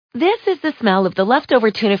This is the smell of the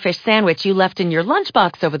leftover tuna fish sandwich you left in your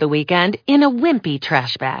lunchbox over the weekend in a wimpy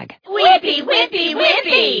trash bag. Wimpy, wimpy,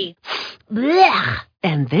 wimpy! Blech!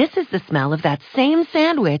 And this is the smell of that same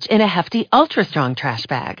sandwich in a hefty, ultra-strong trash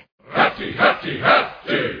bag. Hefty, hefty,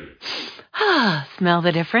 hefty! Ah, smell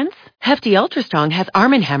the difference? Hefty Ultra Strong has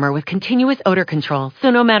Arm & Hammer with continuous odor control,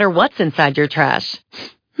 so no matter what's inside your trash,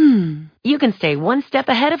 you can stay one step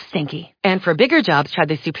ahead of stinky. And for bigger jobs, try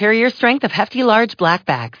the superior strength of Hefty Large Black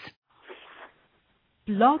Bags.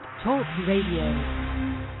 Blog Talk Radio.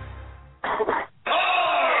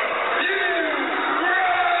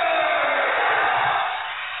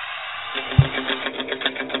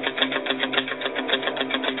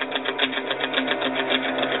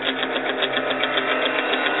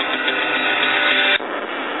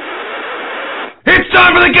 It's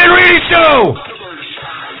time for the Get Ready Show!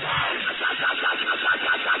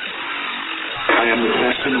 I am the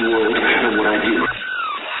best in the world at what I do.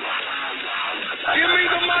 Give me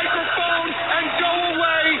the microphone and go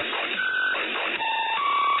away!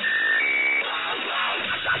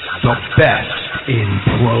 The best in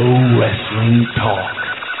pro wrestling talk.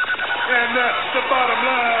 And that's the bottom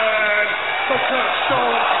line. Because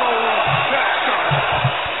Stone Cold Jackson.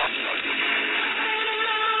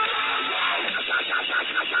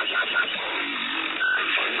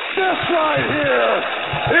 This right here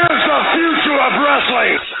is the future of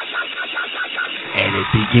wrestling. And it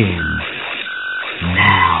begins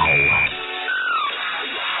now.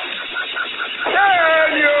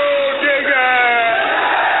 Can you dig it?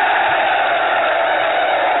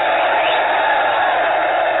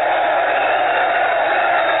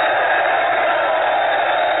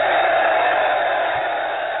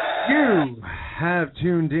 You have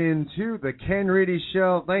tuned in to the Ken Reedy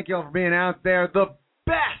Show. Thank you all for being out there. The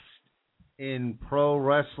best in pro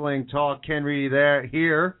wrestling talk. Ken Reedy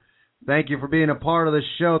here. Thank you for being a part of the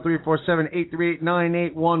show.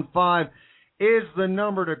 347-838-9815 is the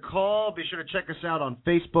number to call. Be sure to check us out on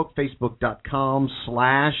Facebook,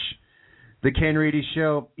 facebook.com/The Ken Reedy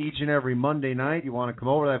Show each and every Monday night. You want to come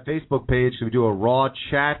over to that Facebook page so we do a raw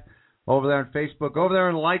chat over there on Facebook. Go over there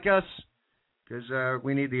and like us because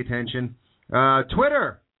we need the attention.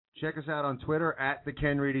 Twitter. Check us out on Twitter at The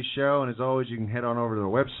Ken Reedy Show. And as always, you can head on over to the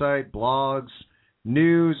website, blogs,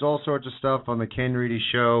 news, all sorts of stuff on the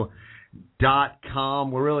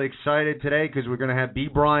KenReedyShow.com. We're really excited today because we're going to have B.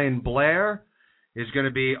 Brian Blair is going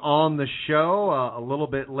to be on the show a little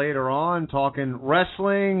bit later on, talking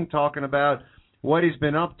wrestling, talking about what he's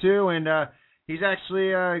been up to. And he's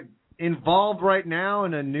actually involved right now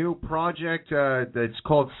in a new project that's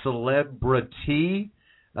called Celebrity,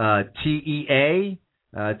 TEA.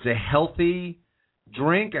 It's a healthy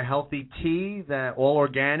drink, a healthy tea, that all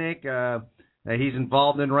organic that he's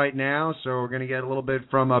involved in right now. So we're going to get a little bit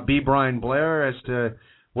from B. Brian Blair as to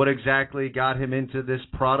what exactly got him into this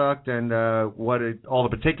product and all the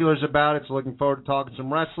particulars about it. So looking forward to talking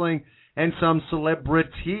some wrestling and some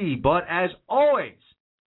celebrity. But as always,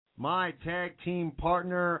 my tag team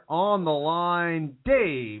partner on the line,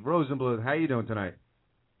 Dave Rosenbluth. How you doing tonight?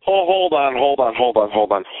 Hold on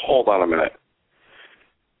a minute.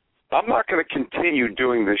 I'm not going to continue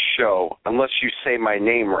doing this show unless you say my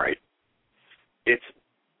name right. It's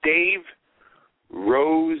Dave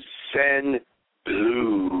Rosenbluth.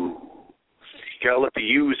 You got to let the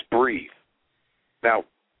U's breathe. Now,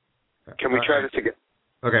 can we try this again?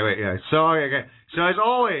 Okay, wait, yeah. So as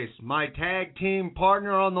always, my tag team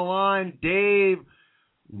partner on the line, Dave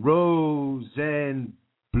Rosenbluth.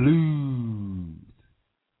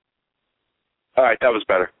 All right, that was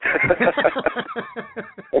better.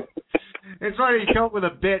 It's funny, you come up with a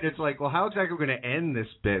bit, it's like, well, how exactly are we going to end this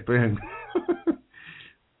bit?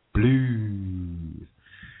 Blues.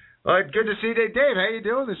 All right, good to see you, Dave. Dave, how you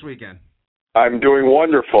doing this weekend? I'm doing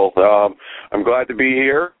wonderful. I'm glad to be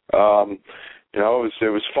here. It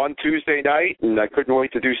was fun Tuesday night, and I couldn't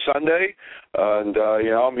wait to do Sunday. And,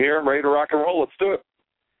 I'm here. I'm ready to rock and roll. Let's do it.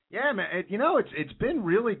 Yeah, man. It's been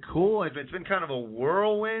really cool. It's been kind of a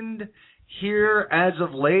whirlwind here as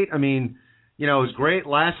of late. I mean, it was great.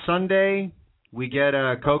 Last Sunday, we get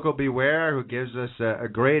Coco Beware, who gives us a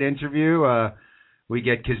great interview. We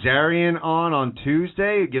get Kazarian on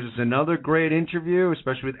Tuesday, who gives us another great interview,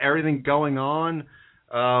 especially with everything going on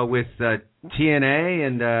with TNA.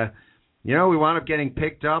 And, we wound up getting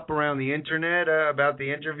picked up around the Internet about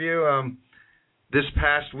the interview. This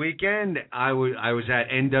past weekend, I was at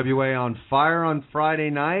NWA on Fire on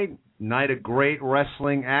Friday night of great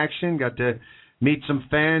wrestling action. Got to meet some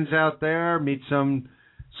fans out there, meet some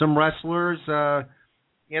wrestlers,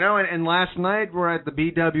 and last night we're at the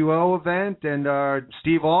BWO event, and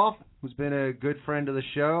Steve Off, who's been a good friend of the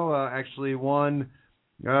show, actually won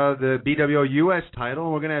the BWO US title.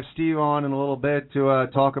 And we're going to have Steve on in a little bit to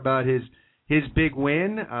talk about his big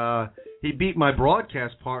win. He beat my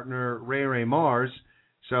broadcast partner, Ray Mars.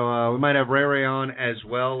 So we might have Ray on as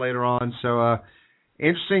well later on. So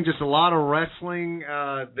interesting, just a lot of wrestling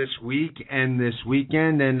this week and this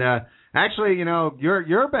weekend. And actually,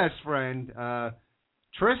 your best friend,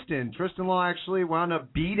 Tristan Law, actually wound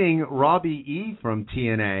up beating Robbie E. from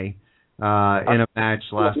TNA in a match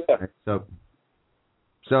last night. So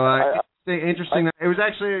interesting. It was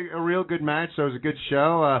actually a real good match. So it was a good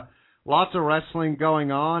show. Lots of wrestling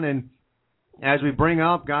going on, and as we bring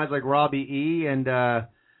up guys like Robbie E. and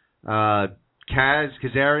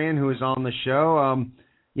Kazarian, who is on the show,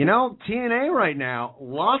 TNA right now,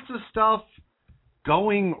 lots of stuff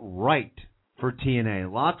going right for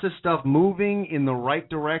TNA. Lots of stuff moving in the right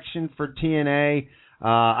direction for TNA.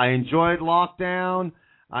 I enjoyed Lockdown.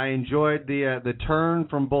 I enjoyed the turn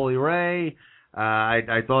from Bully Ray.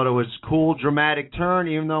 I thought it was a cool, dramatic turn,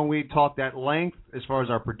 even though we talked at length as far as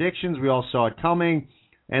our predictions. We all saw it coming.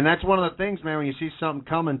 And that's one of the things, man, when you see something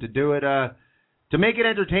coming, to do it, to make it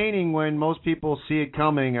entertaining when most people see it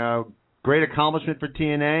coming. Great accomplishment for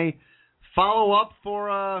TNA. Follow up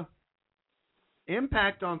for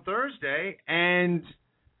Impact on Thursday, and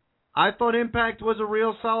I thought Impact was a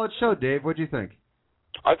real solid show. Dave, what do you think?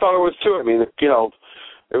 I thought it was too. I mean,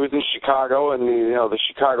 it was in Chicago, and the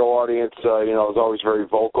Chicago audience, is always very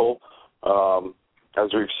vocal, as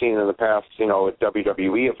we've seen in the past, at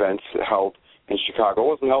WWE events held in Chicago. It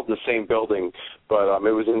wasn't held in the same building, but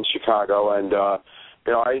it was in Chicago, and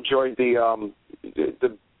I enjoyed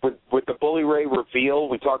with the Bully Ray reveal.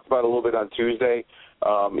 We talked about it a little bit on Tuesday.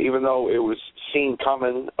 Even though it was seen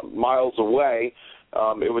coming miles away,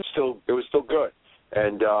 it was still good.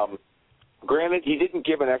 And granted, he didn't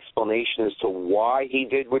give an explanation as to why he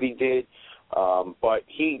did what he did, but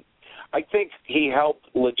I think he helped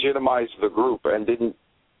legitimize the group and didn't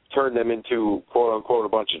turn them into quote unquote a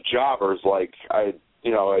bunch of jobbers like I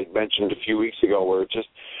mentioned a few weeks ago, where it just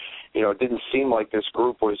it didn't seem like this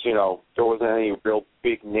group was there wasn't any real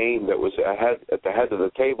big name that was at the head of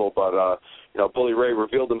the table, but Bully Ray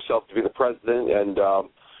revealed himself to be the president, and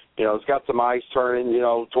it's got some eyes turning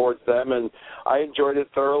towards them, and I enjoyed it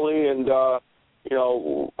thoroughly, and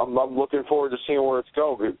I'm looking forward to seeing where it's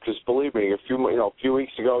going, because believe me, a few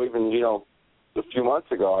weeks ago, even a few months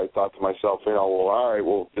ago, I thought to myself, all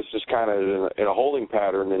right, this is kind of in a holding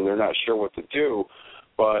pattern, and they're not sure what to do,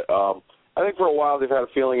 but I think for a while they've had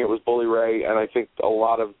a feeling it was Bully Ray, and I think a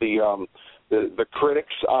lot of the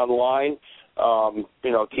critics online,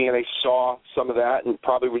 TNA saw some of that and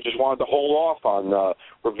probably just wanted to hold off on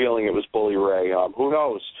revealing it was Bully Ray. Who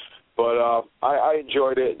knows? But I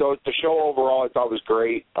enjoyed it. The show overall I thought was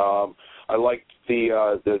great. I liked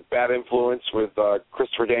the Bad Influence with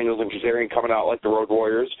Christopher Daniels and Kazarian coming out like the Road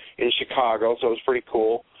Warriors in Chicago, so it was pretty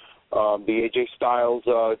cool. The AJ Styles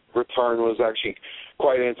return was actually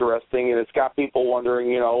quite interesting, and it's got people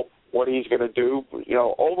wondering, what he's going to do.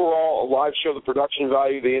 Overall, a live show, the production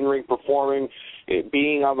value, the in-ring performing,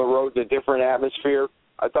 being on the road, the different atmosphere,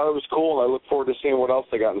 I thought it was cool, and I look forward to seeing what else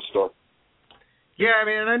they got in store. Yeah, I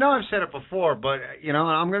mean, and I know I've said it before, but,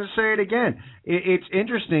 I'm going to say it again. It's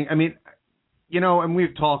interesting. I mean, and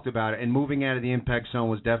we've talked about it, and moving out of the Impact Zone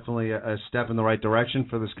was definitely a step in the right direction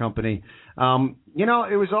for this company.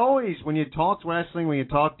 It was always, when you talked wrestling, when you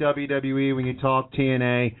talked WWE, when you talked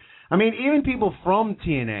TNA, I mean, even people from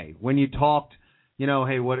TNA, when you talked,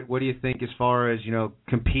 hey, what do you think as far as,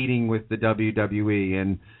 competing with the WWE?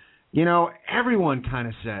 And, everyone kind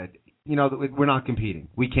of said, we're not competing.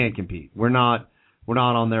 We can't compete. We're not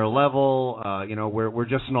on their level. We're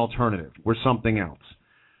just an alternative. We're something else.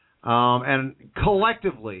 And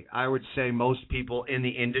collectively, I would say most people in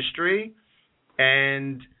the industry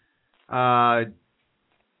and,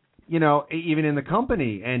 even in the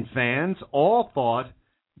company and fans all thought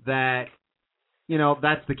that,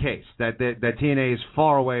 that's the case, that TNA is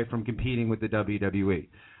far away from competing with the WWE.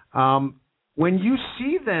 When you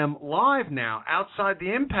see them live now outside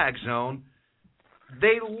the Impact Zone,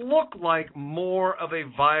 they look like more of a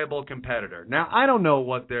viable competitor. Now, I don't know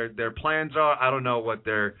what their plans are. I don't know what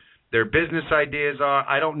their business ideas are.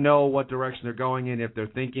 I don't know what direction they're going in. If they're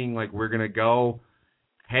thinking like we're going to go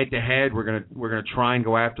head to head, we're going to try and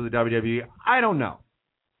go after the WWE. I don't know.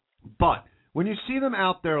 But when you see them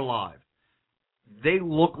out there live, they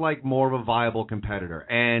look like more of a viable competitor.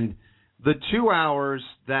 And the 2 hours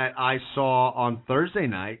that I saw on Thursday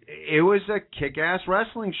night, it was a kick-ass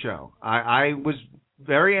wrestling show. I was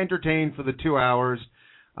very entertained for the 2 hours.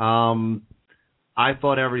 I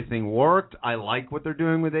thought everything worked. I like what they're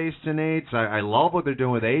doing with Ace and Eights. I love what they're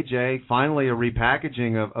doing with AJ. Finally, a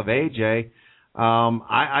repackaging of AJ.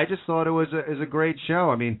 I just thought it was a great show.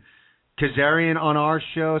 I mean, Kazarian on our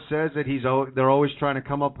show says that they're always trying to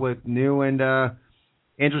come up with new and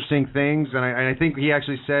interesting things, and I think he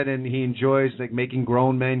actually said and he enjoys like making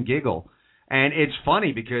grown men giggle. And it's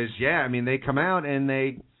funny because I mean they come out and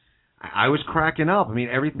I was cracking up. I mean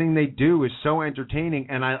everything they do is so entertaining,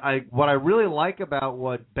 and what I really like about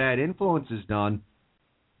what Bad Influence has done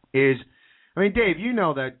is, I mean Dave, you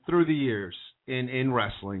know that through the years in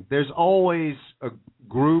wrestling, there's always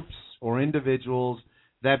groups or individuals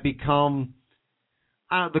that become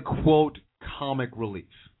the quote comic relief.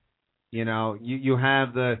 You know, you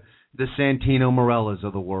have the Santino Morellas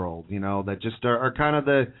of the world, you know, that just are kind of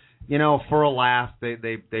the, you know, for a laugh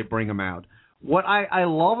they bring them out. What I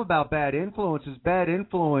love about Bad Influence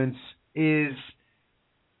is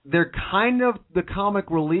they're kind of the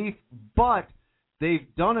comic relief, but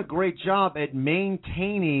they've done a great job at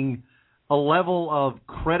maintaining a level of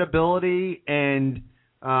credibility and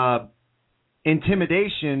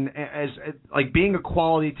intimidation as like being a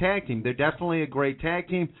quality tag team. They're definitely a great tag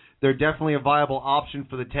team. They're definitely a viable option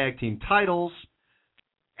for the tag team titles,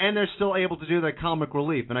 and they're still able to do that comic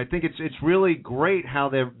relief. And I think it's really great how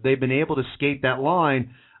they've been able to skate that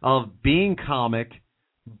line of being comic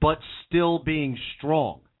but still being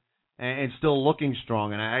strong and still looking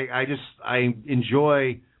strong. And I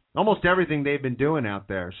enjoy almost everything they've been doing out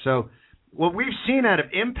there. So what we've seen out of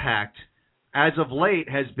Impact as of late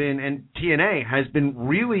has been, and TNA has been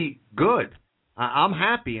really good. I'm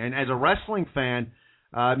happy, and as a wrestling fan,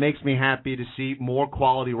 it makes me happy to see more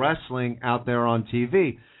quality wrestling out there on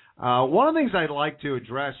TV. One of the things I'd like to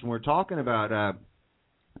address when we're talking about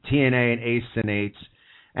TNA and Ace and Eights,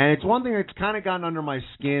 and it's one thing that's kind of gotten under my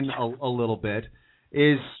skin a little bit,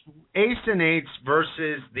 is Ace and Eights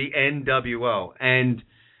versus the NWO. And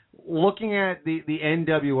looking at the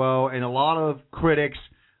NWO, and a lot of critics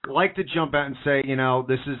like to jump out and say, you know,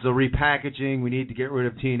 this is the repackaging, we need to get rid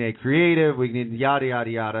of TNA Creative, we need yada, yada,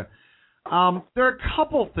 yada. There are a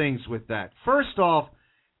couple things with that. First off,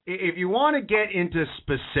 if you want to get into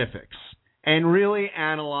specifics and really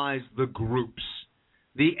analyze the groups,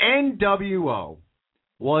 the NWO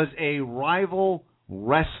was a rival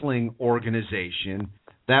wrestling organization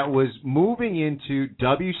that was moving into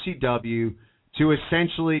WCW to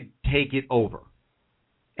essentially take it over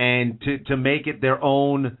and to make it their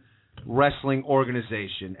own wrestling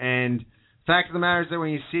organization. And fact of the matter is that when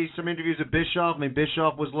you see some interviews of Bischoff, I mean,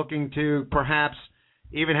 Bischoff was looking to perhaps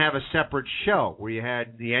even have a separate show where you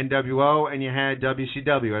had the NWO and you had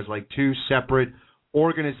WCW as like two separate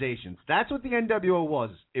organizations. That's what the NWO was.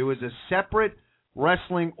 It was a separate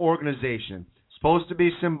wrestling organization. Supposed to be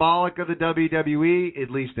symbolic of the WWE, at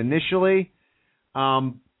least initially.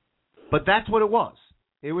 But that's what it was.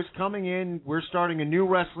 It was coming in, we're starting a new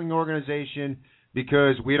wrestling organization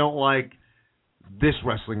because we don't like this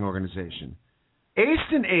wrestling organization. Ace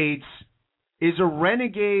and Eights is a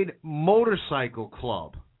renegade motorcycle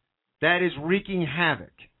club that is wreaking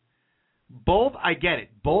havoc. Both, I get it,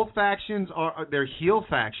 both factions they're heel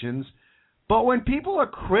factions, but when people are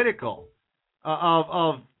critical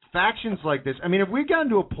of factions like this, I mean, have we gotten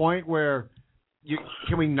to a point where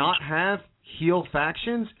can we not have heel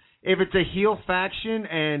factions? If it's a heel faction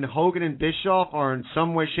and Hogan and Bischoff are in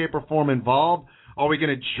some way, shape, or form involved, are we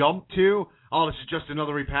going to jump to, oh, this is just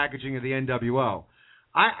another repackaging of the NWO?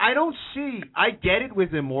 I don't see, I get it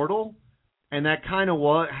with Immortal, and that kind of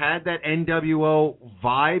had that NWO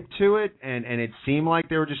vibe to it, and it seemed like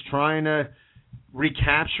they were just trying to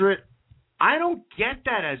recapture it. I don't get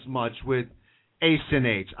that as much with Ace and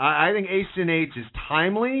Eights. I think Ace and Eights is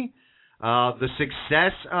timely. The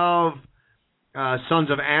success of Sons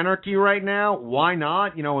of Anarchy right now, why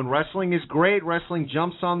not? You know, when wrestling is great, wrestling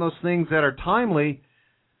jumps on those things that are timely.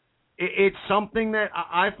 It's something that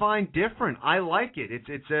I find different. I like it.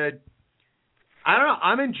 I don't know,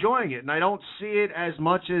 I'm enjoying it, and I don't see it as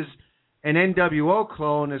much as an NWO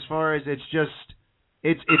clone as far as it's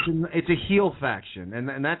a heel faction,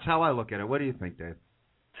 and that's how I look at it. What do you think, Dave?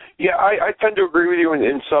 Yeah, I tend to agree with you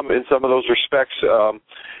in some of those respects.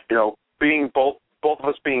 You know, being both of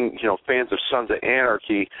us being, you know, fans of Sons of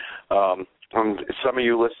Anarchy, some of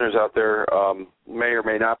you listeners out there may or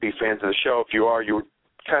may not be fans of the show. If you are, you would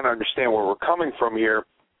kind of understand where we're coming from here.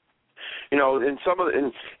 You know, in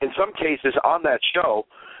some cases on that show,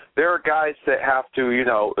 there are guys that have to, you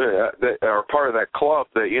know, that are part of that club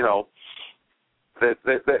that, you know,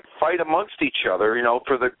 that fight amongst each other, you know,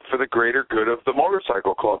 for the greater good of the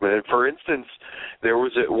motorcycle club. And for instance, there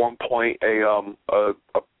was at one point a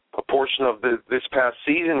portion of this past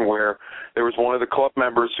season where there was one of the club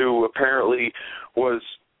members who apparently was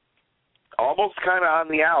almost kind of on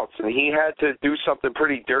the outs, and he had to do something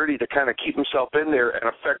pretty dirty to kind of keep himself in there and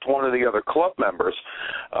affect one of the other club members,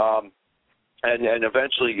 and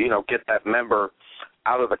eventually, get that member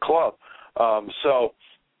out of the club. So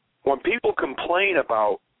when people complain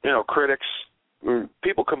about, critics,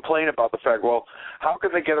 people complain about the fact, well, how can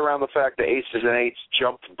they get around the fact that Aces and Eights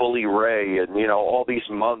jumped Bully Ray and, all these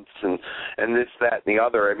months and this, that, and the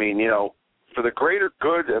other? I mean, for the greater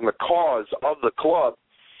good and the cause of the club,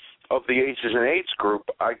 of the Aces and Eights group,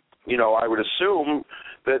 I would assume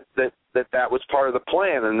that was part of the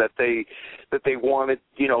plan, and that they wanted,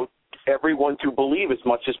 everyone to believe as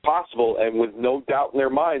much as possible, and with no doubt in their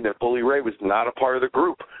mind that Bully Ray was not a part of the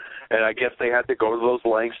group. And I guess they had to go to those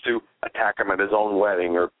lengths to attack him at his own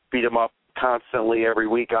wedding or beat him up constantly every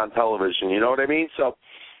week on television. You know what I mean? So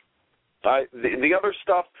the other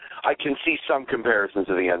stuff, I can see some comparisons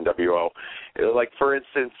to the NWO. Like, for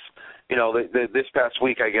instance, this past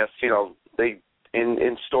week, I guess, they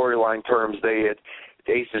in storyline terms,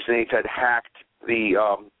 Aces and Eights had hacked the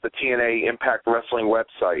TNA Impact Wrestling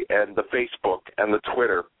website and the Facebook and the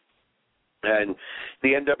Twitter, and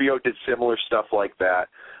the NWO did similar stuff like that.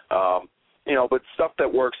 But stuff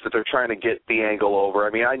that works, that they're trying to get the angle over. I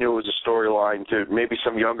mean, I knew it was a storyline to maybe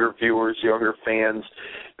some younger viewers, younger fans.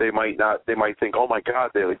 They might think, oh my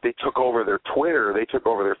God, they took over their Twitter, they took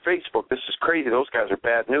over their Facebook. This is crazy. Those guys are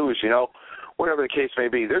bad news, whatever the case may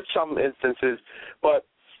be. There's some instances, but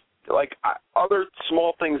like other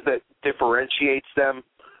small things that differentiates them.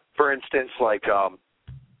 For instance, like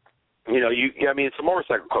it's a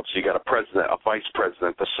motorcycle club, so you got a president, a vice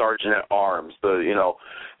president, the sergeant at arms,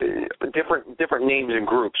 different names and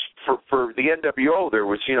groups. For the NWO, there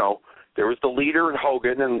was the leader,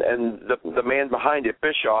 Hogan, and the man behind it,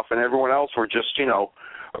 Bischoff, and everyone else were just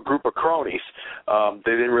a group of cronies.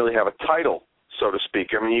 They didn't really have a title, so to speak.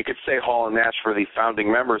 I mean, you could say Hall and Nash for the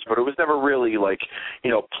founding members, but it was never really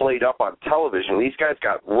played up on television. These guys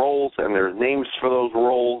got roles, and there's names for those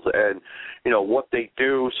roles, and what they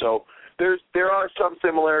do. So there are some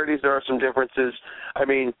similarities, there are some differences. I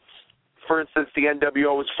mean, for instance, the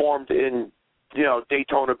NWO was formed in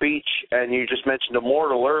Daytona Beach, and you just mentioned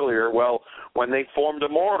Immortal earlier. Well, when they formed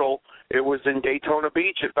Immortal, it was in Daytona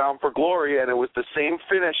Beach at Bound for Glory, and it was the same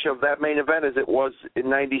finish of that main event as it was in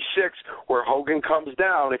 '96, where Hogan comes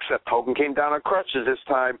down, except Hogan came down on crutches this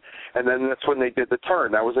time, and then that's when they did the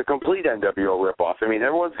turn. That was a complete NWO ripoff. I mean,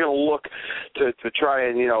 everyone's going to look to try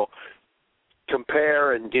and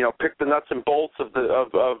compare and pick the nuts and bolts of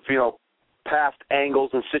past angles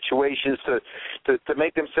and situations to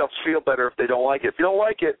make themselves feel better if they don't like it. If you don't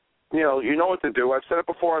like it, you know what to do. I've said it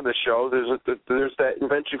before on this show. There's that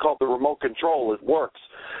invention called the remote control. It works.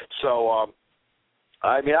 So,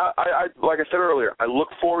 I like I said earlier, I look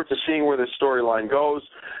forward to seeing where this storyline goes.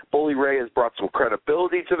 Bully Ray has brought some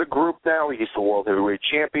credibility to the group now. He's the World Heavyweight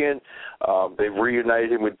Champion. They've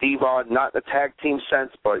reunited him with Devon, not in a tag team sense,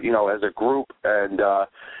 but, as a group. And,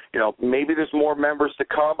 maybe there's more members to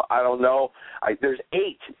come. I don't know. There's 8.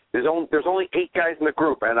 There's only 8 guys in the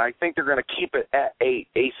group, and I think they're going to keep it at 8,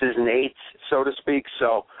 Aces and Eights, so to speak.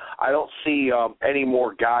 So I don't see any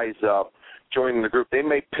more guys joining the group. They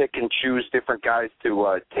may pick and choose different guys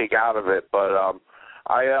to take out of it, but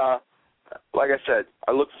like I said,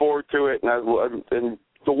 I look forward to it. And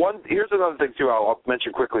here's another thing too. I'll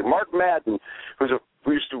mention quickly. Mark Madden,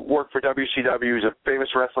 who used to work for WCW, he's a famous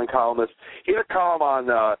wrestling columnist. He had a column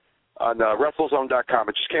on WrestleZone.com.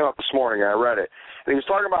 It just came out this morning, and I read it. And he was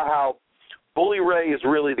talking about how Bully Ray is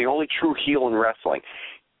really the only true heel in wrestling.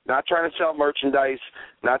 Not trying to sell merchandise,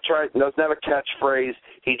 doesn't have a catchphrase.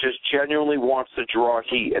 He just genuinely wants to draw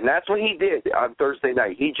heat, and that's what he did on Thursday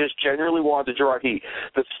night. He just genuinely wanted to draw heat.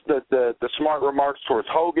 The smart remarks towards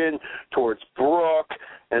Hogan, towards Brooke,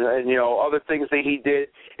 and other things that he did.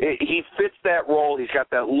 He fits that role. He's got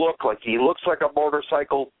that look, like he looks like a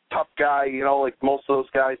motorcycle tough guy, like most of those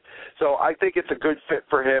guys. So I think it's a good fit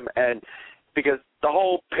for him, and because the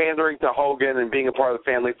whole pandering to Hogan and being a part of the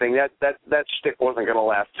family thing, that shtick wasn't going to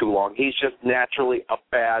last too long. He's just naturally a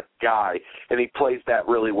bad guy, and he plays that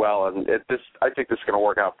really well, and I think this is going to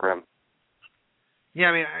work out for him. Yeah,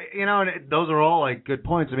 I mean, those are all like good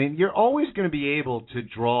points. I mean, you're always going to be able to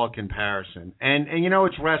draw a comparison, and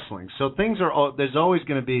it's wrestling, so there's always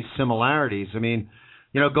going to be similarities. I mean,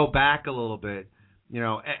 go back a little bit.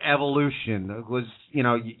 Evolution was,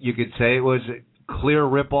 you could say it was clear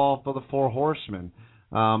ripoff of the Four Horsemen.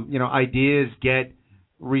 Ideas get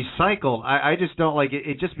recycled. I just don't like it.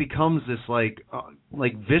 It just becomes this like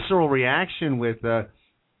visceral reaction with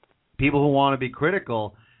people who want to be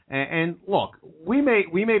critical. And look, we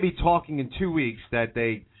may be talking in 2 weeks that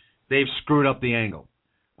they've screwed up the angle.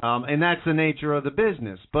 And that's the nature of the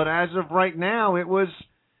business. But as of right now, it was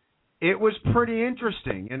pretty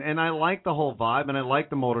interesting, and I like the whole vibe, and I like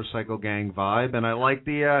the motorcycle gang vibe, and I like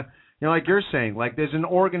the like you're saying, like there's an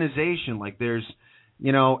organization, like there's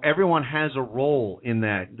everyone has a role in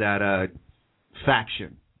that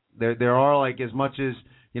faction. There are, like, as much as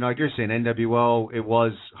like you're saying, NWO, it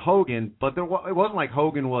was Hogan, but it wasn't like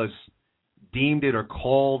Hogan was deemed it or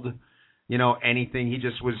called anything. He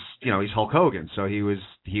just was he's Hulk Hogan, so he was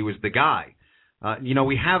the guy.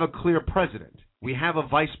 We have a clear president. We have a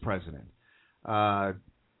vice president, and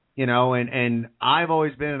I've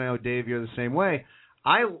always been, and I know, Dave, you're the same way.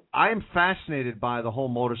 I'm fascinated by the whole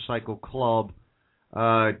motorcycle club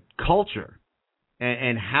culture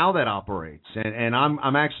and how that operates, and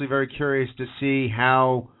I'm actually very curious to see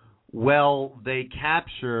how well they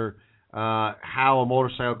capture how a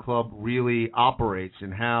motorcycle club really operates,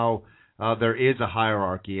 and how there is a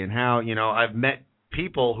hierarchy, and how I've met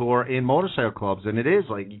people who are in motorcycle clubs, and it is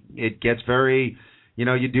like it gets very,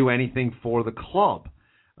 you do anything for the club,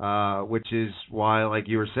 which is why, like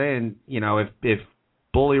you were saying, if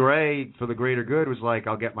Bully Ray for the greater good was like,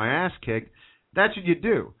 I'll get my ass kicked, that's what you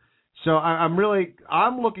do. So I'm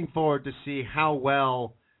looking forward to see how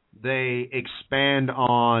well they expand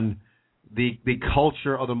on the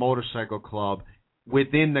culture of the motorcycle club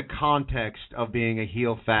within the context of being a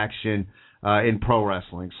heel faction in pro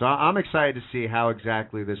wrestling. So I'm excited to see how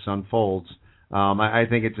exactly this unfolds. I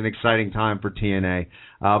think it's an exciting time for TNA.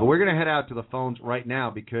 But we're going to head out to the phones right now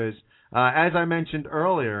because, as I mentioned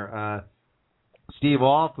earlier, Steve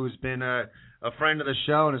Off, who's been a friend of the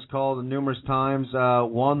show and has called numerous times,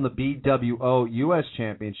 won the BWO U.S.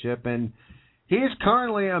 Championship, and he is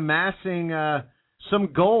currently amassing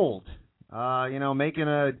some gold, making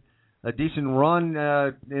a decent run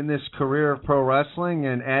in this career of pro wrestling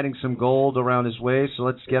and adding some gold around his waist. So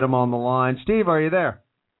let's get him on the line. Steve, are you there?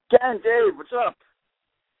 Ken, Dave, what's up?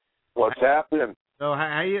 What's happening? So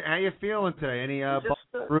how you feeling today? Any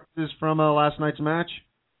bruises from last night's match?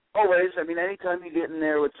 Always. I mean, anytime you get in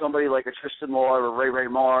there with somebody like a Tristan Lord or Ray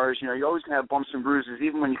Mars, you're always going to have bumps and bruises,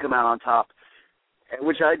 even when you come out on top,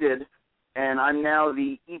 which I did. And I'm now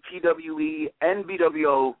the EPWE and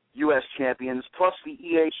BWO U.S. champions, plus the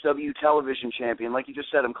EHW television champion. Like you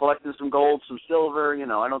just said, I'm collecting some gold, some silver.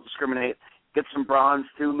 I don't discriminate. Get some bronze,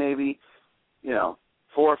 too, maybe.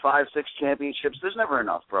 4, 5, 6 championships. There's never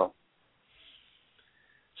enough, bro.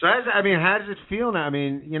 So, how does it feel now? I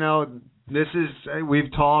mean, this is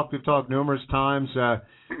we've talked numerous times.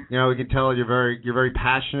 We can tell you're very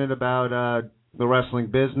passionate about the wrestling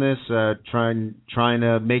business, trying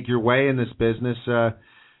to make your way in this business. How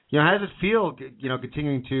does it feel?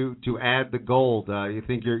 Continuing to add the gold. You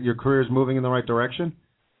think your career is moving in the right direction?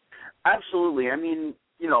 Absolutely. I mean,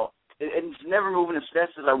 it's never moving as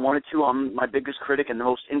fast as I wanted to. I'm my biggest critic and the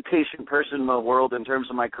most impatient person in the world in terms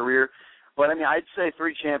of my career. But, I'd say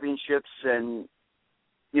 3 championships and,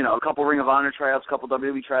 a couple Ring of Honor tryouts, a couple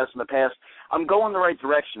WWE tryouts in the past. I'm going the right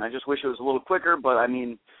direction. I just wish it was a little quicker, but,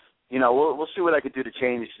 we'll see what I could do to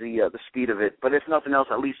change the speed of it. But if nothing else,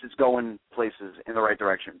 at least it's going places in the right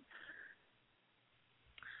direction.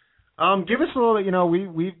 Give us a little.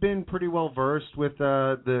 We've been pretty well versed with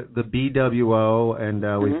the BWO, and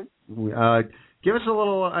give us a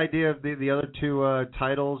little idea of the other 2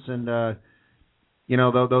 titles and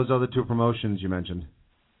those other 2 promotions you mentioned.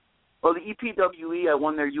 Well, the EPWE, I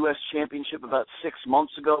won their U.S. championship about 6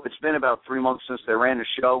 months ago. It's been about 3 months since they ran the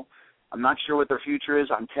show. I'm not sure what their future is.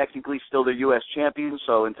 I'm technically still their U.S. champion,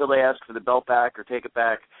 so until they ask for the belt back or take it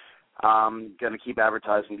back, I'm going to keep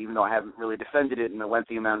advertising it, even though I haven't really defended it in a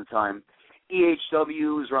lengthy amount of time.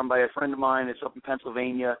 EHW is run by a friend of mine. It's up in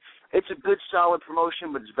Pennsylvania. It's a good, solid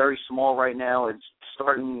promotion, but it's very small right now. It's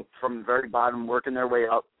starting from the very bottom, working their way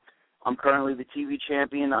up. I'm currently the TV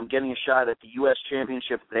champion. I'm getting a shot at the U.S.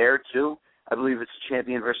 championship there, too. I believe it's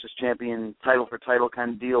champion versus champion, title for title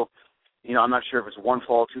kind of deal. I'm not sure if it's 1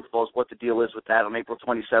 fall, 2 falls, what the deal is with that on April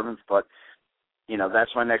 27th, but,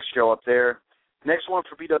 that's my next show up there. Next one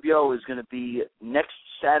for BWO is going to be next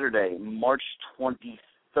Saturday, March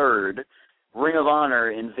 23rd. Ring of Honor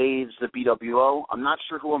invades the BWO. I'm not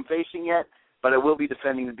sure who I'm facing yet, but I will be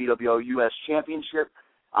defending the BWO U.S. Championship.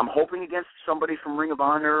 I'm hoping against somebody from Ring of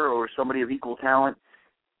Honor or somebody of equal talent.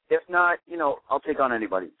 If not, I'll take on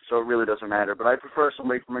anybody, so it really doesn't matter. But I prefer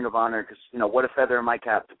somebody from Ring of Honor because, what a feather in my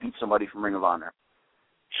cap to beat somebody from Ring of Honor.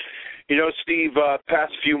 Steve,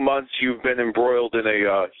 past few months you've been embroiled in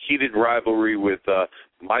a heated rivalry with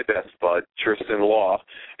my best bud, Tristan Law.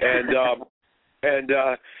 And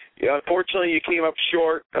unfortunately you came up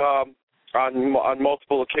short on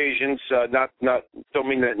multiple occasions, don't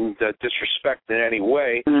mean that in disrespect in any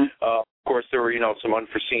way. Of course, there were, some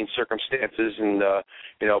unforeseen circumstances and,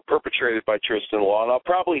 perpetrated by Tristan Law. And I'll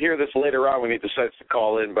probably hear this later on when he decides to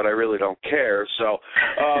call in, but I really don't care. So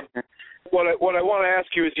what I want to ask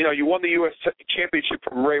you is, you won the U.S. Championship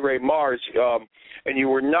from Ray Mars, and you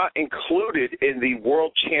were not included in the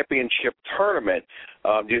World Championship tournament.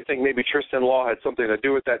 Do you think maybe Tristan Law had something to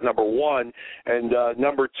do with that, number one? And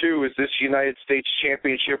number two, is this United States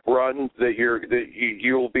Championship run that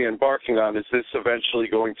you will be embarking on, is this eventually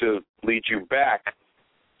going to lead you back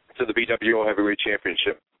to the BWO Heavyweight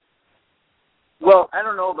Championship? Well, I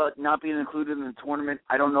don't know about not being included in the tournament.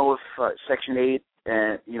 I don't know if Section 8,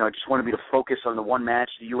 just wanted me to focus on the one match,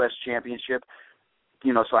 the U.S. Championship,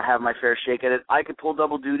 so I have my fair shake at it. I could pull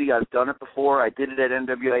double duty. I've done it before. I did it at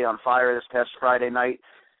NWA on Fire this past Friday night.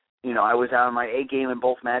 I was out on my A game in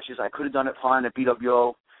both matches. I could have done it fine at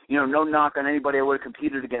BWO. No knock on anybody I would have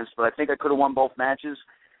competed against, but I think I could have won both matches.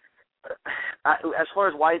 As far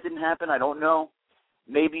as why it didn't happen, I don't know.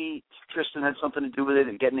 Maybe Tristan had something to do with it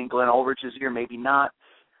and getting in Glenn Ulrich's ear, maybe not.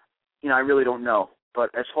 I really don't know. But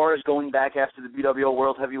as far as going back after the BWO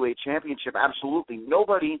World Heavyweight Championship, absolutely.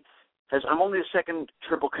 Nobody has – I'm only the second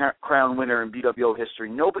Triple Crown winner in BWO history.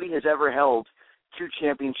 Nobody has ever held two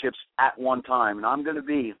championships at one time. And I'm going to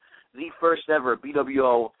be the first ever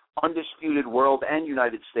BWO undisputed World and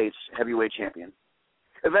United States Heavyweight Champion.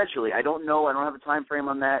 Eventually. I don't know. I don't have a time frame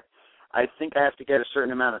on that. I think I have to get a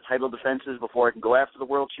certain amount of title defenses before I can go after the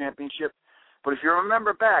World Championship. But if you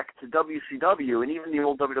remember back to WCW and even the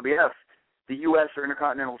old WWF, the U.S. or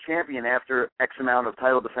Intercontinental Champion after X amount of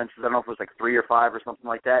title defenses, I don't know if it was like 3 or 5 or something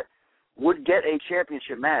like that, would get a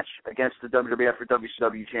championship match against the WWF or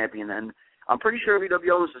WCW champion. And I'm pretty sure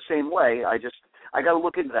BWO is the same way. I got to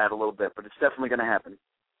look into that a little bit, but it's definitely going to happen.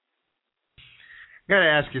 I got to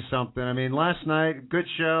ask you something. I mean, last night, good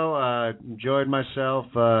show. Enjoyed myself.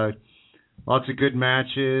 Lots of good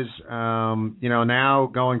matches. Now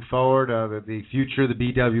going forward, the future of the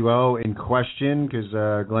BWO in question because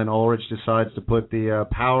Glenn Ulrich decides to put the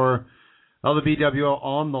power of the BWO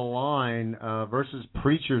on the line versus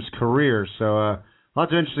Preacher's career. So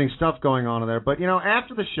lots of interesting stuff going on there. But,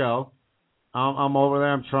 after the show, I'm over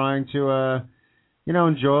there. I'm trying to,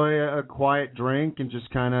 enjoy a quiet drink and just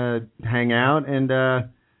kind of hang out. And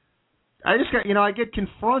I just got, I get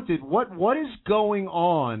confronted. What is going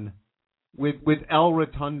on with El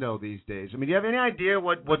Rotundo these days? I mean, do you have any idea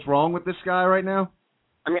what's wrong with this guy right now?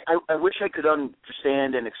 I mean, I wish I could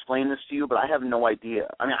understand and explain this to you, but I have no idea.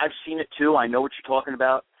 I mean, I've seen it too. I know what you're talking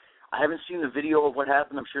about. I haven't seen the video of what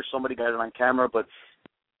happened. I'm sure somebody got it on camera, but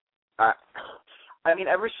I mean,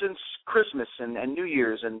 ever since Christmas and New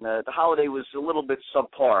Year's and the holiday was a little bit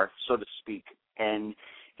subpar, so to speak, and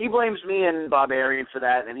he blames me and Bob Arian for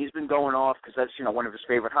that, and he's been going off because that's, one of his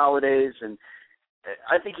favorite holidays, and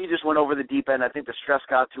I think he just went over the deep end. I think the stress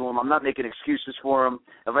got to him. I'm not making excuses for him.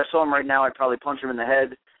 If I saw him right now, I'd probably punch him in the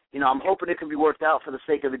head. I'm hoping it can be worked out for the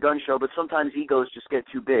sake of the gun show, but sometimes egos just get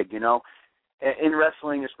too big, in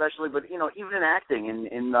wrestling especially, but, even in acting,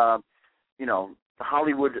 in the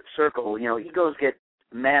Hollywood circle, egos get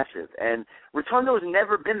massive. And Rotundo's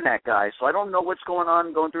never been that guy, so I don't know what's going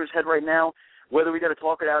through his head right now. Whether we got to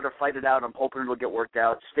talk it out or fight it out, I'm hoping it'll get worked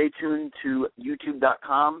out. Stay tuned to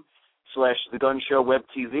youtube.com/The Gun Show Web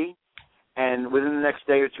TV, and within the next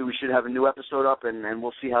day or two we should have a new episode up, and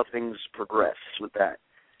we'll see how things progress with that.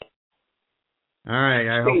 All right,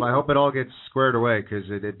 I hope it all gets squared away because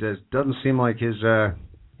it doesn't seem like his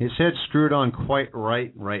head's screwed on quite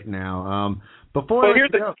right now.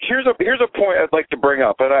 Here's a point I'd like to bring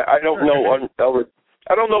up, and I don't know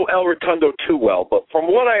I don't know El Rotundo too well, but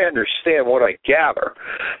from what I understand, what I gather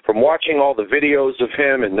from watching all the videos of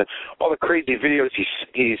him and all the crazy videos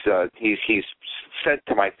he's sent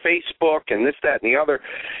to my Facebook and this, that, and the other,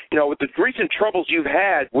 with the recent troubles you've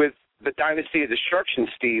had with the Dynasty of Destruction,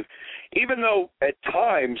 Steve, even though at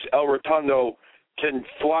times El Rotundo can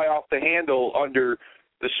fly off the handle under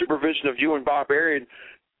the supervision of you and Bob Arian,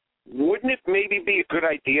 wouldn't it maybe be a good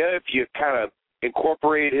idea if you kind of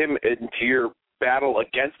incorporate him into your battle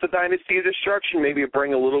against the Dynasty of Destruction, maybe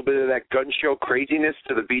bring a little bit of that gun show craziness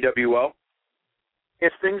to the BWO?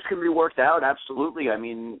 If things can be worked out, absolutely. I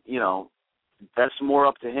mean, that's more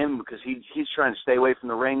up to him because he's trying to stay away from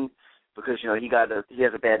the ring because, he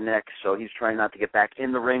has a bad neck, so he's trying not to get back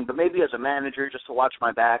in the ring. But maybe as a manager, just to watch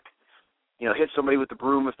my back, hit somebody with the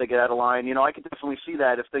broom if they get out of line. I could definitely see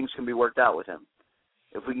that if things can be worked out with him.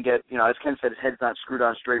 If we can get, as Ken said, his head's not screwed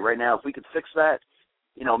on straight right now. If we could fix that,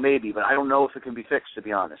 maybe, but I don't know if it can be fixed, to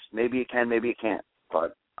be honest. Maybe it can, maybe it can't.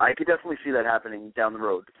 But I could definitely see that happening down the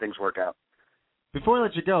road if things work out. Before I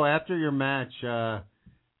let you go, after your match,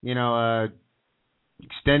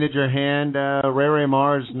 extended your hand. Ray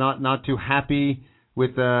Mars not too happy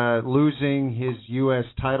with losing his U.S.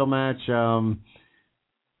 title match.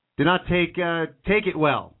 Did not take it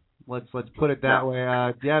well. Let's put it that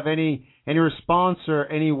way. Do you have any response or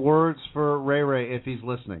any words for Ray if he's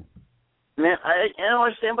listening? Man, I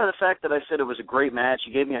stand by the fact that I said it was a great match.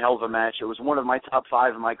 He gave me a hell of a match. It was one of my top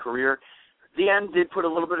 5 in my career. The end did put a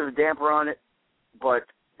little bit of a damper on it, but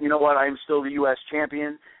you know what? I am still the U.S.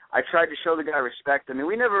 champion. I tried to show the guy respect. I mean,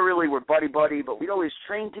 we never really were buddy-buddy, but we'd always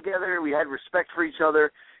trained together. We had respect for each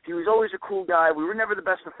other. He was always a cool guy. We were never the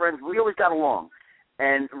best of friends. We always got along.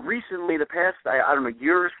 And recently, the past, I don't know,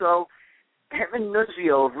 year or so, him and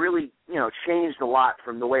Nunzio have really, changed a lot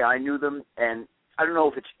from the way I knew them. And I don't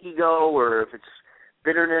know if it's ego or if it's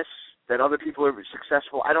bitterness that other people are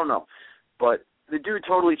successful. I don't know. But the dude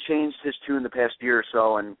totally changed his tune the past year or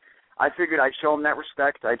so, and I figured I'd show him that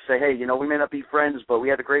respect. I'd say, hey, we may not be friends, but we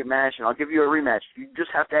had a great match, and I'll give you a rematch. You just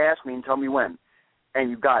have to ask me and tell me when. And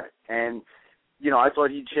you got it. And, I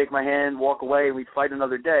thought he'd shake my hand, walk away, and we'd fight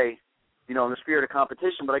another day, in the spirit of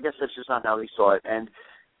competition, but I guess that's just not how he saw it. And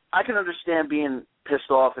I can understand being pissed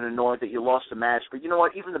off and annoyed that you lost the match, but you know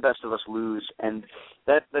what? Even the best of us lose, and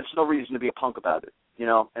that's no reason to be a punk about it,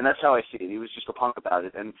 and that's how I see it. He was just a punk about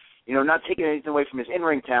it. And, not taking anything away from his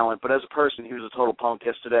in-ring talent, but as a person, he was a total punk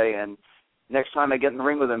yesterday, and next time I get in the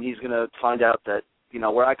ring with him, he's going to find out that,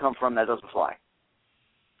 where I come from, that doesn't fly.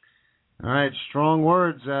 All right, strong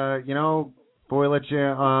words. Before we let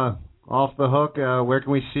you off the hook, where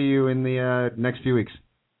can we see you in the next few weeks?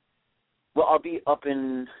 Well, I'll be up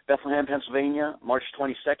in Bethlehem, Pennsylvania, March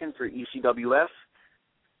 22nd for ECWF,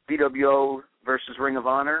 BWO versus Ring of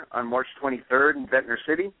Honor on March 23rd in Ventnor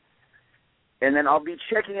City. And then I'll be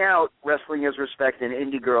checking out Wrestling as Respect and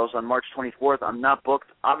Indie Girls on March 24th. I'm not booked.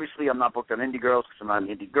 Obviously, I'm not booked on Indie Girls because I'm not an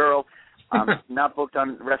indie girl. I'm not booked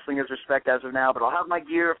on Wrestling as Respect as of now, but I'll have my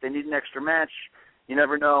gear if they need an extra match. You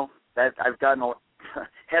never know. That I've gotten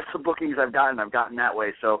half the bookings I've gotten that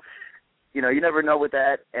way. So, you never know with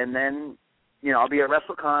that. And then, I'll be at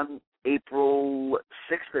WrestleCon April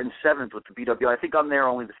 6th and 7th with the BWO. I think I'm there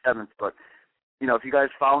only the 7th, but, if you guys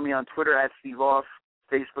follow me on Twitter at Steve Off,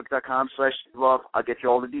 Facebook.com/Steve Off, I'll get you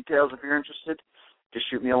all the details if you're interested. Just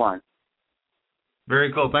shoot me a line.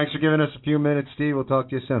 Very cool. Thanks for giving us a few minutes, Steve. We'll talk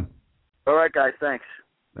to you soon. All right, guys. Thanks.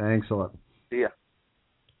 Thanks a lot. See ya.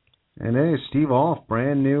 And hey, Steve Off,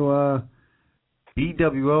 brand new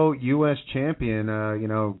BWO U.S. champion,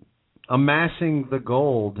 amassing the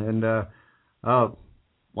gold. And, wow.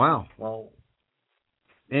 Well,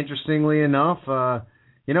 interestingly enough,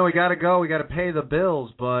 we got to go. We got to pay the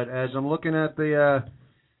bills. But as I'm looking at the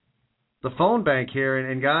phone bank here,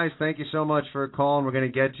 and guys, thank you so much for calling. We're going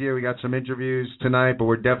to get to you. We got some interviews tonight, but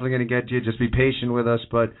we're definitely going to get to you. Just be patient with us.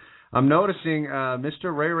 But I'm noticing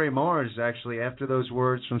Mr. Ray Mars, actually, after those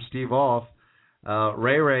words from Steve Off,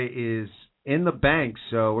 Ray is in the bank.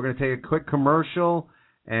 So we're going to take a quick commercial.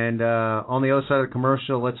 And on the other side of the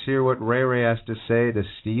commercial, let's hear what Ray has to say to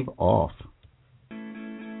Steve Off.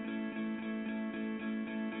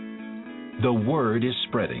 The word is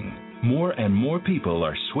spreading. More and more people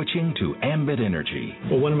are switching to Ambit Energy.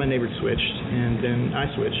 Well, one of my neighbors switched, and then I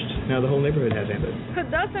switched. Now the whole neighborhood has Ambit. Who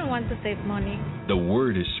doesn't want to save money? The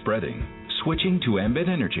word is spreading. Switching to Ambit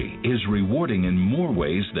Energy is rewarding in more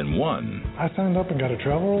ways than one. I signed up and got a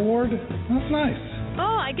travel reward. That's nice.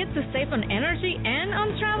 Oh, I get to save on energy and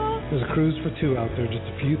on travel? There's a cruise for two out there just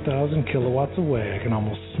a few thousand kilowatts away. I can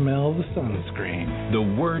almost smell the sunscreen. The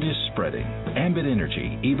word is spreading. Ambit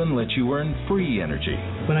Energy even lets you earn free energy.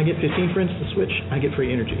 When I get 15 friends to switch, I get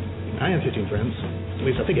free energy. I have 15 friends. At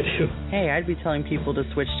least I think I do. Hey, I'd be telling people to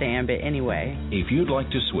switch to Ambit anyway. If you'd like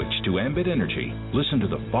to switch to Ambit Energy, listen to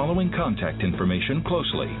the following contact information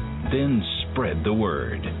closely. Then spread the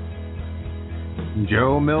word.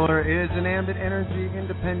 Joe Miller is an Ambit Energy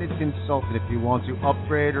independent consultant. If you want to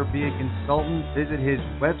upgrade or be a consultant, visit his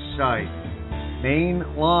website,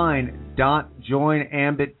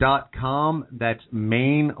 mainline.joinambit.com. That's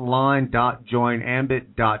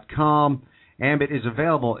mainline.joinambit.com. Ambit is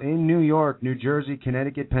available in New York, New Jersey,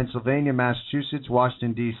 Connecticut, Pennsylvania, Massachusetts,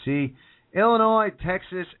 Washington, D.C., Illinois,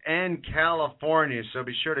 Texas, and California. So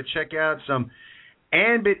be sure to check out some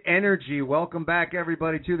Ambit Energy. Welcome back,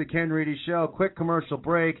 everybody, to the Ken Reedy Show. Quick commercial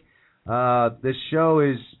break. This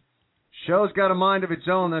show's got a mind of its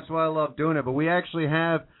own. That's why I love doing it. But we actually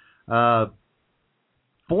have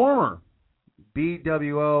former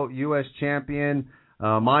BWO U.S. champion,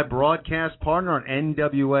 my broadcast partner on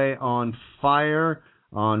NWA on Fire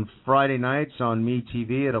on Friday nights on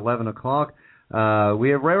MeTV at 11 o'clock.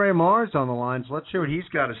 We have Ray Mars on the line, so let's hear what he's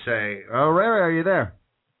got to say. Ray, are you there?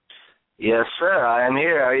 Yes, sir. I am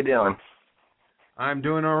here. How are you doing? I'm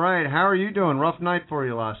doing all right. How are you doing? Rough night for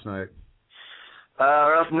you last night.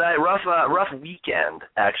 Rough night, rough weekend,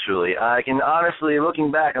 actually. I can honestly,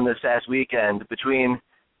 looking back on this past weekend, between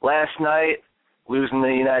last night, losing the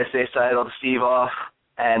United States title to Steve Off,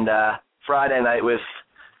 and Friday night with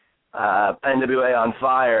NWA on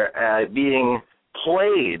Fire, being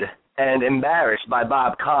played and embarrassed by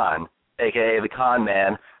Bob Kahn, a.k.a. the Con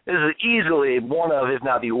Man. This is easily one of, if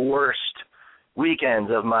not the worst,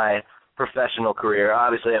 weekends of my professional career.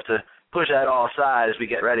 Obviously, I have to push that all aside as we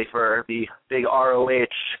get ready for the big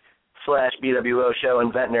ROH/BWO show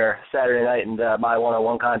in Ventnor Saturday night and my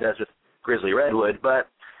one-on-one contest with Grizzly Redwood. But,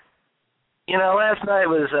 you know, last night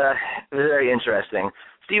was very interesting.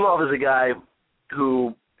 Steve Wolf is a guy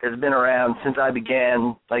who has been around since I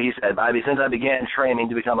began, like you said, Bobby, since I began training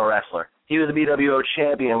to become a wrestler. He was a BWO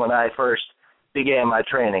champion when I first began my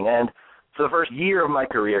training, and for the first year of my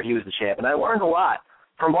career, he was the champ, and I learned a lot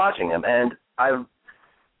from watching him. And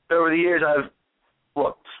over the years,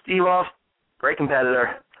 look, Steve Off, great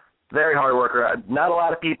competitor, very hard worker. Not a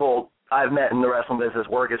lot of people I've met in the wrestling business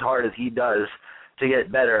work as hard as he does to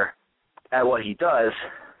get better at what he does.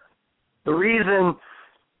 The reason,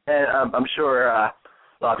 and I'm sure a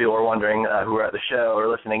lot of people are wondering who are at the show or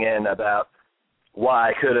listening in about why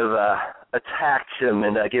I could have attacked him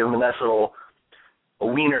and give him a nice little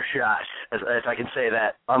wiener shot, if I can say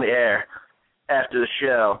that on the air, after the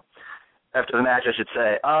show, after the match, I should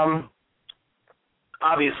say.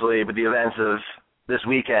 Obviously, with the events of this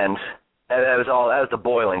weekend, that was the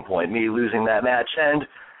boiling point, me losing that match. And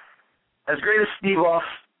as great as Steve Off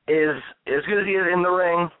is, as good as he is in the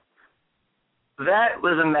ring, that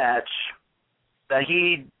was a match that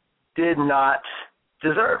he did not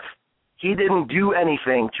deserve. He didn't do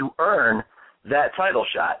anything to earn that title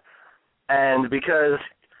shot. And because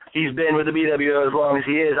he's been with the BWO as long as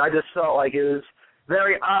he is, I just felt like it was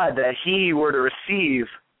very odd that he were to receive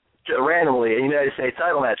randomly a United States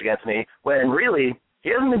title match against me when really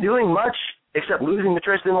he hasn't been doing much except losing to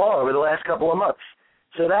Tristan Law over the last couple of months.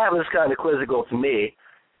 So that was kind of quizzical to me.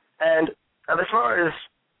 And as far as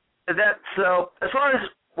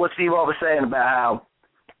what Steve All was saying about how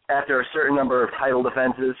after a certain number of title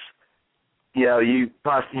defenses, he has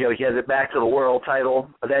it back to the world title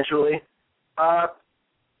eventually, I'm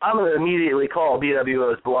going to immediately call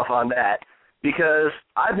BWO's bluff on that, because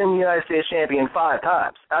I've been United States champion 5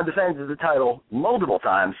 times. I've defended the title multiple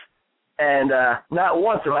times, and not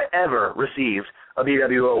once have I ever received a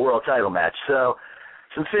BWO world title match. So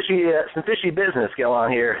some fishy business going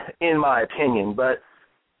on here, in my opinion. But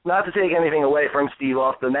not to take anything away from Steve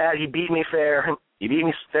Off the mat, he beat me fair. He beat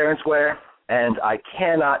me fair and square, and I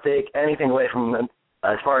cannot take anything away from him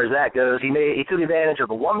as far as that goes. He took advantage of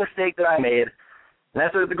the one mistake that I made, and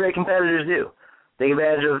that's what the great competitors do. Take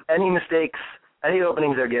advantage of any mistakes, any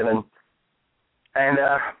openings they're given. And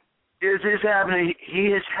he just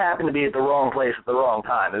happened to be at the wrong place at the wrong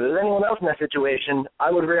time. If there was anyone else in that situation, I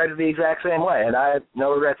would have reacted the exact same way, and I have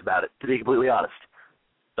no regrets about it, to be completely honest.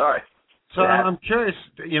 Sorry. So I'm curious,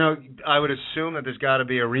 I would assume that there's got to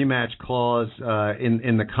be a rematch clause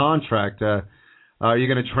in the contract. Are you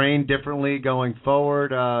going to train differently going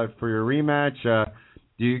forward for your rematch?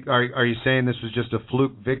 Are you saying this was just a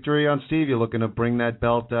fluke victory on Steve? You're looking to bring that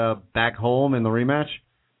belt back home in the rematch?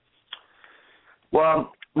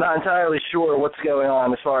 Well, not entirely sure what's going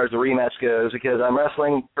on as far as the rematch goes, because I'm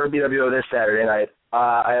wrestling for BWO this Saturday night.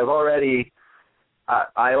 I already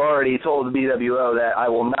told the BWO that I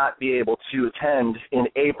will not be able to attend in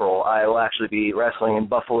April. I will actually be wrestling in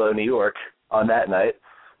Buffalo, New York on that night.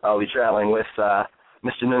 I'll be traveling with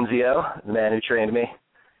Mr. Nunzio, the man who trained me,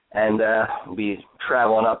 and we'll be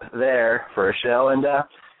traveling up there for a show. And,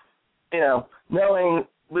 knowing,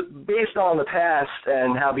 based on the past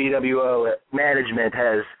and how BWO management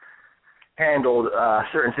has handled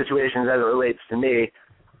certain situations as it relates to me,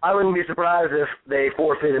 I wouldn't be surprised if they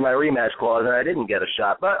forfeited my rematch clause and I didn't get a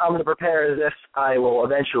shot. But I'm going to prepare as if I will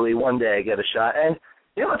eventually one day get a shot. And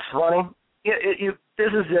you know what's funny? This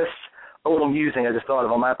is just a little musing I just thought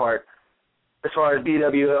of on my part. As far as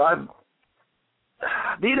BWO,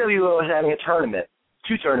 BWO was having a tournament,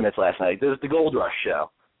 2 tournaments last night. There was the Gold Rush show.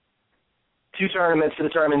 2 tournaments to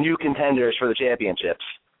determine new contenders for the championships.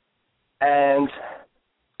 And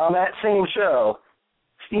on that same show,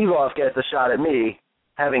 Steve Off gets a shot at me,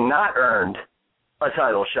 having not earned a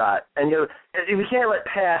title shot. And we can't let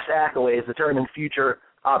past accolades determine future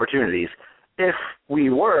opportunities. If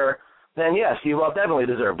we were, then yes, Steve Off definitely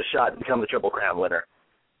deserved a shot to become the Triple Crown winner.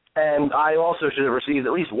 And I also should have received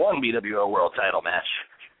at least one BWO world title match.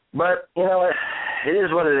 But, you know what? It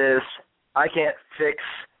is what it is. I can't fix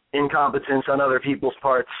incompetence on other people's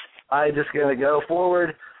parts. I'm just going to go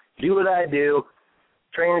forward, do what I do,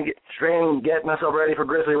 get myself ready for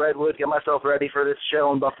Grizzly Redwood, get myself ready for this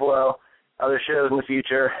show in Buffalo, other shows in the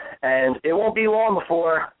future, and it won't be long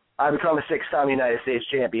before I become a 6-time United States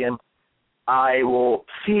champion. I will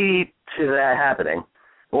see to that happening.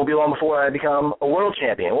 It won't be long before I become a world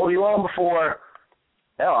champion. It won't be long before,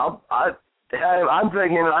 I'm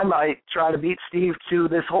thinking I might try to beat Steve to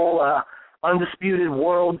this whole undisputed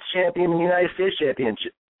world champion and United States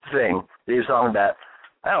championship thing that he was talking about.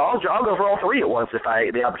 I'll go for all three at once if I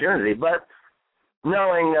get the opportunity. But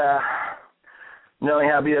knowing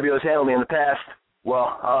how BWO has handled me in the past,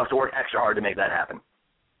 well, I'll have to work extra hard to make that happen.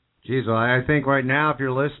 Geez, well, I think right now, if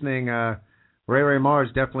you're listening, Ray Mars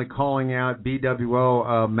definitely calling out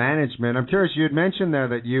BWO management. I'm curious, you had mentioned there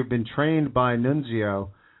that you've been trained by Nunzio,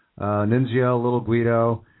 Little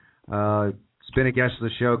Guido. He's been a guest of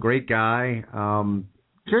the show, great guy.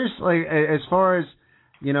 Curious, like, as far as,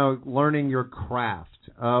 learning your craft,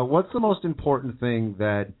 what's the most important thing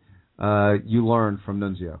that you learned from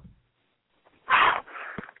Nunzio?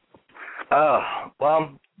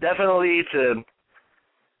 Well, definitely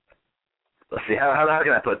let's see, how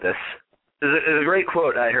can I put this? There's a great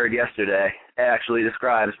quote I heard yesterday. It actually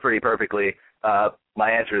describes pretty perfectly my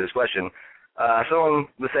answer to this question. Someone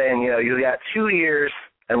was saying, you got 2 ears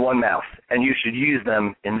and 1 mouth, and you should use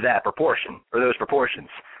them in that proportion, or those proportions.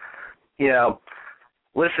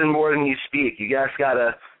 Listen more than you speak. You guys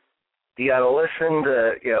gotta listen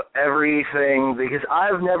to everything, because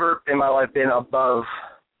I've never in my life been above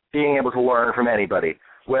being able to learn from anybody,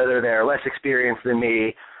 whether they're less experienced than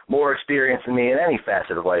me, more experienced than me in any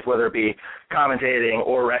facet of life, whether it be commentating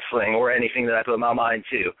or wrestling or anything that I put my mind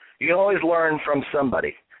to. You can always learn from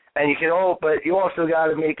somebody, and but you also got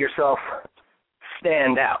to make yourself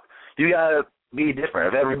stand out. You got to be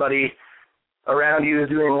different. If everybody around you is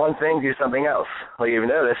doing one thing, do something else. Like you've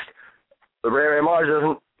noticed, the Ray Mars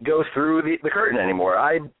doesn't go through the curtain anymore.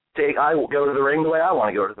 I go to the ring the way I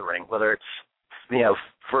want to go to the ring, whether it's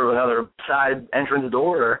for another side entrance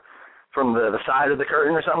door or from the side of the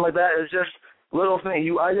curtain or something like that. It's just little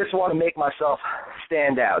thing. I just want to make myself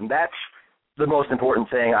stand out, and that's the most important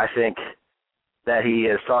thing I think that he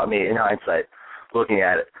has taught me in hindsight, looking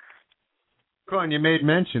at it. Cool, and you made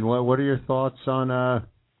mention. What are your thoughts on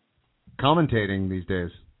commentating these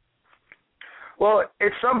days? Well,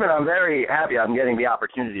 it's something I'm very happy I'm getting the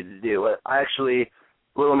opportunity to do.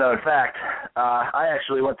 Little known fact, I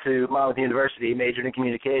actually went to Monmouth University, majored in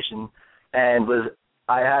communication, and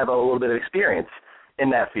I have a little bit of experience in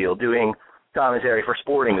that field doing commentary for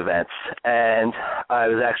sporting events. And I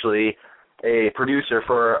was actually a producer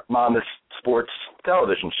for Monmouth Sports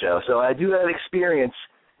television show. So I do have experience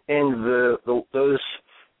in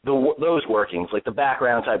those workings, like the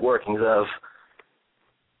background type workings of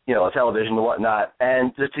television and whatnot.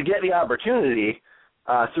 And to get the opportunity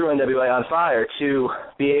through NWA on Fire to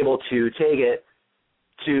be able to take it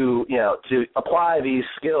to apply these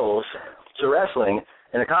skills to wrestling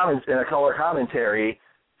in a color commentary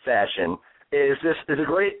fashion is a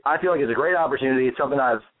great. I feel like it's a great opportunity. It's something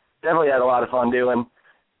I've definitely had a lot of fun doing,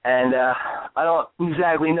 and I don't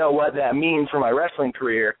exactly know what that means for my wrestling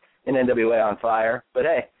career in NWA on Fire. But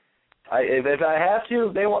hey, if I have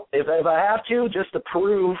to, if I have to, just to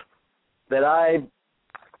prove that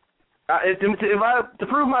to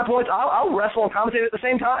prove my points, I'll wrestle and commentate at the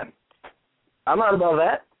same time. I'm not above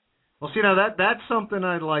that. Well, see, now that's something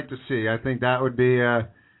I'd like to see. I think that would be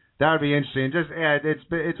interesting. Just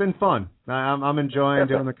it's been fun. I'm enjoying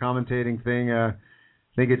doing the commentating thing. I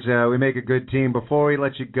think we make a good team. Before we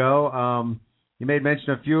let you go, you made mention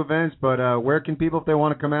of a few events, but where can people, if they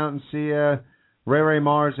want to come out and see Ray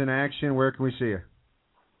Mars in action, where can we see you?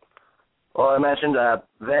 Well, I mentioned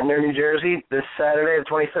Ventnor, New Jersey, this Saturday, the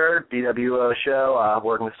 23rd, BWO show,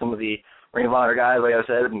 working with some of the Ring of Honor guys, like I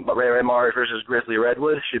said. Ray Mars versus Grizzly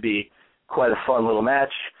Redwood should be quite a fun little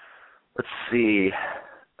match. Let's see.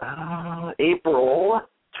 April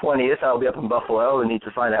 20th, I'll be up in Buffalo and need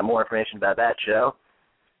to find out more information about that show.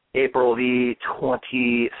 April the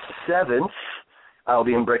 27th, I'll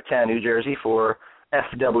be in Bricktown, New Jersey for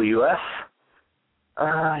FWF.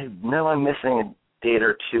 I know I'm missing a date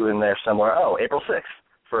or two in there somewhere. Oh, April 6th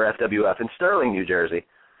for FWF in Sterling, New Jersey.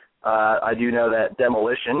 I do know that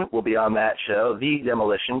Demolition will be on that show. The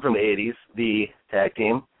Demolition from the 80s, the tag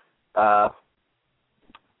team. I'm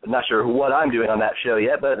not sure what I'm doing on that show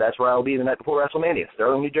yet, but that's where I'll be the night before WrestleMania,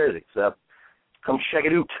 Sterling, New Jersey. So come check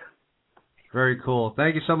it out. Very cool.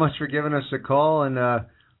 Thank you so much for giving us a call, and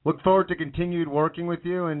look forward to continued working with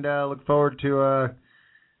you, and look forward to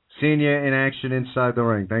seeing you in action inside the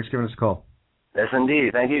ring. Thanks for giving us a call. Yes,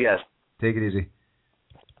 indeed. Thank you, guys. Take it easy.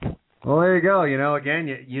 Well, there you go.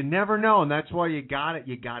 Again, you never know, and that's why you got it.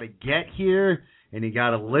 You got to get here and you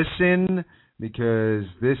got to listen because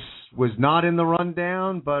this was not in the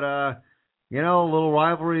rundown, but, a little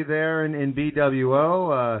rivalry there in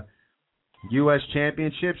BWO. U.S.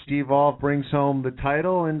 Championship, Steve Wolf brings home the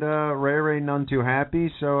title, and Ray none too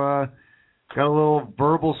happy, so got a little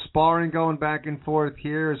verbal sparring going back and forth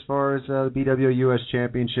here as far as the BWO U.S.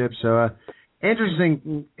 Championship, so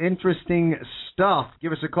interesting stuff.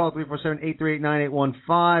 Give us a call,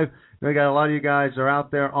 347-838-9815. We got a lot of you guys are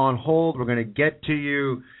out there on hold. We're going to get to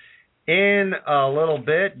you in a little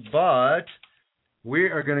bit, but we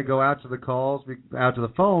are going to go out to the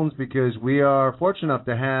phones, because we are fortunate enough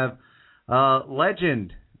to have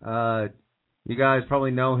legend. You guys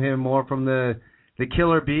probably know him more from the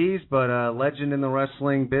Killer Bees, but legend in the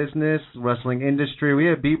wrestling business, wrestling industry. We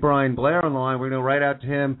have B. Brian Blair on the line. We're going to go right out to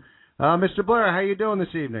him. Mr. Blair, how you doing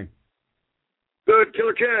this evening? Good,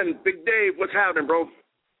 Killer Ken. Big Dave, what's happening, bro?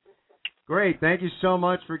 Great. Thank you so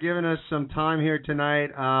much for giving us some time here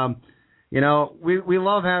tonight. We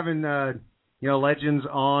love having legends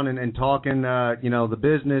on and talking the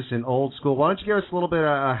business and old school. Why don't you give us a little bit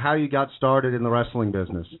of how you got started in the wrestling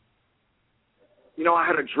business? I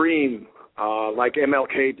had a dream like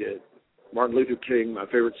MLK did. Martin Luther King, my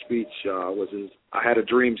favorite speech was his I had a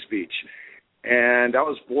dream speech. And I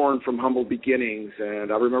was born from humble beginnings,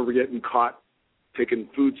 and I remember getting caught taking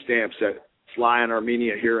food stamps at Fly in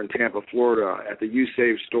Armenia here in Tampa, Florida, at the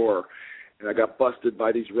U-Save store, and I got busted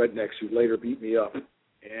by these rednecks who later beat me up.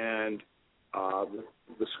 And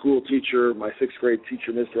the school teacher, my sixth grade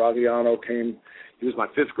teacher, Mr. Aviano, came. He was my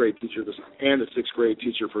fifth grade teacher and the sixth grade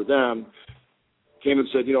teacher for them. Came and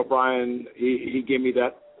said, Brian, he gave me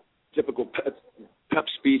that typical pep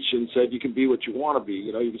speech and said, you can be what you want to be.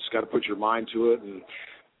 You just got to put your mind to it. And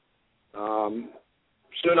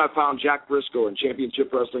soon I found Jack Briscoe in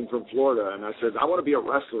Championship Wrestling from Florida, and I said, I want to be a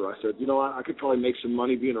wrestler. I said, I could probably make some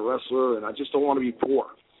money being a wrestler, and I just don't want to be poor.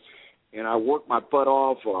 And I worked my butt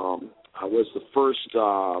off. I was the first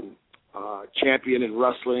champion in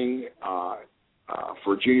wrestling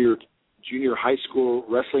for junior high school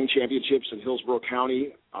wrestling championships in Hillsborough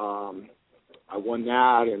County. I won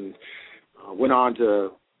that and went on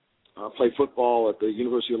to play football at the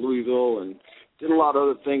University of Louisville and did a lot of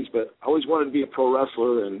other things, but I always wanted to be a pro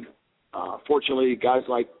wrestler. And fortunately, guys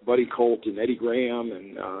like Buddy Colt and Eddie Graham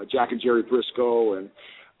and Jack and Jerry Briscoe and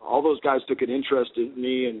all those guys took an interest in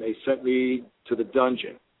me, and they sent me to the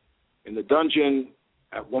dungeon. In the dungeon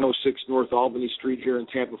at 106 North Albany Street here in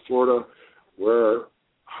Tampa, Florida, where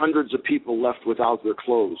hundreds of people left without their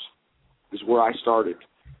clothes, is where I started.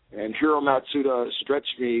 And Hiro Matsuda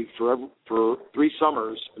stretched me for 3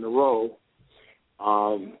 summers in a row.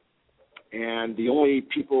 And the only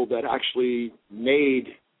people that actually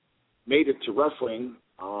made it to wrestling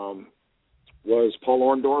was Paul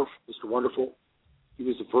Orndorff, Mr. Wonderful. He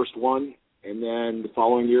was the first one. And then the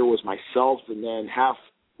following year was myself. And then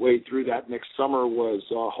halfway through that next summer was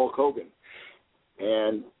Hulk Hogan.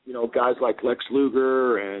 And, guys like Lex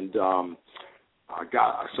Luger and so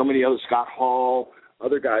many others, Scott Hall,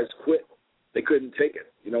 other guys quit. They couldn't take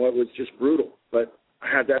it. It was just brutal. But I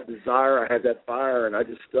had that desire, I had that fire, and I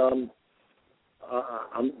just, I'm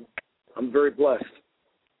very blessed.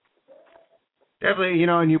 Definitely,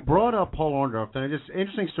 and you brought up Paul Orndorff, and just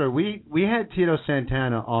interesting story. We had Tito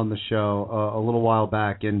Santana on the show a little while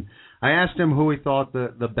back, and I asked him who he thought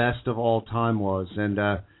the best of all time was, and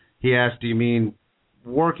he asked, do you mean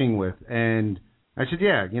working with? And I said,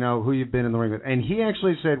 yeah, who you've been in the ring with. And he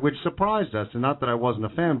actually said, which surprised us, and not that I wasn't a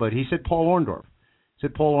fan, but he said Paul Orndorff. He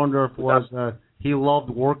said Paul Orndorff was, he loved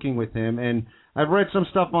working with him. And I've read some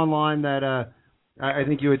stuff online that I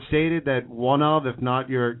think you had stated that one of, if not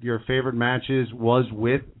your favorite matches, was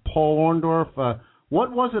with Paul Orndorff.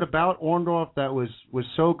 What was it about Orndorff that was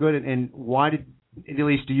so good, and why did, at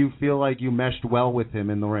least do you feel like you meshed well with him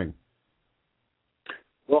in the ring?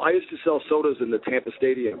 Well, I used to sell sodas in the Tampa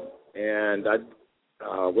Stadium, and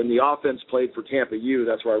when the offense played for Tampa U,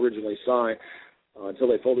 that's where I originally signed, until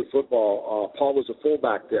they folded football, Paul was a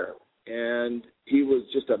fullback there, and he was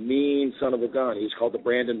just a mean son of a gun. He was called the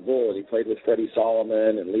Brandon Bull, and he played with Freddie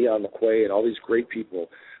Solomon and Leon McQuay and all these great people,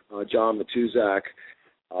 John Matuzak.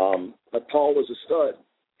 But Paul was a stud,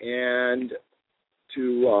 and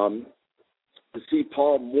to see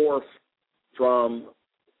Paul morph from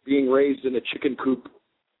being raised in a chicken coop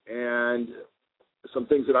and some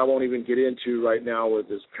things that I won't even get into right now with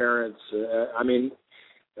his parents.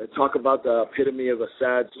 Talk about the epitome of a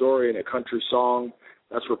sad story in a country song.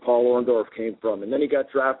 That's where Paul Orndorff came from. And then he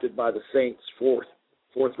got drafted by the Saints, fourth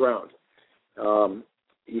round.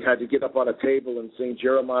 He had to get up on a table and sing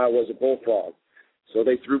Jeremiah Was a Bullfrog. So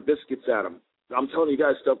they threw biscuits at him. I'm telling you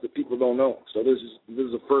guys stuff that people don't know. So this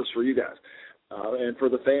is a first for you guys. and for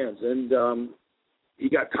the fans. And he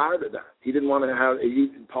got tired of that. He didn't want to have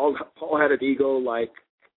Paul had an ego like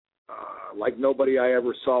nobody I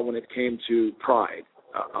ever saw when it came to pride,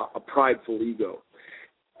 a prideful ego,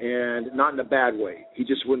 and not in a bad way. He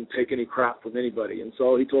just wouldn't take any crap from anybody. And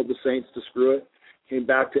so he told the Saints to screw it. Came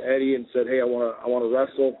back to Eddie and said, "Hey, I want to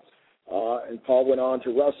wrestle." And Paul went on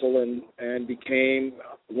to wrestle and became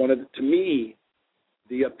to me,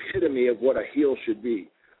 the epitome of what a heel should be.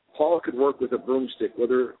 Paul could work with a broomstick,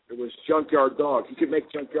 whether it was Junkyard Dog. He could make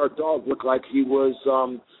Junkyard Dog look like he was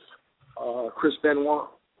Chris Benoit.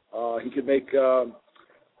 He could make,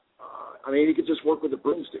 he could just work with a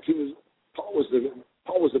broomstick. Paul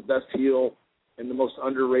was the best heel and the most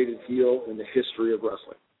underrated heel in the history of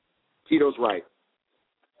wrestling. Tito's right.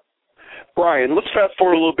 Brian, let's fast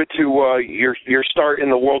forward a little bit to your start in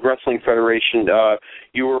the World Wrestling Federation.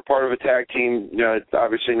 You were part of a tag team,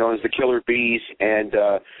 obviously known as the Killer Bees, and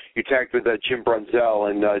you tagged with Jim Brunzell.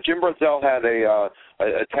 And Jim Brunzell had a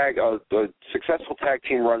successful tag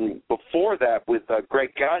team run before that with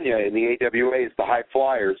Greg Gagne in the AWA as the High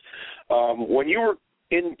Flyers. When you were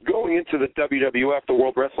going into the WWF, the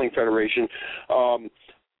World Wrestling Federation,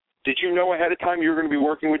 did you know ahead of time you were going to be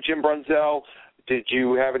working with Jim Brunzell? Did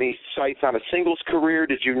you have any sights on a singles career?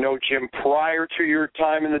 Did you know Jim prior to your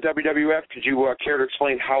time in the WWF? Could you care to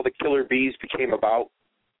explain how the Killer Bees became about?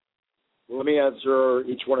 Well, let me answer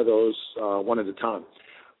each one of those one at a time.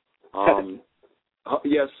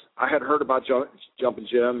 Yes, I had heard about Jumpin'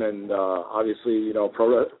 Jim, and obviously,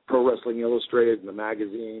 Pro Wrestling Illustrated and the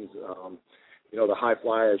magazines. The High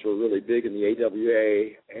Flyers were really big in the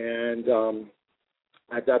AWA, and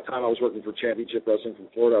at that time, I was working for Championship Wrestling from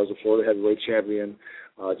Florida. I was a Florida heavyweight champion.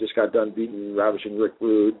 Just got done beating Ravishing Rick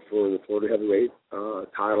Rude for the Florida heavyweight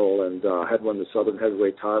title, and had won the Southern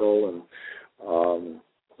heavyweight title, and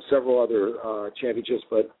several other championships.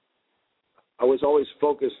 But I was always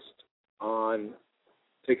focused on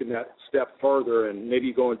taking that step further and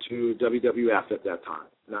maybe going to WWF at that time.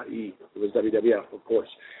 Not E, it was WWF, of course.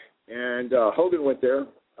 And Hogan went there.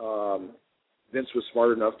 Vince was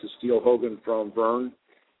smart enough to steal Hogan from Vern.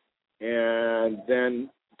 And then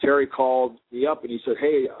Terry called me up and he said,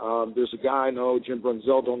 "Hey, there's a guy I know, Jim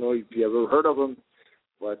Brunzell, don't know if you ever heard of him,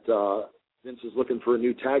 but Vince is looking for a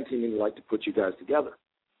new tag team and he'd like to put you guys together."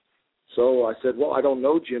 So I said, "Well, I don't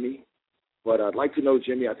know Jimmy, but I'd like to know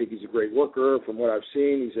Jimmy. I think he's a great worker. From what I've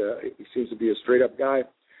seen, he seems to be a straight-up guy."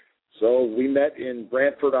 So we met in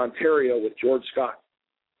Brantford, Ontario with George Scott.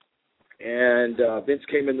 And Vince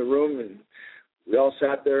came in the room and we all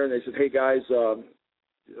sat there and they said, "Hey, guys,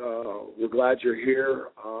 we're glad you're here.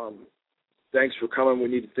 Thanks for coming. We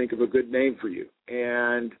need to think of a good name for you."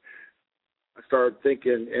 And I started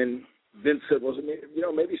thinking, and Vince said, "Was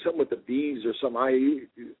it maybe something with the bees or something?"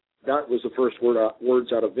 That was the first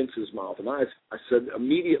words out of Vince's mouth. And I said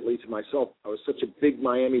immediately to myself, I was such a big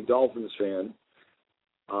Miami Dolphins fan,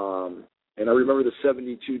 and I remember the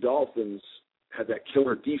 '72 Dolphins had that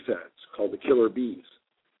killer defense called the Killer Bees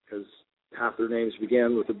because half their names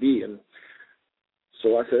began with a B. And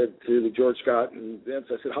so I said to George Scott and Vince,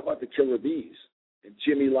 I said, "How about the Killer Bees?" And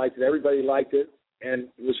Jimmy liked it. Everybody liked it. And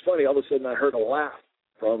it was funny. All of a sudden, I heard a laugh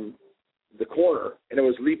from the corner, and it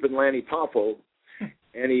was Leapin' Lanny Poffo.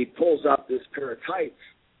 And he pulls out this pair of tights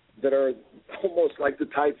that are almost like the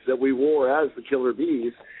tights that we wore as the Killer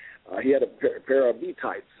Bees. He had a pair of bee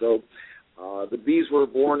tights. So the Bees were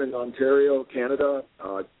born in Ontario, Canada.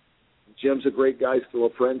 Jim's a great guy, still a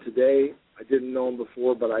friend today. I didn't know him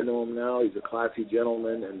before, but I know him now. He's a classy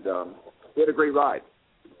gentleman, and we had a great ride.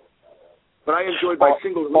 But I enjoyed my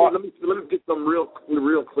singles. Let me get them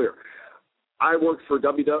real clear. I worked for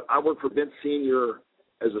Vince Sr.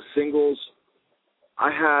 as a singles. I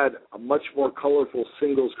had a much more colorful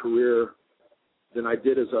singles career than I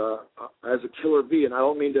did as a Killer Bee, and I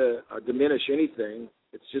don't mean to diminish anything.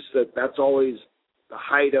 It's just that's always the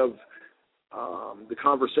height of the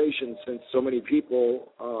conversation, since so many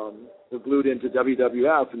people were glued into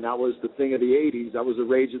WWF, and that was the thing of the 80s. That was the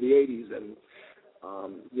rage of the 80s, and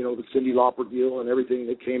the Cyndi Lauper deal and everything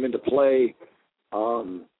that came into play.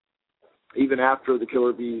 Even after the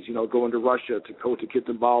Killer Bees, going to Russia, to Kota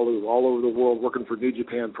Kitabalu, all over the world, working for New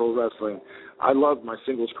Japan Pro Wrestling. I loved my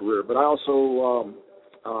singles career, but I also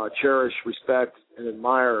cherish, respect, and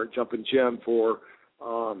admire Jumpin' Jim for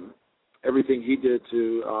everything he did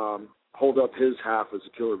to hold up his half as a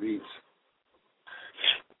Killer Bees.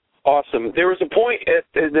 Awesome. There was a point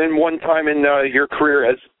then one time in your career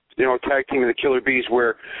as tag team of the Killer Bees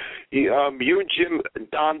where you and Jim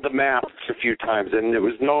donned the masks a few times, and it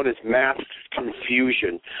was known as mask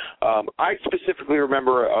confusion. I specifically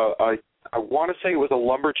remember I want to say it was a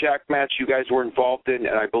lumberjack match you guys were involved in,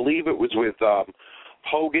 and I believe it was with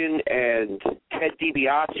Hogan and Ted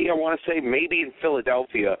DiBiase, I want to say, maybe in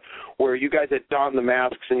Philadelphia, where you guys had donned the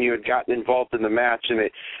masks and you had gotten involved in the match, and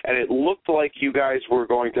it looked like you guys were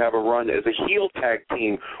going to have a run as a heel tag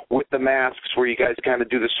team with the masks, where you guys kind of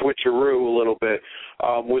do the switcheroo a little bit.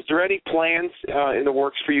 Was there any plans in the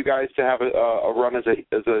works for you guys to have a run as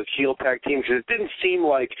a heel tag team? Because it didn't seem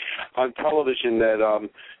like on television that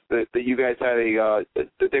that you guys had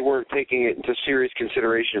that they weren't taking it into serious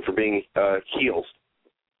consideration for being heels.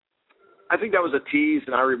 I think that was a tease,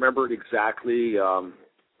 and I remember it exactly.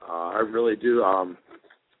 I really do,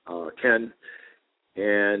 Ken.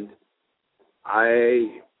 And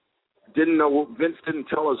I didn't know, Vince didn't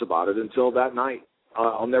tell us about it until that night.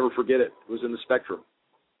 I'll never forget it. It was in the Spectrum.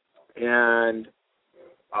 And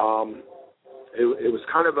it was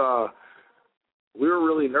kind of we were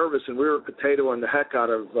really nervous, and we were potatoing the heck out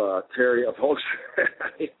of Terry of Hulk.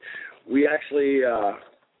 We actually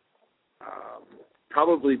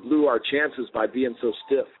probably blew our chances by being so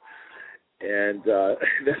stiff. And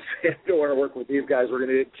if we want to work with these guys, we're going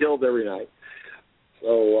to get killed every night.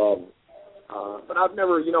 So, but I've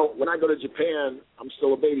never, when I go to Japan, I'm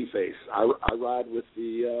still a baby face. I ride with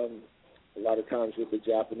a lot of times with the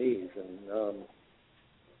Japanese and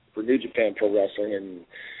for New Japan Pro Wrestling.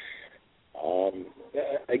 And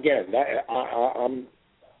again, I'm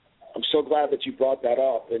so glad that you brought that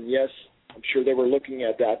up. And yes, I'm sure they were looking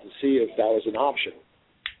at that to see if that was an option.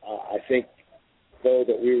 I think, though,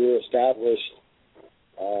 that we were established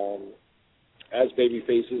as baby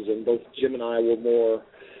faces, and both Jim and I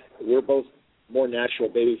we're both more natural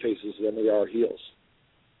baby faces than we are heels.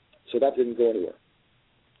 So that didn't go anywhere.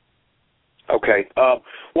 Okay.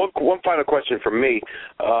 One final question from me.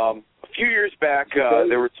 A few years back,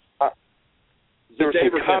 there were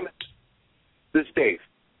some comments. This is Dave.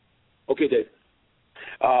 Okay, Dave.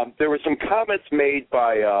 There were some comments made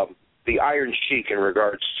by the Iron Sheik in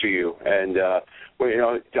regards to you, and the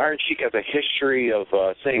Iron Sheik has a history of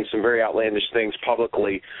saying some very outlandish things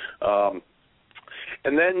publicly.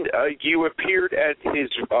 And then you appeared at his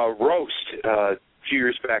roast a few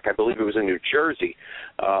years back. I believe it was in New Jersey,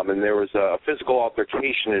 and there was a physical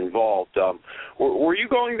altercation involved. Were you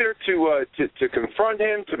going there to confront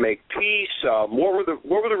him, to make peace? What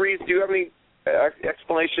were the reasons? Do you have any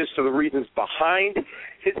explanations to the reasons behind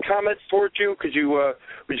his comments towards you?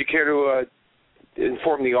 Would you care to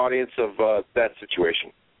inform the audience of that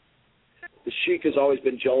situation? The Sheik has always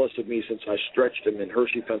been jealous of me since I stretched him in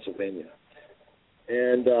Hershey, Pennsylvania.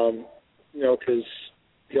 And, because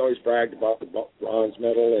he always bragged about the bronze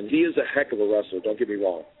medal, and he is a heck of a wrestler, don't get me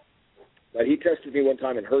wrong. But he tested me one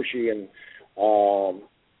time in Hershey, and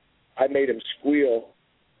I made him squeal,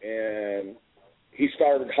 and he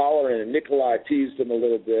started hollering, and Nikolai teased him a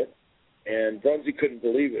little bit, and Brunzy couldn't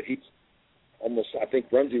believe it. I think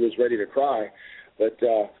Brunzy was ready to cry, but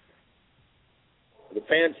the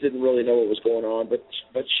fans didn't really know what was going on, but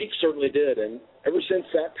Sheik certainly did, and ever since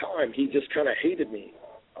that time, he just kind of hated me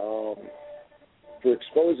for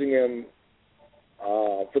exposing him,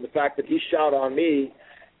 for the fact that he shot on me,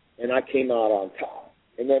 and I came out on top.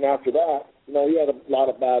 And then after that, he had a lot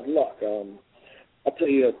of bad luck. I'll tell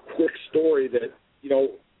you a quick story that,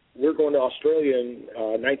 we're going to Australia in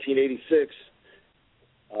 1986.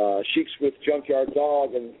 Sheik's with Junkyard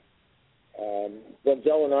Dog, and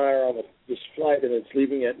Bunzel and I are on this flight, and it's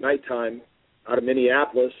leaving at nighttime out of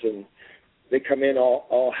Minneapolis, and they come in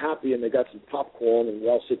all happy, and they got some popcorn, and we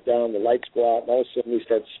all sit down, the lights go out, and all of a sudden we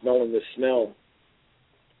start smelling this smell.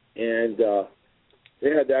 And they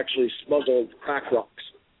had actually smuggled crack rocks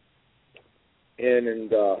in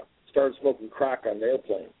and started smoking crack on the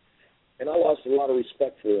airplane. And I lost a lot of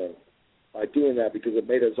respect for them by doing that, because it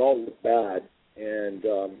made us all look bad. And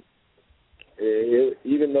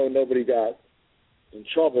even though nobody got in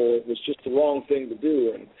trouble, it was just the wrong thing to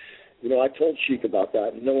do. And, I told Sheik about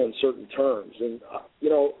that in no uncertain terms. And,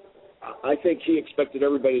 I think he expected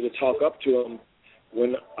everybody to talk up to him,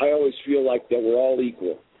 when I always feel like that we're all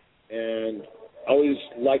equal. And I always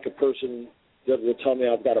like a person that will tell me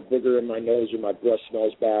I've got a booger in my nose, or my breath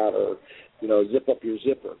smells bad, or, zip up your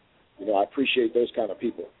zipper. I appreciate those kind of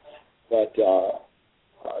people. But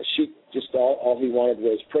Sheik, just all he wanted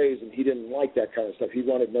was praise, and he didn't like that kind of stuff. He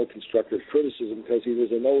wanted no constructive criticism, because he was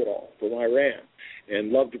a know-it-all from Iran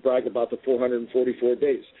and loved to brag about the 444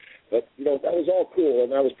 days. But, that was all cool,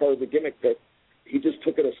 and that was part of the gimmick, but he just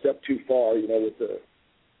took it a step too far,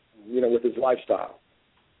 with his lifestyle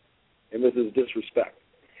and with his disrespect.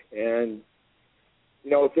 And,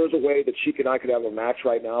 if there's a way that Sheik and I could have a match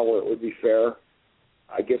right now where it would be fair,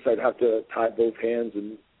 I guess I'd have to tie both hands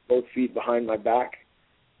and both feet behind my back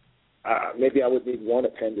maybe I would need one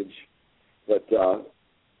appendage, but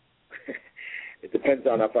it depends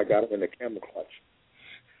on if I got them in the camel clutch.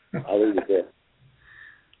 I'll leave it there.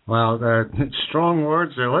 Well, strong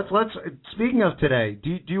words there. Let's. Speaking of today,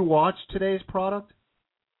 do you watch today's product?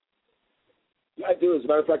 Yeah, I do. As a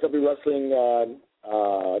matter of fact, I'll be wrestling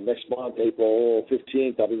next month, April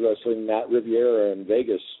 15th. I'll be wrestling Matt Riviera in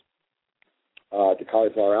Vegas at the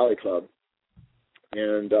Cauliflower Alley Club.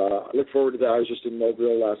 And I look forward to that. I was just in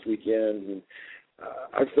Mobile last weekend, and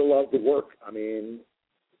I still love the work. I mean,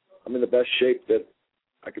 I'm in the best shape that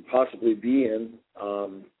I could possibly be in,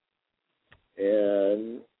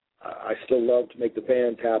 and I still love to make the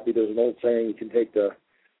fans happy. There's an old saying, you can take the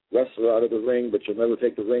wrestler out of the ring, but you'll never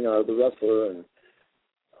take the ring out of the wrestler, and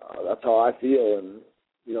that's how I feel. And,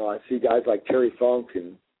 you know, I see guys like Terry Funk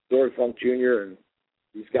and Dory Funk Jr. and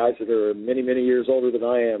these guys that are many, many years older than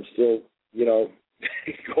I am still, you know,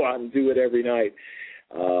 go out and do it every night.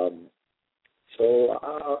 So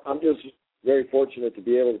I'm just very fortunate to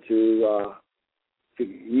be able to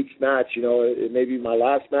each match, you know, it may be my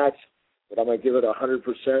last match, but I'm going to give it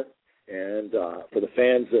 100%. And for the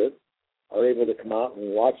fans that are able to come out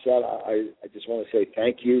and watch that, I just want to say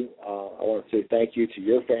thank you. I want to say thank you to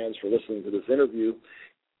your fans for listening to this interview.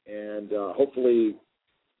 And hopefully,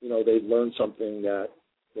 you know, they've learned something that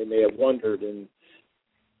they may have wondered. And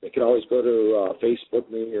they can always go to Facebook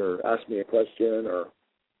me or ask me a question or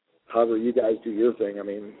however you guys do your thing. I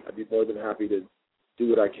mean, I'd be more than happy to do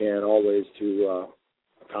what I can always to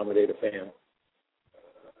accommodate a fan.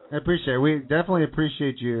 I appreciate it. We definitely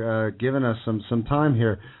appreciate you giving us some time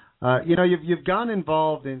here. You know, you've gotten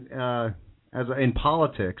involved in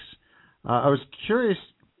politics. I was curious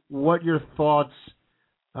what your thoughts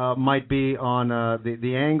might be on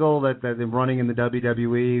the angle that they're running in the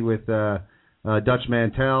WWE with Dutch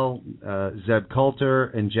Mantel, Zeb Coulter,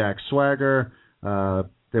 and Jack Swagger.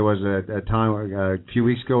 There was a time a few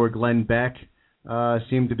weeks ago where Glenn Beck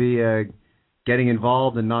seemed to be getting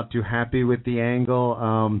involved and not too happy with the angle.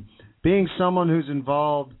 Being someone who's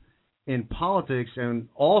involved in politics and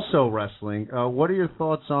also wrestling, what are your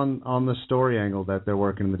thoughts on the story angle that they're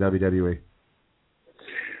working in the WWE?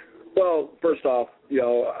 Well, first off, you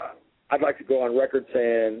know, I'd like to go on record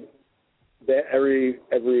saying that every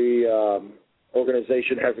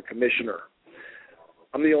organization has a commissioner.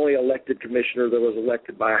 I'm the only elected commissioner that was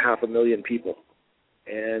elected by 500,000 people,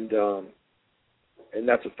 and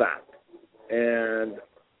that's a fact. And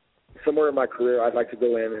somewhere in my career, I'd like to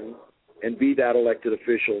go in and be that elected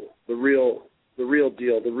official, the real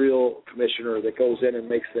deal, the real commissioner that goes in and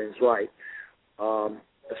makes things right.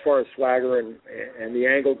 As far as Swagger and the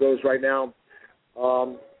angle goes right now,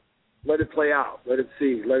 let it play out, let it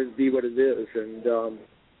see, let it be what it is, and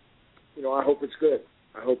you know, I hope it's good.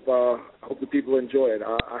 I hope the people enjoy it.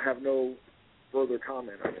 I have no further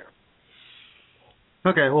comment on that.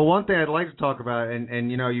 Okay, well, one thing I'd like to talk about,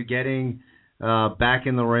 and you know, you getting back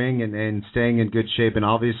in the ring and staying in good shape, and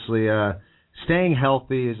obviously staying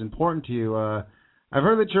healthy is important to you. I've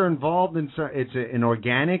heard that you're involved in an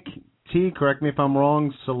organic tea. Correct me if I'm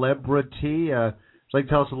wrong. Celebrity. Would you like to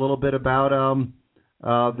tell us a little bit about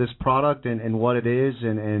this product and what it is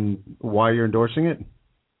and why you're endorsing it?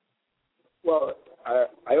 Well,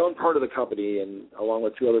 I own part of the company, and along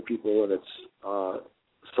with two other people, and it's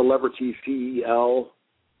Celebrity,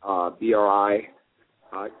 CELBRI.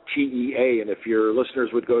 TEA, and if your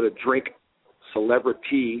listeners would go to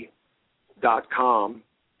drinkcelebrity.com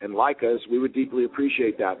and like us, we would deeply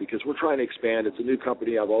appreciate that because we're trying to expand. It's a new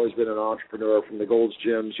company. I've always been an entrepreneur from the Gold's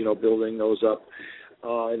Gyms, you know, building those up.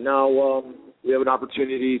 And now we have an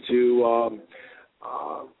opportunity to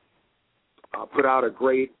put out a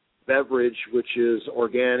great beverage, which is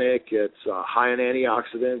organic. It's high in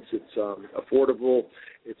antioxidants. It's affordable.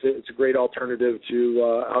 It's a great alternative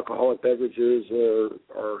to alcoholic beverages or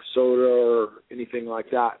soda or anything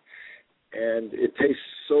like that. And it tastes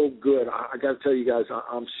so good. I got to tell you guys,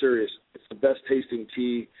 I'm serious. It's the best tasting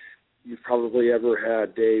tea you've probably ever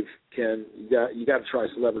had, Dave, Ken. You got to try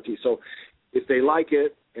Celebrity. So if they like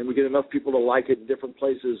it and we get enough people to like it in different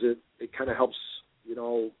places, it kind of helps, you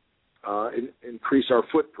know, increase our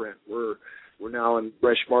footprint. We're now in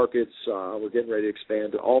fresh markets. We're getting ready to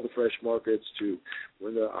expand to all the fresh markets. We're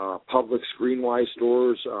in the Publix Greenwise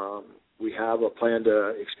stores. We have a plan to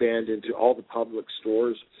expand into all the Publix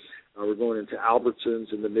stores. We're going into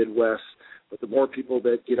Albertsons in the Midwest. But the more people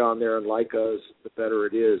that get on there and like us, the better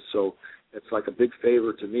it is. So it's like a big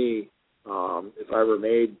favor to me if I ever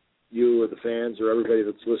made you or the fans or everybody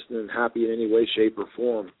that's listening happy in any way, shape, or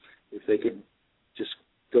form, if they could just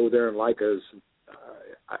go there and like us,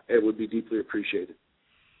 it would be deeply appreciated.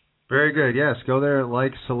 Very good. Yes, go there and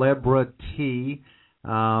like Celebrity.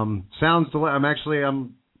 I'm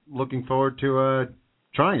looking forward to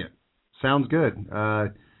trying it. Sounds good.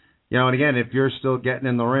 And again, if you're still getting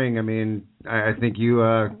in the ring, I mean, I think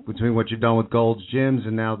you, between what you've done with Gold's Gyms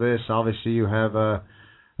and now this, obviously you have a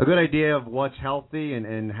good idea of what's healthy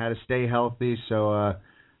and how to stay healthy. So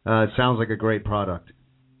it sounds like a great product.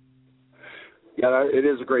 Yeah, it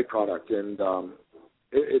is a great product, and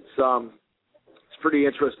it's pretty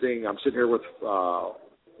interesting. I'm sitting here with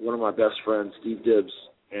one of my best friends, Steve Dibbs,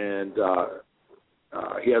 and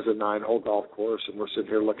he has a 9-hole golf course, and we're sitting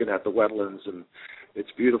here looking at the wetlands, and it's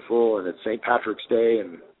beautiful, and it's St. Patrick's Day,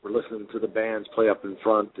 and we're listening to the bands play up in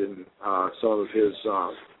front in some of his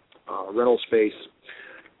rental space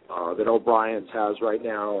that O'Brien's has right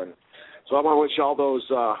now. And so I want to wish all those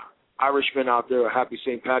Irishmen out there a happy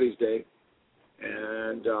St. Patty's Day.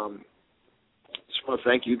 And just want to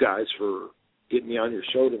thank you guys for getting me on your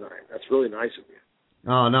show tonight. That's really nice of you.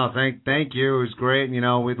 Oh, no, thank you. It was great.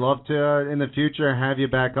 And, we'd love to, in the future, have you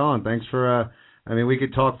back on. Thanks for, we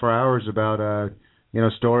could talk for hours about,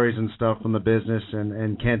 stories and stuff from the business,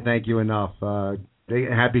 and can't thank you enough.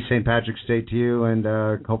 Happy St. Patrick's Day to you,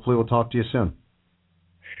 and hopefully we'll talk to you soon.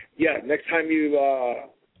 Yeah, next time we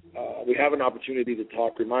have an opportunity to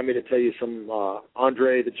talk, remind me to tell you some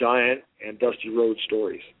Andre the Giant and Dusty Rhodes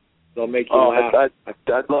stories. They'll make you laugh.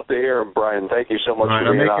 I'd love to hear them, Brian. Thank you so much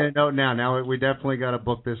for being on. I'm making a note now. Now we definitely got to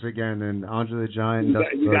book this again. And Andre the Giant.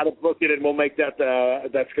 You got to book it, and we'll make that.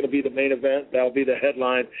 That's going to be the main event. That'll be the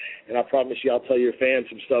headline. And I promise you, I'll tell your fans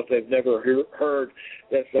some stuff they've never heard.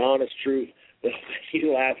 That's the honest truth. They'll make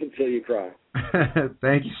you laugh until you cry.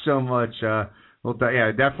 Thank you so much.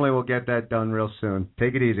 Definitely we'll get that done real soon.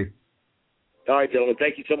 Take it easy. All right, gentlemen.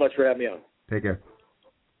 Thank you so much for having me on. Take care.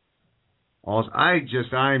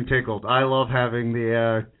 I'm tickled. I love having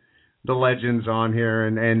the legends on here,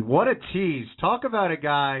 and what a tease. Talk about a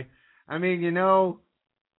guy. I mean, and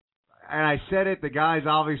I said it, the guy's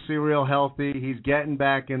obviously real healthy. He's getting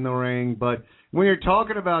back in the ring, but when you're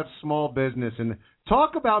talking about small business and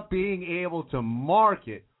talk about being able to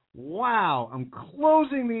market, wow, I'm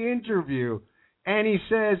closing the interview, and he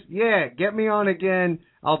says, yeah, get me on again.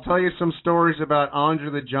 I'll tell you some stories about Andre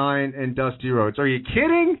the Giant and Dusty Rhodes. Are you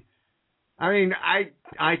kidding? I mean,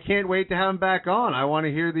 I can't wait to have him back on. I want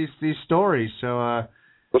to hear these stories. So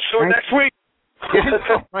let's do it next week.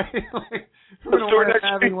 We're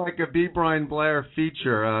having like a B. Brian Blair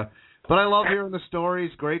feature. But I love hearing the stories.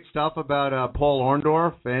 Great stuff about Paul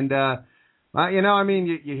Orndorff. And,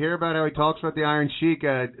 you hear about how he talks about the Iron Sheik.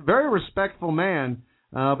 Very respectful man,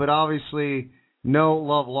 but obviously no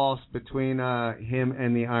love lost between him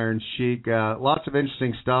and the Iron Sheik. Lots of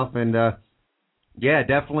interesting stuff. And,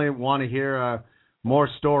 definitely want to hear more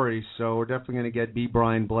stories. So we're definitely going to get B.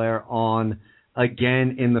 Brian Blair on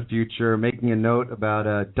again in the future, making a note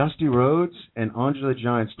about Dusty Rhodes and Andre the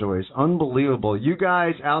Giant stories. Unbelievable. You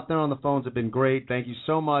guys out there on the phones have been great. Thank you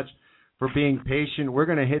so much for being patient. We're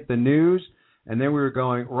going to hit the news, and then we were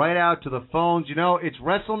going right out to the phones. It's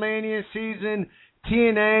Wrestlemania season.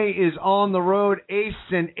 TNA is on the road, ace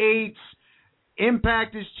and eights.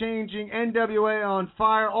 Impact is changing, NWA on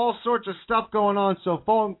fire, all sorts of stuff going on. So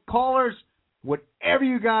phone callers, whatever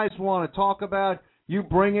you guys want to talk about, you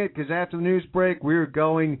bring it, because after the news break, we're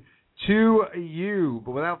going to you.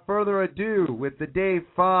 But without further ado, with the Day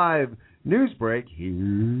 5 news break,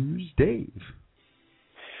 here's Dave.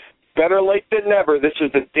 Better late than never. This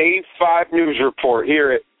is the Day 5 news report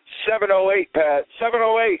here at 7:08, Pat.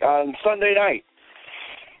 7:08 on Sunday night.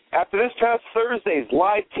 After this past Thursday's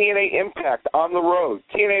live TNA Impact on the road,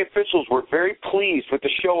 TNA officials were very pleased with the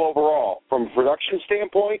show overall, from a production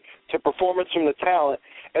standpoint to performance from the talent,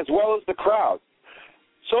 as well as the crowd.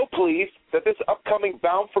 So pleased that this upcoming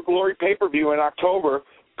Bound for Glory pay-per-view in October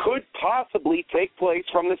could possibly take place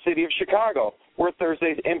from the city of Chicago, where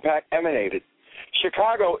Thursday's Impact emanated.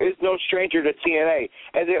 Chicago is no stranger to TNA,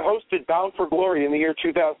 as it hosted Bound for Glory in the year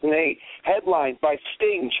 2008, headlined by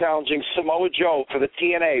Sting challenging Samoa Joe for the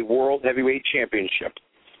TNA World Heavyweight Championship.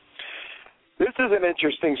 This is an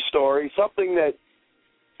interesting story, something that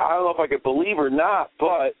I don't know if I could believe or not,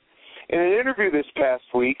 but in an interview this past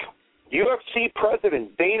week, UFC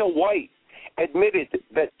President Dana White admitted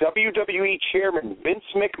that WWE Chairman Vince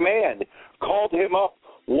McMahon called him up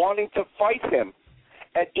wanting to fight him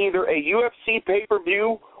at either a UFC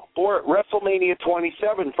pay-per-view or at WrestleMania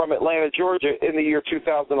 27 from Atlanta, Georgia in the year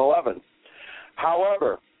 2011.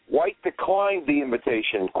 However, White declined the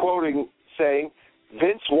invitation, quoting, saying,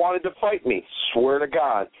 "Vince wanted to fight me, swear to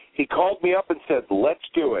God. He called me up and said, let's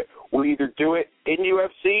do it. We'll either do it in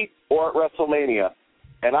UFC or at WrestleMania."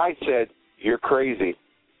 And I said, "You're crazy."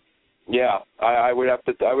 Yeah, I would have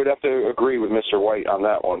to agree with Mr. White on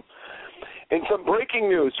that one. In some breaking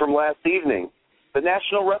news from last evening, the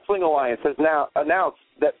National Wrestling Alliance has now announced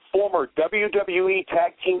that former WWE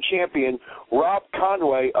Tag Team Champion Rob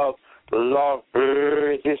Conway of La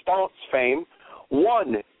Resistance fame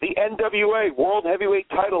won the NWA World Heavyweight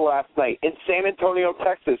title last night in San Antonio,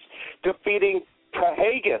 Texas, defeating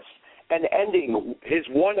Cahagas and ending his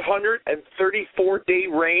 134-day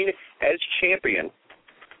reign as champion.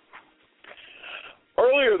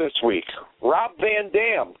 Earlier this week, Rob Van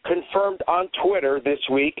Dam confirmed on Twitter this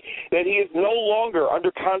week that he is no longer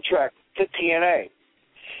under contract to TNA.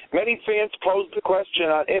 Many fans posed the question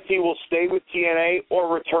on if he will stay with TNA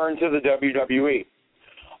or return to the WWE.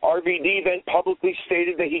 RVD then publicly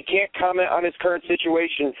stated that he can't comment on his current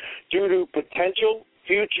situation due to potential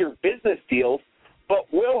future business deals,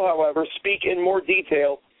 but will, however, speak in more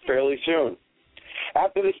detail fairly soon.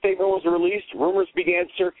 After the statement was released, rumors began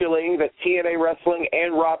circulating that TNA Wrestling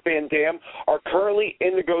and Rob Van Dam are currently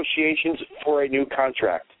in negotiations for a new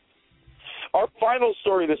contract. Our final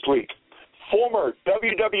story this week. Former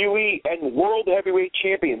WWE and World Heavyweight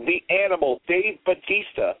Champion, the Animal, Dave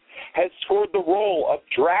Bautista, has scored the role of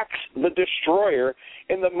Drax the Destroyer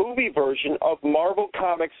in the movie version of Marvel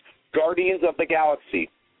Comics' Guardians of the Galaxy.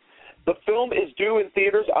 The film is due in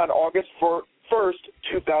theaters on August 1st,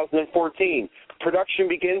 2014. Production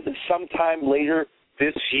begins sometime later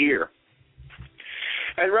this year.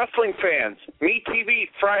 And wrestling fans, MeTV,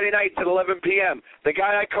 Friday nights at 11 p.m. The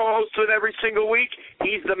guy I co-host with every single week,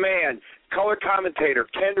 he's the man. Color commentator,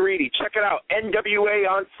 Ken Reedy. Check it out, NWA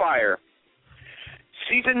on Fire.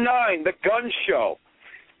 Season 9, The Gun Show.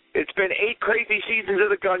 It's been 8 crazy seasons of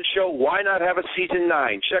The Gun Show. Why not have a Season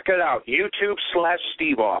 9? Check it out,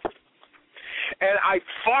 YouTube/SteveOff. And I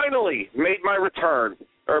finally made my return,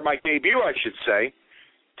 or my debut, I should say,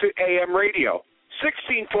 to AM radio.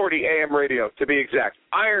 1640 AM radio, to be exact.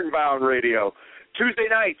 Ironbound Radio. Tuesday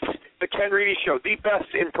nights, the Ken Reedy Show, the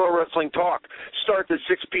best in pro wrestling talk. Starts at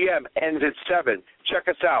 6 p.m., ends at 7. Check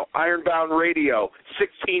us out, Ironbound Radio,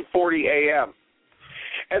 1640 AM.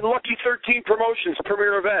 And Lucky 13 Promotions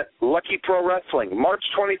premiere event, Lucky Pro Wrestling, March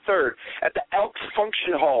 23rd at the Elks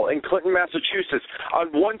Function Hall in Clinton, Massachusetts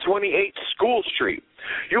on 128 School Street.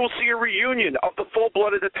 You will see a reunion of the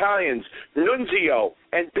full-blooded Italians, Nunzio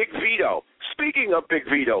and Big Vito. Speaking of Big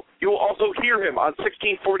Vito, you will also hear him on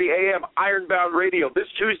 1640 AM Ironbound Radio this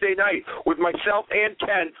Tuesday night with myself and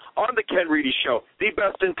Ken on the Ken Reedy Show, the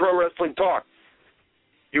best in pro wrestling talk.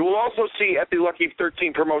 You will also see at the Lucky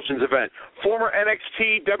 13 Promotions event former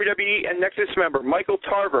NXT, WWE, and Nexus member Michael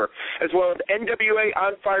Tarver, as well as NWA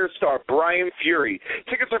On Fire star Brian Fury.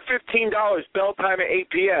 Tickets are $15, bell time at 8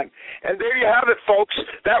 p.m. And there you have it, folks.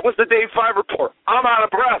 That was the Dave 5 report. I'm out of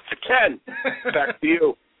breath. Ken, back to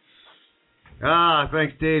you.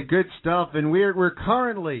 Thanks, Dave. Good stuff. And we're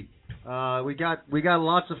currently we got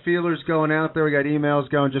lots of feelers going out there. We got emails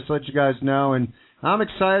going. Just to let you guys know, and I'm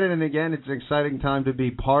excited. And again, it's an exciting time to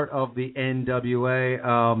be part of the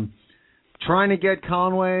NWA. Trying to get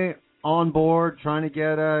Conway on board. Trying to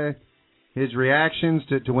get his reactions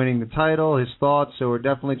to winning the title, his thoughts. So we're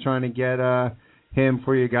definitely trying to get him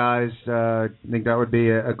for you guys. I think that would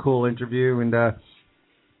be a cool interview and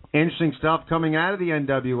interesting stuff coming out of the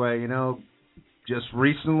NWA. You know. Just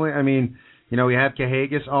recently, I mean, you know, we have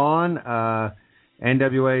Cahagas on.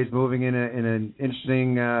 NWA is moving in an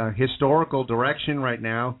interesting historical direction right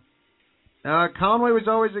now. Conway was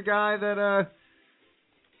always a guy that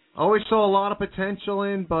always saw a lot of potential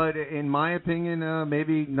in, but in my opinion,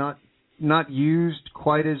 maybe not used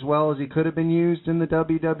quite as well as he could have been used in the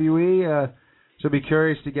WWE. So be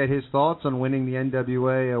curious to get his thoughts on winning the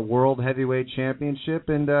NWA World Heavyweight Championship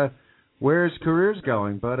and where his career's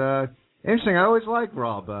going. But interesting. I always liked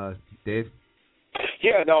Rob, Dave.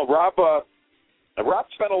 Yeah, no, Rob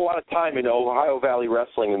spent a lot of time in Ohio Valley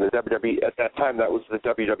Wrestling in the WWE. At that time, that was the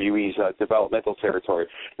WWE's developmental territory.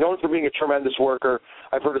 Known for being a tremendous worker.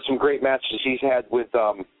 I've heard of some great matches he's had with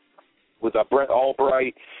Brett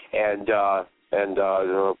Albright and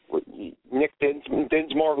Nick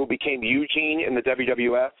Dinsmore, who became Eugene in the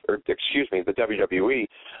the WWE.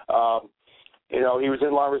 You know, he was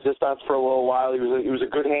in La Resistance for a little while. He was a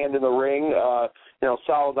good hand in the ring,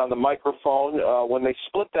 solid on the microphone. When they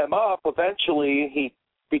split them up, eventually he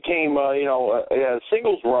became, a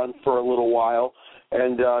singles run for a little while,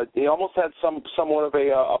 and he almost had somewhat of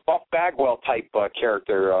a Buff Bagwell type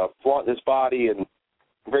character, flaunting his body and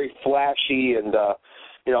very flashy. And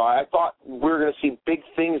I thought we were going to see big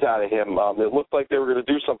things out of him. It looked like they were going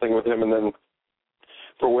to do something with him, and then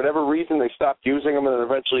for whatever reason, they stopped using him, and then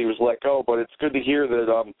eventually he was let go. But it's good to hear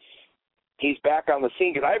that he's back on the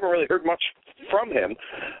scene, because I haven't really heard much from him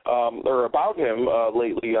or about him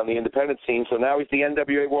lately on the independent scene. So now he's the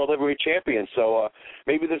NWA World Heavyweight Champion. So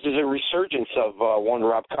maybe this is a resurgence of one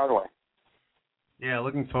Rob Conway. Yeah,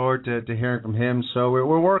 looking forward to hearing from him. So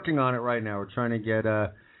we're working on it right now. We're trying to get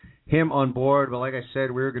him on board. But like I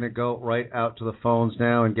said, we're going to go right out to the phones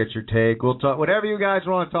now and get your take. We'll talk whatever you guys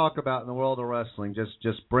want to talk about in the world of wrestling.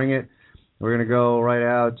 Just bring it. We're going to go right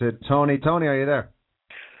out to Tony. Tony, are you there?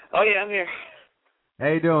 Oh, yeah, I'm here. How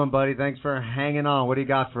you doing, buddy? Thanks for hanging on. What do you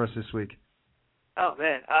got for us this week? Oh,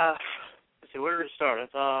 man. Let's see, where do we start?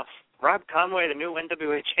 It's Rob Conway, the new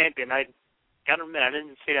NWA champion. I got to admit, I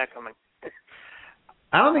didn't see that coming.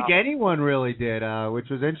 I don't think anyone really did, which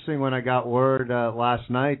was interesting when I got word last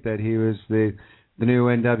night that he was the new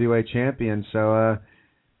NWA champion. So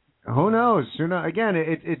who knows? Again,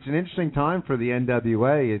 it's an interesting time for the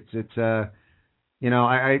NWA. It's you know,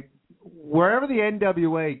 I wherever the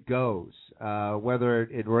NWA goes, whether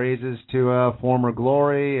it raises to former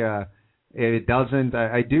glory, it doesn't.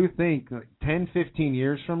 I do think 10, 15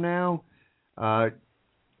 years from now,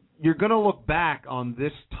 you're going to look back on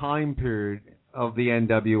this time period of the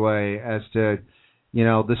NWA as to, you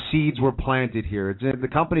know, the seeds were planted here. The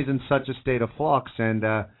company's in such a state of flux, and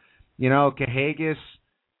you know, Cahagas,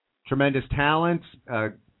 tremendous talent,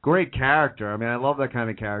 great character. I mean, I love that kind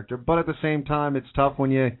of character, but at the same time, it's tough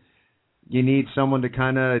when you need someone to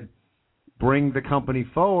kind of bring the company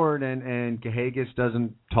forward, and Cahagas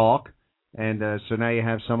doesn't talk, and so now you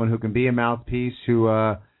have someone who can be a mouthpiece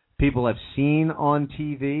who people have seen on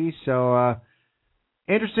TV. So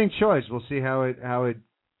interesting choice. We'll see how it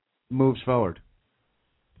moves forward.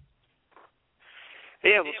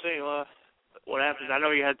 Yeah, we'll see what happens. I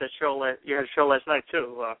know you had that show. You had a show last night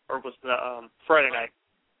too, or was it Friday night?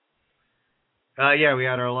 Yeah, we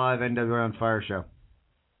had our live NWA on Fire show.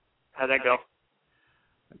 How'd that go?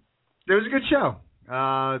 It was a good show.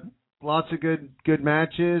 Lots of good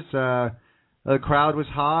matches. The crowd was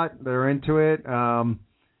hot. They're into it.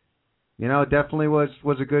 You know, it definitely was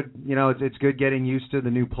a good, you know, it's good getting used to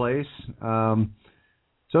the new place.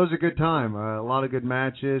 So it was a good time. A lot of good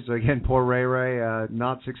matches. Again, poor Ray,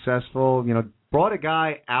 not successful. You know, brought a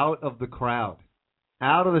guy out of the crowd,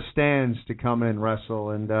 out of the stands to come in and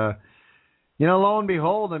wrestle. And, you know, lo and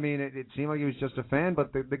behold, I mean, it seemed like he was just a fan,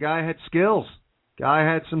 but the guy had skills. Guy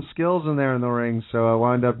had some skills in there in the ring, so I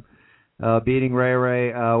wound up beating Ray.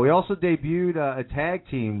 We also debuted a tag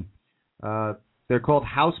team. They're called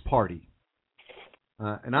House Party.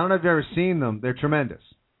 And I don't know if you've ever seen them. They're tremendous.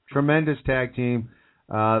 Tremendous tag team.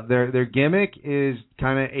 Their gimmick is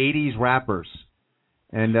kind of 80s rappers.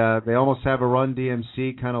 And they almost have a Run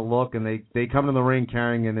DMC kind of look, and they come to the ring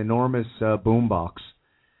carrying an enormous boombox.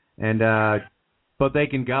 And but they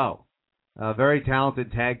can go. Very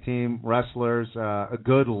talented tag team wrestlers, a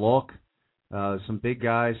good look, some big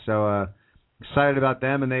guys. So excited about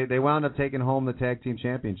them, and they wound up taking home the tag team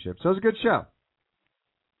championship. So it was a good show.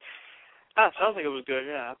 Sounds like it was good.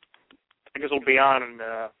 Yeah, I guess it'll be on, and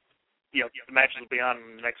you know, the matches will be on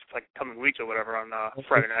in the next coming weeks or whatever on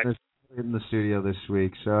Friday night. In the studio this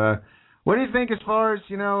week. So, what do you think as far as,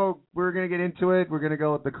 you know, we're going to get into it? We're going to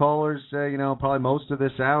go with the callers, you know, probably most of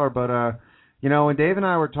this hour. But, you know, when Dave and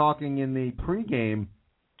I were talking in the pregame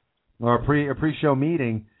or a pre-show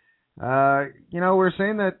meeting, you know, we're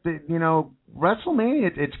saying that, you know,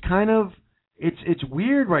 WrestleMania, it's kind of, it's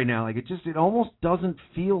weird right now. Like, it almost doesn't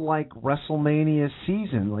feel like WrestleMania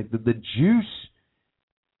season. Like, the juice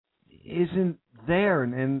isn't there,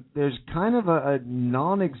 and there's kind of a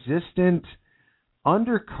non-existent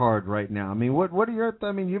undercard right now. I mean, what are your?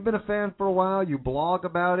 I mean, you've been a fan for a while. You blog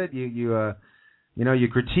about it. You know, you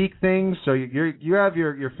critique things. So you have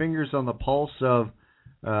your fingers on the pulse of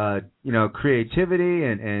you know, creativity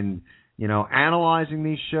and you know, analyzing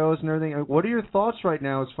these shows and everything. What are your thoughts right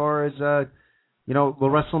now as far as you know, the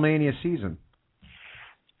WrestleMania season?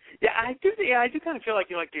 Yeah, I do kind of feel like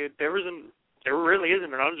there really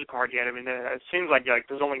isn't an undercard yet. I mean, it seems like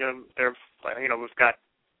there's only you know, we've got,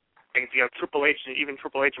 I think, you know, Triple H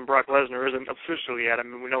and Brock Lesnar isn't official yet. I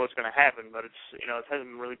mean, we know what's going to happen, but it's, you know, it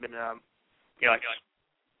hasn't really been, you know,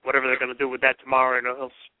 whatever they're going to do with that tomorrow, you know,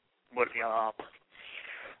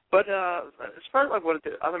 but as far as what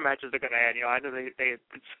the other matches they're going to add, you know, I know it's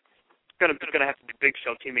going to have to be Big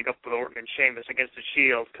Show teaming up with Orton and Sheamus against the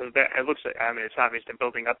Shield, because it looks like, I mean, it's obvious they're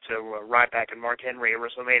building up to Ryback and Mark Henry at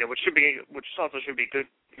WrestleMania, which also should be good,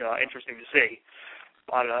 interesting to see.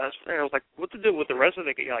 But you know, like, what to do with the rest of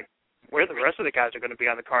the, you know, like, where the rest of the guys are going to be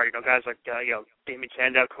on the card? You know, guys like you know, Damien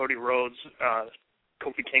Sandow, Cody Rhodes,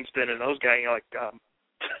 Kofi Kingston, and those guys. You know, like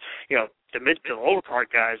you know, the mid to lower card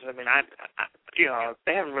guys. I mean, you know,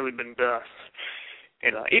 they haven't really been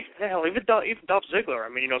Even Dolph Ziggler. I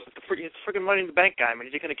mean, it's the freaking Money in the Bank guy. I mean,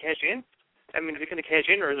 is he going to cash in? I mean, is he going to cash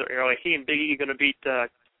in, or is like he and Big E going to beat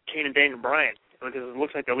Kane and Daniel Bryan? Because it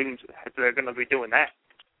looks like they're going to be doing that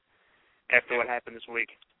after what happened this week.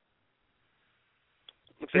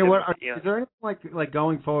 Is there anything like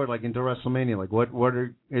going forward, like into WrestleMania? Like,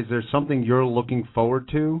 is there something you're looking forward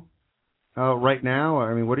to right now?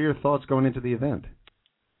 I mean, what are your thoughts going into the event?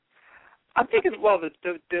 I'm thinking,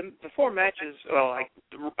 the 4 matches, like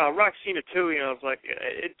Rock Cena 2, it's like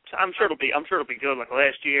I'm sure it'll be good. Like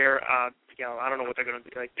last year, I don't know what they're going to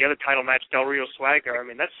do. Like the other title match, Del Rio Swagger. I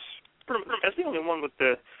mean, that's the only one with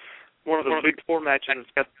one of the big 4 matches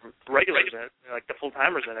that's got the regulars in it, like the full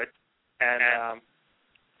timers in it, and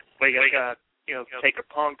you got Taker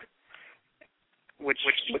Punk, which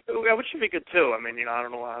should be good too. I mean, I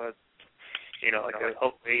don't know how to.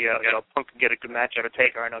 Hopefully, Punk can get a good match out of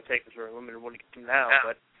Taker. I know Taker's very limited when he gets him now,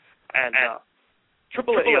 but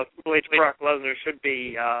Triple H Brock Lesnar should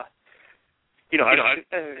be, that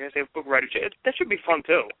should be fun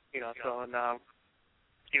too. So and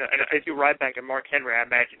if you Ryback and Mark Henry, I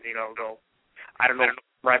imagine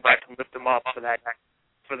Ryback can lift him up for that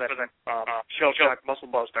shell shock muscle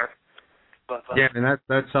buster. Yeah, and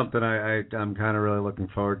that's something I'm kind of really looking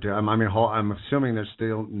forward to. I'm assuming they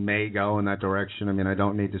still may go in that direction. I mean, I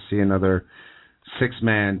don't need to see another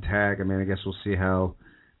 6-man tag. I mean, I guess we'll see how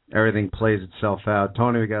everything plays itself out.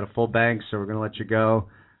 Tony, we got a full bank, so we're going to let you go.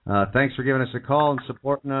 Thanks for giving us a call and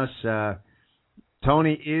supporting us.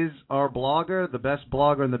 Tony is our blogger, the best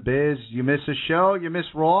blogger in the biz. You miss a show, you miss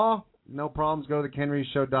Raw, no problems. Go to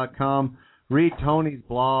thekenryshow.com. Read Tony's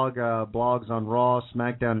blog, blogs on Raw,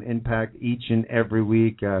 SmackDown, and Impact each and every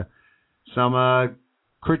week. Some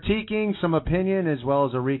critiquing, some opinion, as well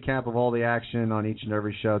as a recap of all the action on each and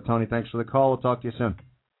every show. Tony, thanks for the call. We'll talk to you soon.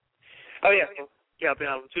 Oh, yeah. I'll be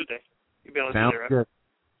on Tuesday. You'll be on Sounds Tuesday, right? Good.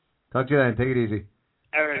 Talk to you then. Take it easy.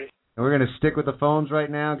 All right. And we're going to stick with the phones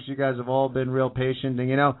right now because you guys have all been real patient.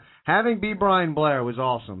 And, having B. Brian Blair was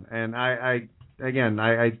awesome. And I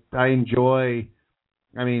enjoy...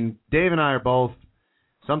 I mean, Dave and I are both,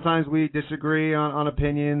 sometimes we disagree on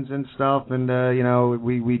opinions and stuff, and,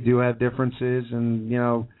 we do have differences,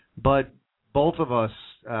 and, but both of us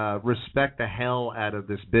respect the hell out of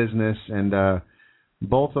this business, and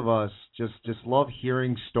both of us just love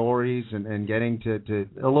hearing stories and getting to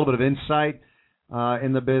a little bit of insight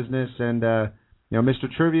in the business, and,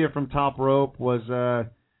 Mr. Trivia from Top Rope was,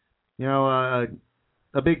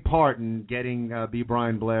 a big part in getting B.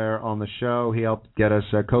 Brian Blair on the show. He helped get us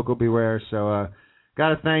Coco Beware, so got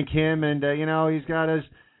to thank him. And, he's got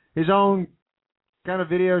his own kind of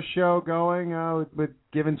video show going with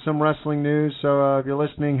giving some wrestling news. So if you're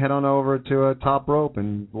listening, head on over to Top Rope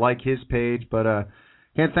and like his page. But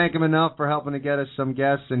can't thank him enough for helping to get us some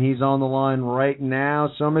guests, and he's on the line right now.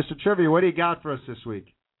 So, Mr. Trivia, what do you got for us this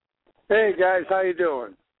week? Hey, guys, how you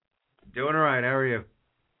doing? Doing all right. How are you?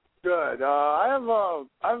 Good.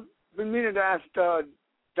 I've been meaning to ask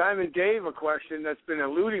Diamond Dave a question that's been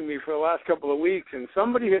eluding me for the last couple of weeks, and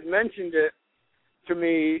somebody had mentioned it to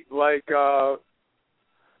me like about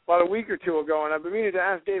a week or two ago, and I've been meaning to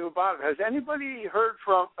ask Dave about it. Has anybody heard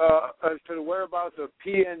from as to the whereabouts of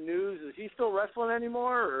PN News? Is he still wrestling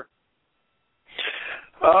anymore?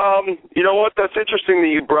 Or? You know what? That's interesting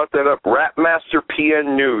that you brought that up. Rapmaster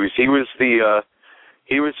PN News. He was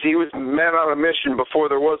He was man on a mission before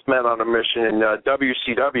there was man on a mission in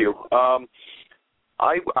WCW.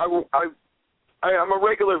 I'm a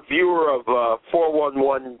regular viewer of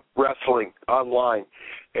 411 Wrestling online,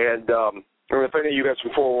 and if any of you guys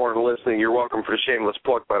from 411 are listening, you're welcome for the shameless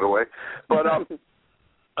plug, by the way. But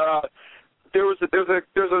there's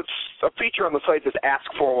a feature on the site that's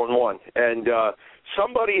Ask 411, and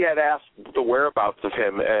somebody had asked the whereabouts of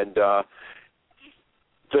him, and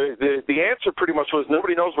the answer pretty much was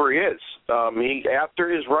nobody knows where he is. After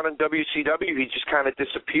his run in WCW, he just kind of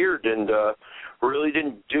disappeared and really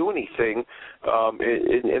didn't do anything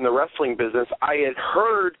in the wrestling business. I had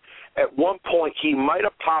heard at one point he might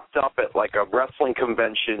have popped up at like a wrestling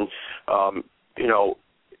convention,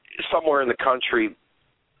 somewhere in the country,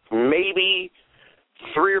 maybe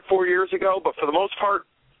 3 or 4 years ago. But for the most part,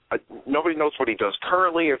 nobody knows what he does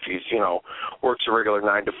currently. If he's works a regular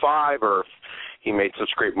 9 to 5, or if he made such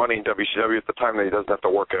great money in WCW at the time that he doesn't have to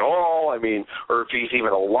work at all. I mean, or if he's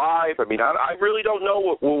even alive. I mean, I really don't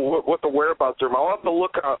know what the whereabouts are. I'll have to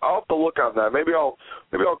look on that. Maybe I'll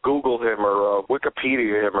Google him or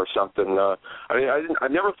Wikipedia him or something. I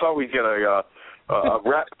never thought we'd get a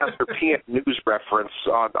Rapmaster PN News reference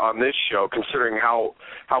on this show, considering how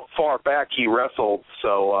far back he wrestled.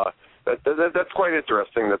 So that's quite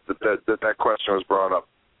interesting that question was brought up.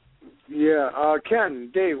 Yeah,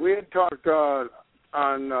 Ken, Dave, we had talked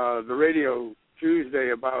on the radio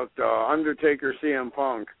Tuesday about Undertaker CM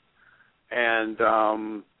Punk, and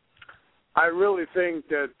I really think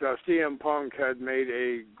that CM Punk had made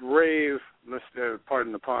a grave mistake,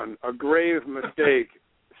 pardon the pun, a grave mistake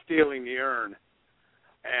stealing the urn.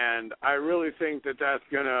 And I really think that that's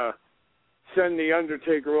going to send the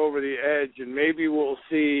Undertaker over the edge, and maybe we'll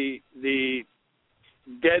see the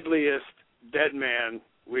deadliest dead man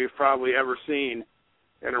we've probably ever seen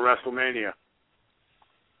in a WrestleMania.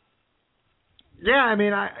 Yeah, I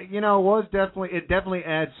mean, it definitely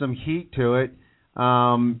adds some heat to it.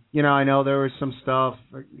 I know there was some stuff,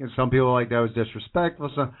 some people were like that was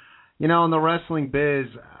disrespectful. So, in the wrestling biz,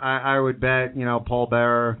 I would bet, Paul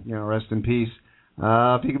Bearer, rest in peace.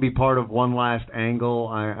 If he could be part of One Last Angle,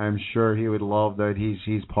 I'm sure he would love that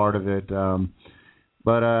he's part of it.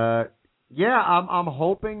 But I'm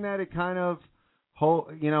hoping that it kind of,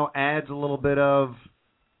 adds a little bit of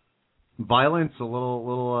violence, a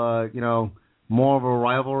little more of a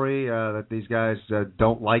rivalry, that these guys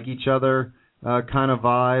don't like each other kind of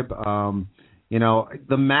vibe.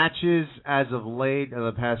 The matches as of late,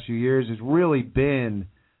 the past few years, has really been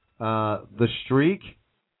the streak.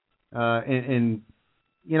 In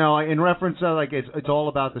reference to, like, it's all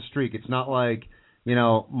about the streak. It's not like,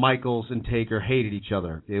 Michaels and Taker hated each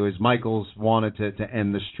other. It was Michaels wanted to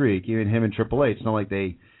end the streak. Even him and Triple H, it's not like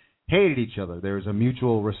they hated each other. There was a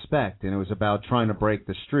mutual respect, and it was about trying to break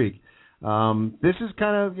the streak. This is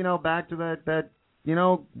kind of, back to that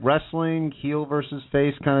wrestling heel versus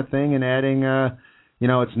face kind of thing, and adding,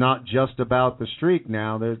 it's not just about the streak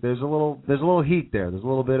now. There's a little heat there. There's a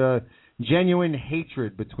little bit of genuine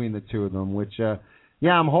hatred between the two of them, which,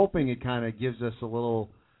 I'm hoping it kind of gives us a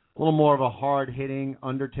little more of a hard-hitting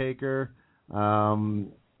Undertaker. I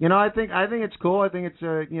think it's cool. I think it's,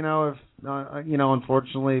 if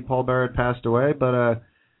unfortunately Paul Bearer passed away, but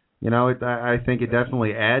I think it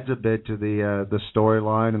definitely adds a bit to the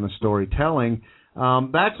storyline and the storytelling.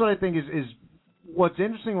 That's what I think is what's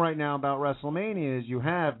interesting right now about WrestleMania is you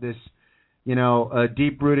have this, a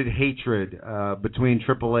deep-rooted hatred between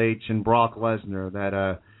Triple H and Brock Lesnar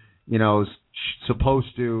that, is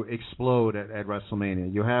supposed to explode at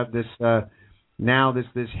WrestleMania. You have this now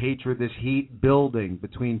this hatred, this heat building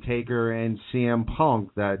between Taker and CM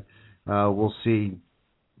Punk that we'll see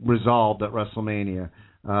resolved at WrestleMania.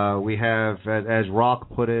 We have, as Rock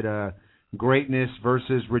put it, greatness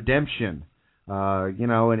versus redemption.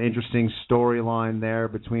 An interesting storyline there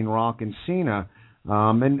between Rock and Cena.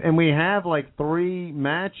 And we have like 3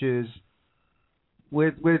 matches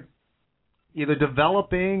with either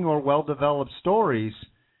developing or well-developed stories,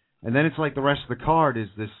 and then it's like the rest of the card is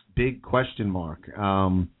this big question mark.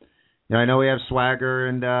 I know we have Swagger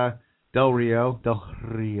and Del Rio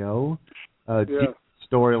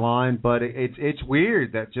storyline, but it's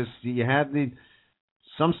weird that just you have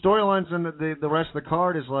some storylines and the rest of the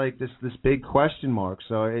card is like this big question mark.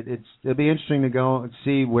 So it'll be interesting to go and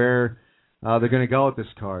see where they're going to go with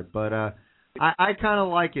this card. But I kind of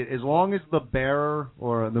like it as long as the Bearer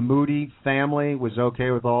or the Moody family was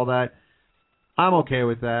okay with all that. I'm okay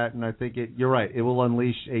with that, and I think you're right. It will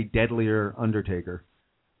unleash a deadlier Undertaker.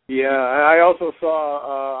 Yeah, I also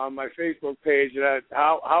saw on my Facebook page that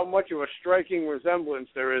how much of a striking resemblance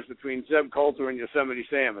there is between Zeb Coulter and Yosemite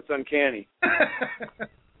Sam. It's uncanny.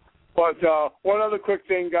 But one other quick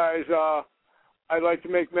thing, guys. I'd like to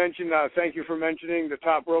make mention. Thank you for mentioning the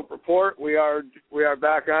Top Rope Report. We are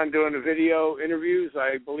back on doing the video interviews.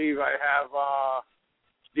 I believe I have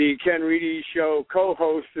the Ken Reedy Show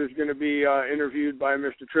co-host is going to be interviewed by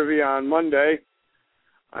Mr. Trivia on Monday,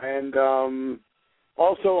 and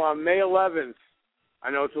also on May 11th. I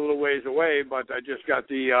know it's a little ways away, but I just got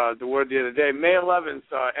the word the other day. May 11th,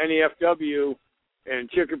 NEFW in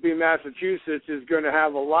Chicopee, Massachusetts is going to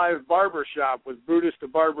have a live barber shop with Brutus the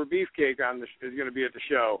Barber Beefcake is going to be at the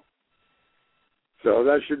show. So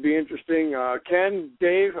that should be interesting. Ken,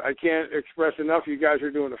 Dave, I can't express enough. You guys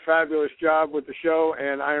are doing a fabulous job with the show,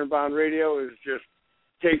 and Ironbound Radio is just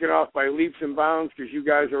taking off by leaps and bounds because you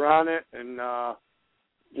guys are on it. And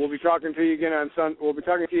we'll be talking to you again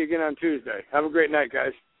on Tuesday. Have a great night,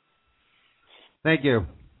 guys. Thank you.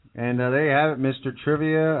 And there you have it, Mr.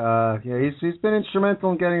 Trivia. He's been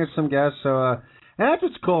instrumental in getting us some guests. So and that's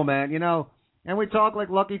what's cool, man. And we talk like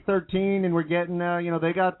Lucky 13, and we're getting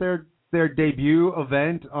they got their debut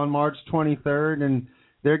event on March 23rd, and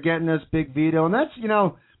they're getting us Big Vito. And that's,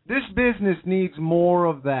 this business needs more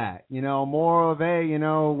of that, more of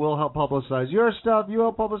we'll help publicize your stuff, you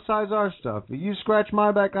help publicize our stuff. You scratch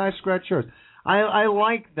my back, I scratch yours. I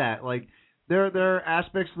like that. Like, there are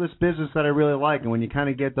aspects of this business that I really like, and when you kind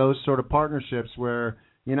of get those sort of partnerships where,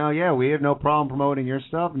 yeah, we have no problem promoting your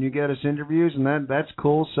stuff, and you get us interviews, and that's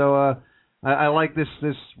cool. So I like this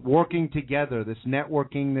working together, this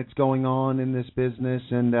networking that's going on in this business,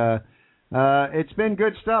 and it's been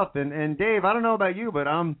good stuff. And Dave, I don't know about you, but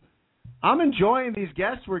I'm enjoying these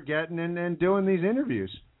guests we're getting and doing these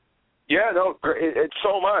interviews. Yeah, no, it's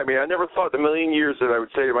so am I. I mean, I never thought in a million years that I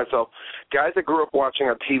would say to myself, guys that grew up watching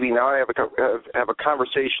on TV, now I have a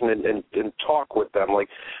conversation and talk with them. Like,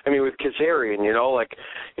 I mean, with Kazarian,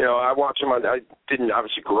 I watch him. I didn't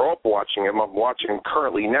obviously grow up watching him. I'm watching him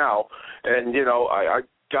currently now, and I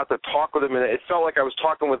got to talk with him, and it felt like I was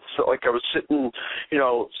talking with, like I was sitting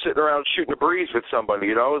around shooting a breeze with somebody.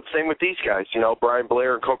 Same with these guys. Brian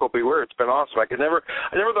Blair and Coco Beware. It's been awesome. I never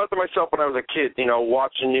thought to myself when I was a kid,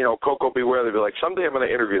 watching Coco Beware, they'd be like, someday I'm going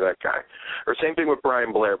to interview that guy. Or same thing with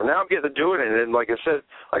Brian Blair. But now I'm getting to do it, and like I said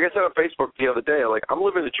on Facebook the other day, like, I'm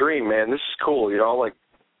living the dream, man. This is cool. Like,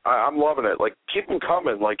 I'm loving it. Like, keep them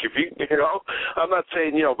coming. Like, if you I'm not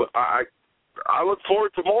saying but I look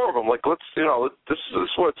forward to more of them. Like, this is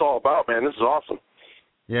what it's all about, man. This is awesome.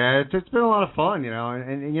 Yeah, it's been a lot of fun,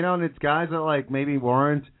 and it's guys that like maybe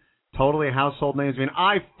weren't totally household names. I mean,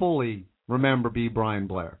 I fully remember B. Brian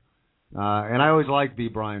Blair, and I always liked B.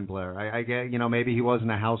 Brian Blair. I get, maybe he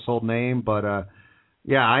wasn't a household name, but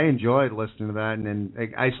yeah, I enjoyed listening to that, and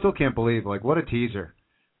I still can't believe, like, what a teaser.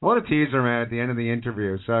 What a teaser, man, at the end of the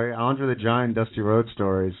interview. So, Andre the Giant, Dusty Rhodes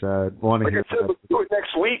stories. Want to hear that. Let's do it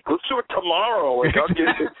next week. Let's do it tomorrow. Like,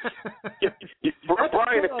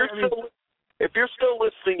 Brian, if you're still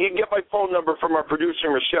listening, you can get my phone number from our producer,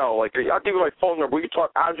 Michelle. Like, I'll give you my phone number. We can talk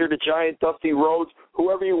Andre the Giant, Dusty Rhodes,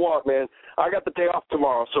 whoever you want, man. I got the day off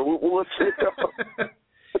tomorrow, so let's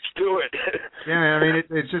do it. Yeah, man, I mean,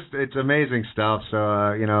 it's amazing stuff. So,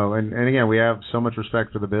 and again, we have so much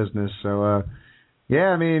respect for the business. So, yeah,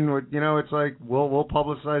 I mean, it's like we'll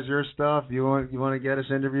publicize your stuff. You want to get us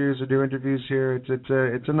interviews or do interviews here?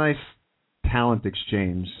 It's a nice talent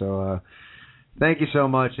exchange. So thank you so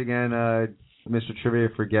much again, Mr. Trivia,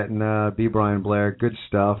 for getting B. Brian Blair. Good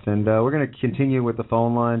stuff. And we're going to continue with the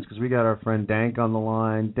phone lines because we got our friend Dank on the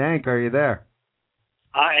line. Dank, are you there?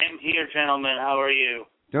 I am here, gentlemen. How are you?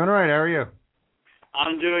 Doing all right. How are you?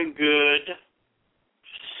 I'm doing good.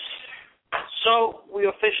 So we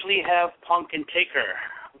officially have Punk and Taker.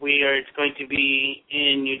 It's going to be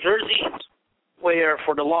in New Jersey, where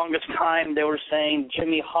for the longest time they were saying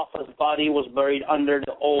Jimmy Hoffa's body was buried under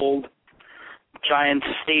the old Giants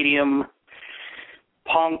Stadium.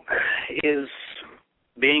 Punk is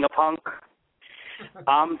being a punk.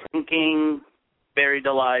 I'm thinking buried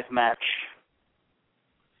alive match.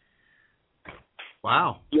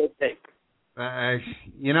 Wow. Your take.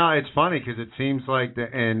 It's funny because it seems like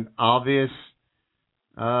an obvious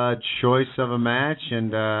choice of a match,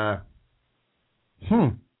 and I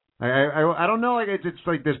don't know. Like it's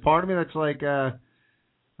like there's part of me that's like I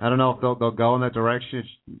don't know if they'll go in that direction,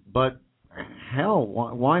 but hell,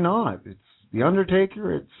 why not? It's the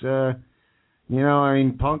Undertaker. It's I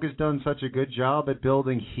mean, Punk has done such a good job at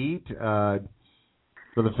building heat for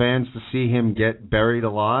the fans to see him get buried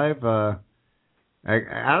alive.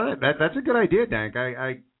 That's a good idea, Dank.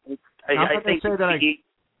 I think it's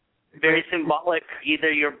very symbolic.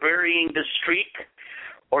 Either you're burying the streak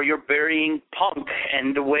or you're burying Punk,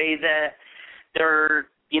 and the way that they're,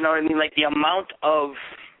 like the amount of,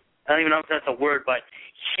 I don't even know if that's a word, but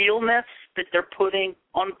heelness that they're putting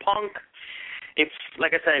on Punk. It's,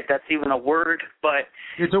 like I said, if that's even a word, but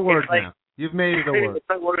it's a word now. You've made it a word. It's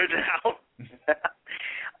a word now.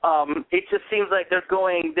 It just seems like they're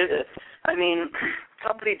going. I mean,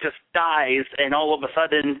 somebody just dies, and all of a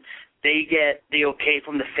sudden they get the okay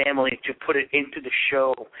from the family to put it into the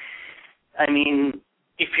show. I mean,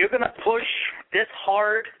 if you're gonna push this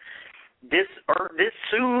hard, this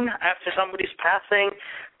soon after somebody's passing,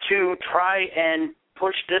 to try and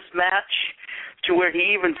push this match to where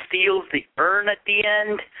he even steals the urn at the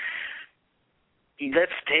end,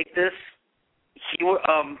 let's take this.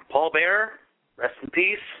 Paul Bearer, rest in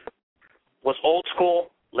peace, was old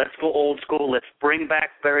school. Let's go old school. Let's bring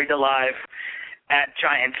back Buried Alive at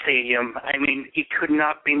Giant Stadium. I mean, it could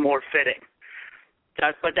not be more fitting.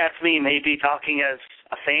 But that's me maybe talking as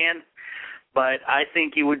a fan, but I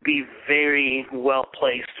think it would be very well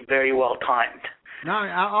placed, very well timed. No,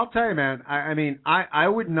 I'll tell you, man. I mean, I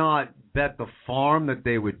would not bet the farm that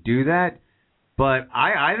they would do that, but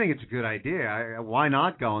I think it's a good idea. Why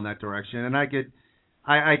not go in that direction? And I could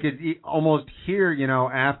almost hear,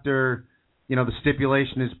 after, the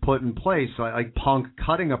stipulation is put in place, like Punk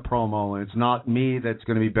cutting a promo, and it's not me that's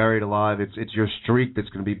going to be buried alive. It's your streak that's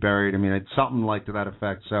going to be buried. I mean, it's something like to that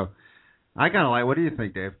effect. So I kind of like. What do you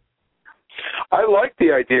think, Dave? I like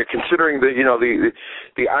the idea, considering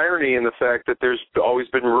the irony in the fact that there's always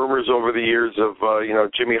been rumors over the years of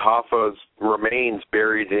Jimmy Hoffa's remains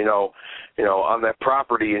buried on that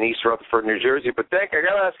property in East Rutherford, New Jersey. But Dank, I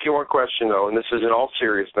got to ask you one question though, and this is in all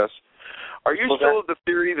seriousness. Are you still of the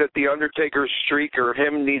theory that the Undertaker's streak or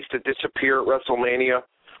him needs to disappear at WrestleMania,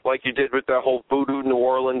 like you did with that whole Voodoo New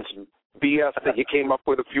Orleans BS that you came up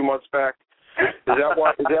with a few months back? Is that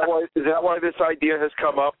why this idea has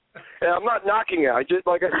come up? And I'm not knocking it.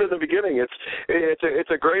 Like I said in the beginning,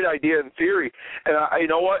 it's a great idea in theory. And you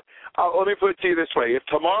know what? Let me put it to you this way: if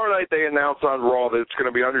tomorrow night they announce on Raw that it's going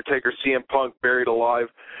to be Undertaker, CM Punk buried alive,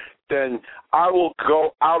 then I will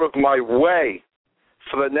go out of my way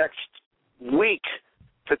for the next week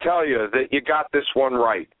to tell you that you got this one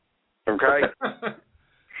right. Okay?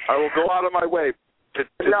 I will go out of my way to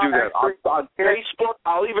do that on Facebook.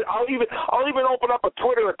 I'll even open up a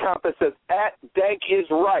Twitter account that says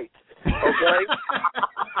 @DankIsRight. Okay,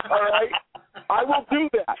 all right. I will do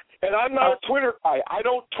that, and I'm not a Twitter guy. I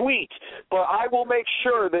don't tweet, but I will make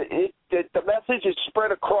sure that the message is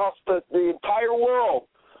spread across the entire world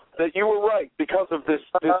that you were right because of this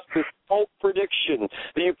bold prediction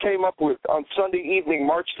that you came up with on Sunday evening,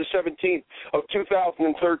 March the 17th of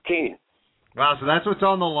 2013. Wow, so that's what's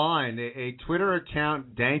on the line. A Twitter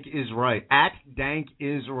account, Dank is right,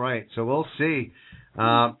 @DankIsRight. So we'll see.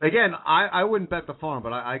 Again, I wouldn't bet the farm,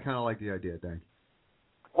 but I kind of like the idea, Dank.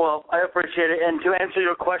 Well, I appreciate it. And to answer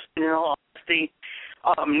your question, in all honesty,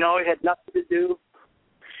 no, it had nothing to do.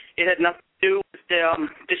 It had nothing to do with the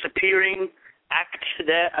disappearing act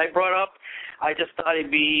that I brought up. I just thought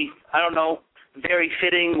it'd be, I don't know, very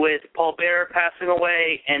fitting with Paul Bearer passing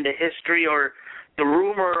away and the history or the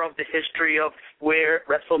rumor of the history of where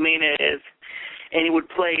WrestleMania is, and it would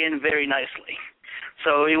play in very nicely.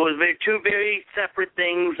 So it was two very separate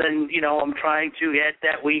things, and, I'm trying to get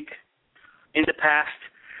that week in the past.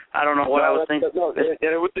 I don't know what I was thinking. No,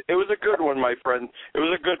 it was a good one, my friend. It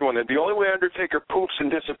was a good one. And the only way Undertaker poofs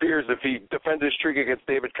and disappears if he defends his streak against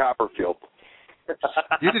David Copperfield.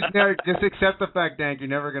 You just accept the fact, Dank, you're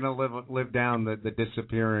never going to live down the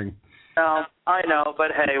disappearing. No, I know,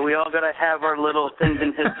 but hey, we all got to have our little things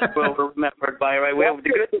in history we're remembered by, right? We have the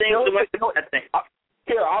good things and the bad things.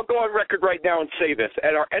 Here, I'll go on record right now and say this.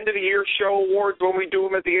 At our end of the year show awards, when we do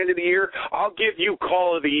them at the end of the year, I'll give you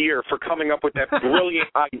Call of the Year for coming up with that brilliant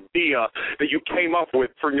idea that you came up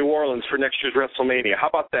with for New Orleans for next year's WrestleMania. How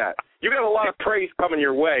about that? You got a lot of praise coming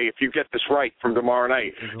your way if you get this right from tomorrow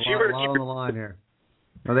night. There's a lot on the line here.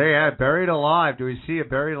 Well, there you have it. Buried Alive. Do we see a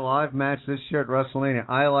Buried Alive match this year at WrestleMania?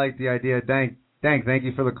 I like the idea. Dank, thank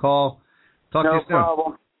you for the call. Talk to you soon. No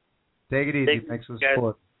problem. Take it easy. Thanks for the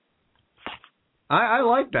support. I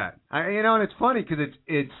like that. And it's funny because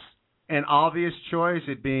it's an obvious choice,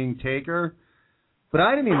 it being Taker, but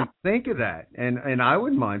I didn't even think of that, and I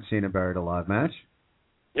wouldn't mind seeing a Buried Alive match.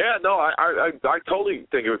 Yeah, no, I totally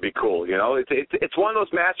think it would be cool. It's one of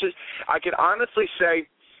those matches. I can honestly say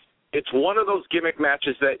it's one of those gimmick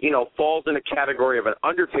matches that falls in the category of an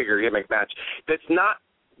Undertaker gimmick match that's not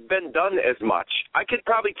been done as much. I could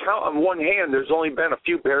probably count on one hand. There's only been a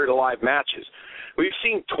few Buried Alive matches. We've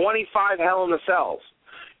seen 25 Hell in the Cells.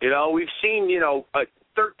 We've seen,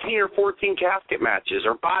 13 or 14 casket matches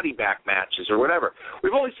or body back matches or whatever.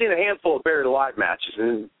 We've only seen a handful of Buried Alive matches.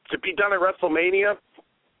 And to be done at WrestleMania,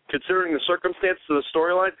 considering the circumstances of the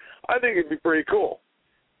storyline, I think it'd be pretty cool.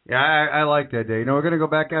 Yeah, I like that, Dave. We're going to go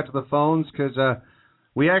back out to the phones because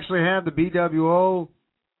we actually have the BWO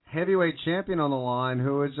heavyweight champion on the line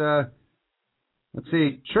who is, let's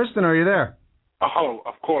see, Tristan, are you there? Oh,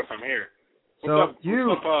 of course, I'm here. What's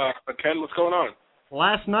up, Ken? What's going on?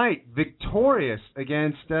 Last night, victorious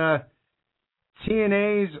against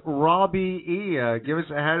TNA's Robbie E.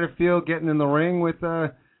 How did it feel getting in the ring with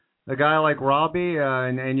a guy like Robbie,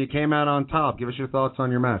 and you came out on top? Give us your thoughts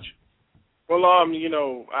on your match. Well, I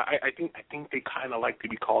think they kind of like to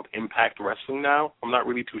be called Impact Wrestling now. I'm not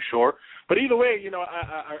really too sure, but either way,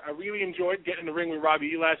 I really enjoyed getting in the ring with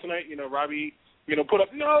Robbie E. last night. Robbie, put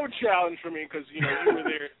up no challenge for me because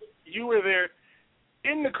you were there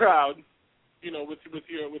in the crowd,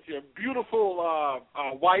 with your beautiful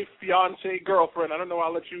wife, fiance, girlfriend. I don't know.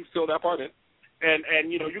 I'll let you fill that part in.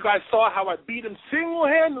 And you guys saw how I beat him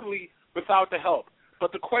single-handedly without the help.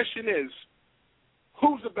 But the question is,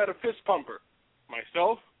 who's the better fist pumper,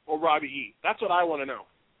 myself or Robbie E? That's what I want to know.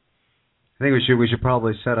 I think we should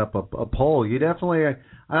probably set up a poll. You definitely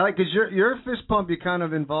I like because your fist pump, you kind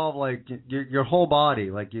of involve like your whole body.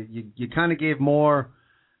 Like you kind of gave more.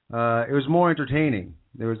 It was more entertaining.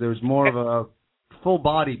 There was more of a full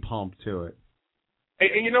body pump to it.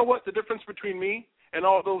 And you know what? The difference between me and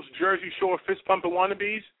all those Jersey Shore fist pumping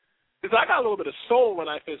wannabes, Because I got a little bit of soul when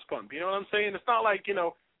I fist pump. You know what I'm saying? It's not like,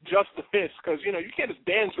 just the fist, because, you can't just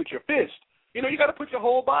dance with your fist. You got to put your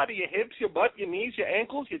whole body, your hips, your butt, your knees, your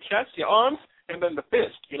ankles, your chest, your arms, and then the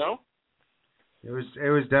fist, It was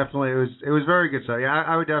very good. So, yeah,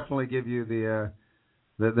 I would definitely give you the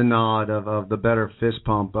nod of the better fist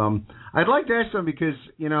pump. I'd like to ask them because,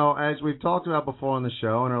 as we've talked about before on the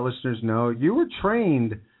show, and our listeners know, you were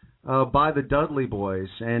trained by the Dudley boys,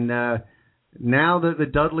 and now that the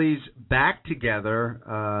Dudleys back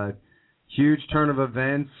together, huge turn of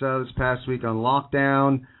events this past week on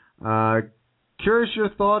Lockdown. Curious your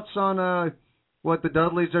thoughts on what the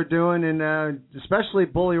Dudleys are doing, and especially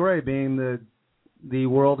Bully Ray being the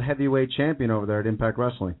world heavyweight champion over there at Impact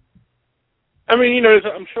Wrestling. I mean,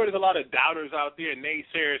 I'm sure there's a lot of doubters out there,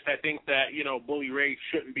 naysayers that think that, Bully Ray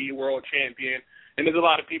shouldn't be world champion. And there's a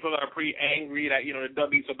lot of people that are pretty angry that, the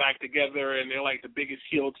Dudleys are back together and they're like the biggest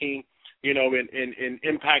heel team, in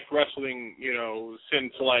Impact Wrestling,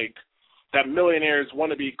 since like that Millionaires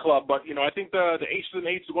wannabe club. But, I think the Aces and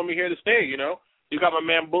Eights are going to be here to stay, You got my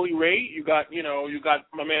man Bully Ray. You got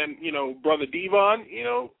my man, Brother Devon.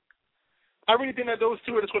 I really think that those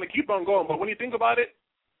two are just going to keep on going. But when you think about it,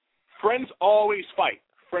 friends always fight.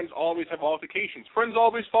 Friends always have altercations. Friends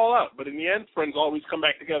always fall out. But in the end, friends always come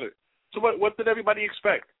back together. So what did everybody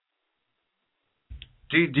expect?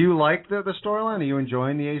 Do you like the storyline? Are you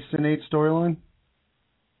enjoying the Ace and Eight storyline?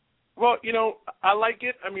 Well, I like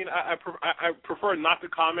it. I mean, I prefer not to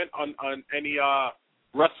comment on any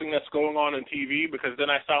wrestling that's going on TV because then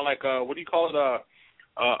I sound like what do you call it?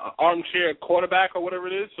 Armchair quarterback or whatever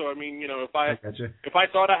it is. So I mean, if I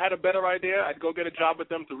thought I had a better idea, I'd go get a job with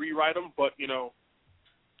them to rewrite them. But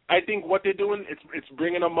I think what they're doing, it's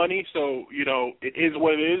bringing them money. So it is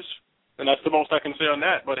what it is, and that's the most I can say on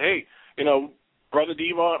that. But hey, Brother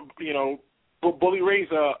Devon, Bully Ray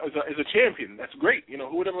is a champion. That's great.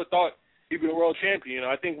 Who would ever thought he'd be a world champion?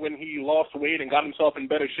 I think when he lost weight and got himself in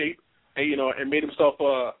better shape, and made himself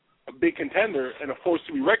a big contender and a force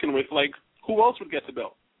to be reckoned with, like, who else would get the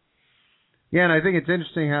belt? Yeah, and I think it's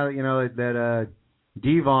interesting how, that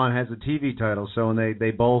Devon has a TV title, so when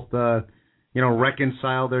they both,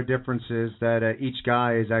 reconcile their differences, that each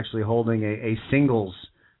guy is actually holding a singles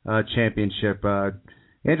championship.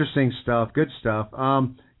 Interesting stuff, good stuff.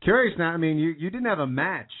 Curious now, I mean, you didn't have a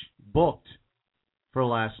match booked for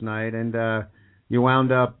last night, and you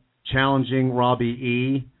wound up challenging Robbie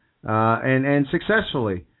E., and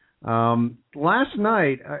successfully. Last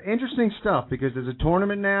night, interesting stuff because there's a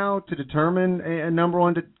tournament now to determine a number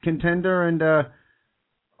one contender, and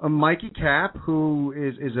Mikey Cap, who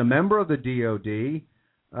is a member of the DOD,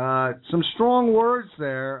 some strong words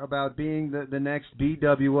there about being the next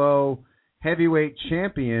BWO heavyweight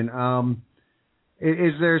champion.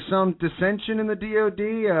 Is there some dissension in the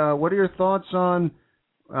DOD? What are your thoughts on,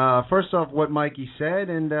 first off, what Mikey said,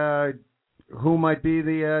 and who might be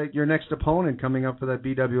your next opponent coming up for that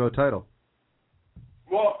BWO title?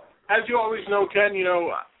 Well, as you always know, Ken,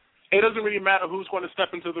 it doesn't really matter who's going to step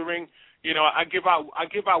into the ring. I give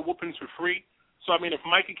out whoopings for free. So I mean, if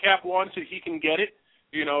Mikey Cap wants it, he can get it.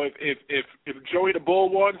 If Joey the Bull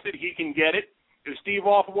wants it, he can get it. If Steve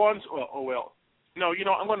Off wants, oh well. No,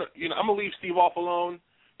 I'm gonna leave Steve Off alone.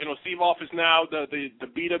 Steve Off is now the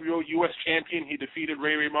BWO U.S. champion. He defeated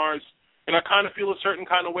Ray Mars, and I kind of feel a certain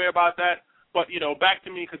kind of way about that. But, back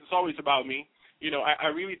to me, because it's always about me, I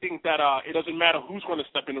really think that it doesn't matter who's going to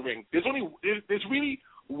step in the ring. There's really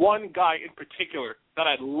one guy in particular that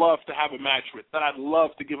I'd love to have a match with, that I'd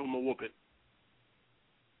love to give him a whooping.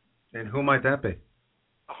 And who might that be?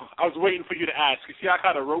 Oh, I was waiting for you to ask. You see, I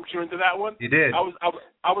kind of roped you into that one. You did.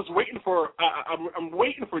 I was waiting for I'm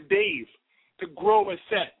waiting for Dave to grow a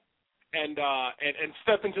set and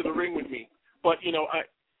step into the ring with me. But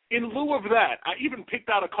in lieu of that, I even picked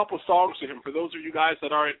out a couple songs for him. For those of you guys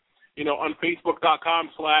that aren't, on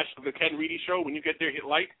Facebook.com/The Ken Reedy Show, when you get there, hit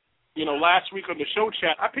like. Last week on the show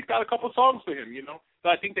chat, I picked out a couple songs for him, that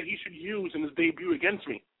I think that he should use in his debut against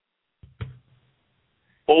me.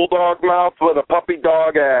 Bulldog mouth with a puppy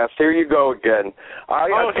dog ass. Here you go again. I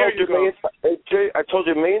told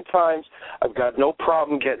you a million times, I've got no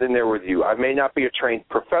problem getting in there with you. I may not be a trained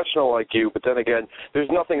professional like you, but then again, there's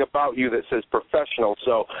nothing about you that says professional,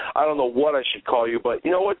 so I don't know what I should call you. But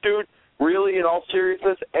you know what, dude? Really, in all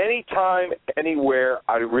seriousness, anytime, anywhere,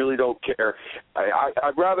 I really don't care.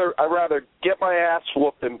 I'd rather get my ass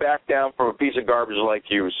whooped than back down from a piece of garbage like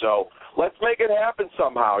you. So Let's make it happen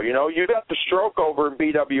somehow. You know, you got the stroke over in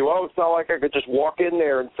BWO. It's not like I could just walk in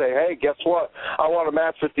there and say, hey, guess what? I want a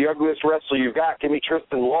match with the ugliest wrestler you've got. Give me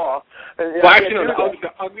Tristan Law. And, well, actually, no,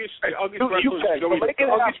 the ugliest wrestler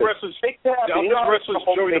is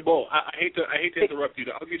Joey the Bull. I hate to interrupt you.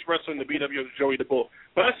 The ugliest wrestler in the BWO is Joey the Bull.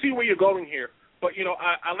 But I see where you're going here. But, you know,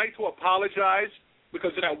 I like to apologize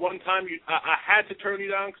because at that one time I had to turn you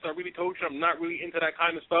down because I really told you I'm not really into that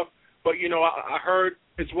kind of stuff. But, you know, I heard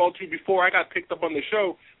as well, too, before I got picked up on the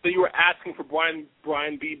show that you were asking for Brian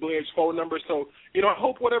B. Blair's phone number. So, you know, I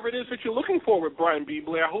hope whatever it is that you're looking for with Brian B.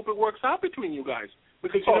 Blair, I hope it works out between you guys.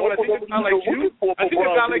 Because, you know what, I think a guy like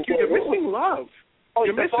you, you're missing love. Oh,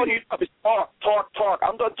 you're missing talk.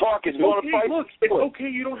 I'm done talking. You want to fight? Look, it's okay.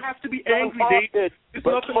 You don't have to be angry, Dave. There's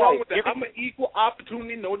nothing wrong with that. I'm an equal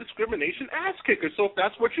opportunity, no discrimination ass kicker. So if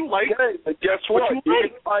that's what you like, guess what? You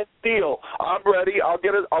can find deal. I'm ready. I'll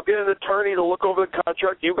get an attorney to look over the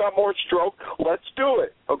contract. You got more stroke. Let's do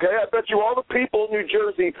it. Okay? I bet you all the people in New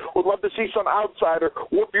Jersey would love to see some outsider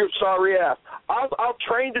whoop your sorry ass. I'll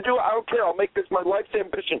train to do it. I don't care. I'll make this my life's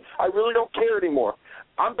ambition. I really don't care anymore.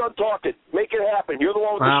 I'm done talking. Make it happen. You're the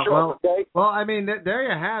one with the stroke, okay? Well, I mean, there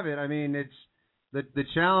you have it. I mean, it's the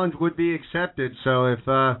challenge would be accepted. So if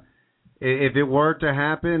it were to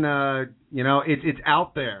happen, you know, it's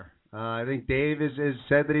out there. I think Dave has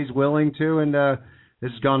said that he's willing to, and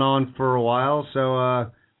this has gone on for a while.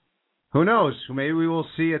 So who knows? Maybe we will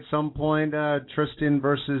see at some point Tristan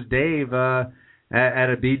versus Dave at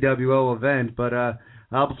a BWO event. But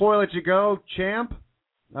before I let you go, champ,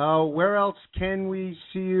 where else can we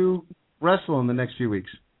see you wrestle in the next few weeks?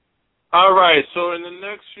 All right, so in the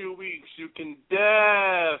next few weeks, you can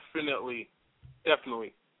definitely,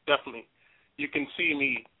 you can see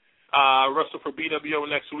me wrestle for BWO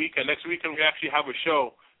next week. And next weekend we actually have a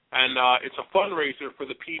show, and it's a fundraiser for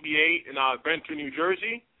the PBA in Ventura, New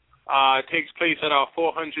Jersey. It takes place at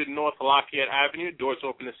 400 North Lafayette Avenue. Doors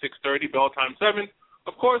open at 6:30, bell time 7.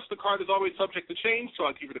 Of course, the card is always subject to change, so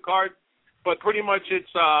I'll give you the card. But pretty much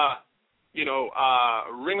it's,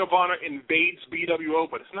 Ring of Honor invades BWO,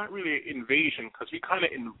 but it's not really an invasion because we kind of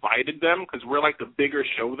invited them because we're like the bigger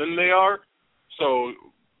show than they are. So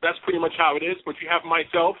that's pretty much how it is. But you have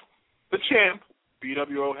myself, the champ,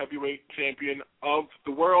 BWO heavyweight champion of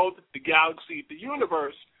the world, the galaxy, the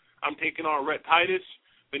universe. I'm taking on Rhett Titus.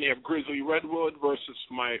 Then you have Grizzly Redwood versus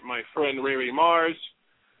my friend Ray Mars.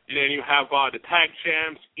 And then you have the tag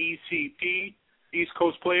champs, ECP, East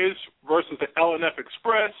Coast Players versus the LNF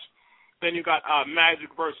Express. Then you got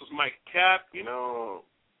Magic versus Mike Cap. You know,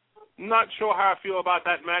 not sure how I feel about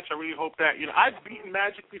that match. I really hope that, you know, I've beaten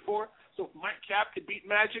Magic before, so if Mike Cap could beat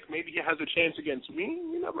Magic, maybe he has a chance against me.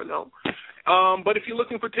 You never know. But if you're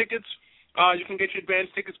looking for tickets, you can get your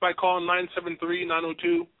advance tickets by calling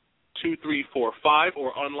 973-902-2345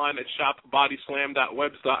 or online at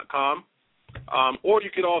shopbodyslam.webs.com. Or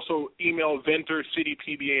you could also email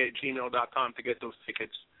ventercitypba@gmail.com to get those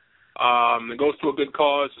tickets. It goes to a good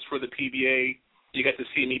cause. It's for the PBA. You get to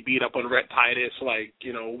see me beat up on Rhett Titus. Like,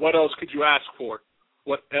 you know, what else could you ask for?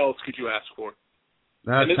 What else could you ask for?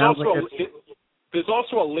 And there's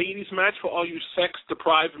also a ladies match for all you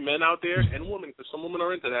sex-deprived men out there and women, because some women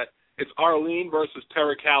are into that. It's Arlene versus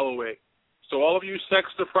Tara Calloway. So all of you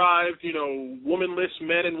sex-deprived, you know, womanless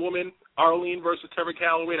men and women, Arlene versus Tara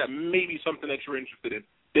Calloway, that may be something that you're interested in.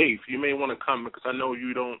 Dave, you may want to come because I know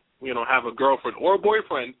you don't, you know, have a girlfriend or a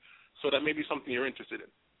boyfriend, so that may be something you're interested in.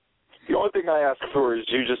 The only thing I ask for is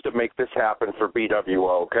you just to make this happen for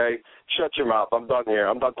BWO, okay? Shut your mouth. I'm done here.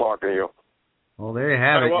 I'm done talking to you. Well, there you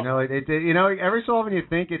have it. You know, every so often you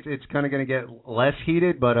think it's kind of going to get less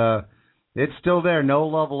heated, but it's still there. No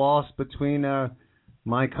love lost between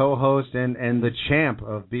my co-host and the champ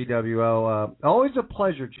of BWO. Always a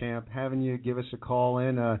pleasure, champ, having you give us a call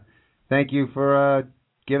in. Thank you for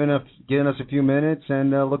giving us a few minutes,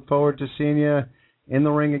 and look forward to seeing you in the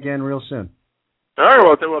ring again real soon. All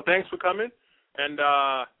right, well, thanks for coming, and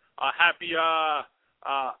a happy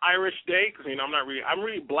Irish Day, because, you know, I'm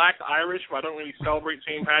really black Irish, but I don't really celebrate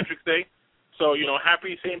St. Patrick's Day. So, you know,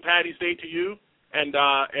 happy St. Patty's Day to you, and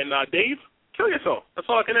Dave, kill yourself. That's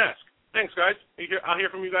all I can ask. Thanks, guys. I'll hear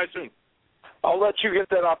from you guys soon. I'll let you get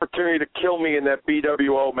that opportunity to kill me in that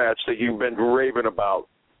BWO match that you've been raving about.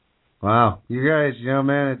 Wow. You guys, you know,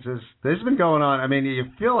 man, this has been going on. I mean,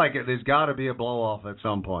 you feel like there's got to be a blow-off at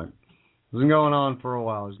some point. It's been going on for a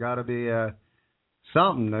while. There's got to be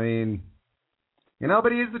something. I mean, you know,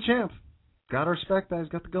 but he is the champ. Got to respect that. He's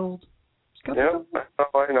got the gold. I know.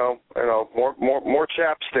 More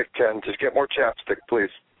chapstick, Ken. Just get more chapstick,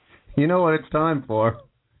 please. You know what it's time for.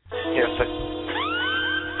 Yes,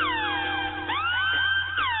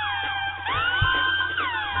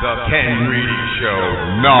 The Ken Reedy Show,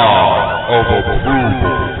 Nod of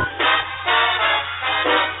Approval.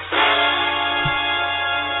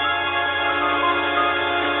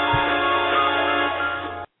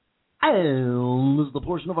 And this is the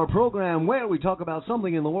portion of our program where we talk about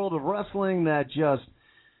something in the world of wrestling that just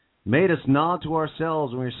made us nod to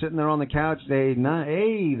ourselves when we were sitting there on the couch. Hey,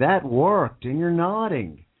 that worked, and you're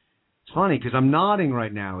nodding. It's funny because I'm nodding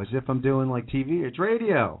right now as if I'm doing like TV. It's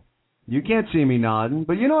radio. You can't see me nodding,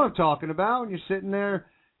 but you know what I'm talking about. When you're sitting there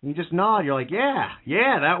and you just nod, you're like, yeah,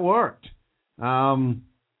 that worked.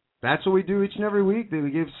 That's what we do each and every week. We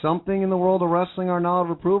give something in the world of wrestling our nod of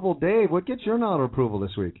approval. Dave, what gets your nod of approval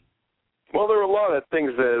this week? Well, there were a lot of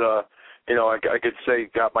things that, I could say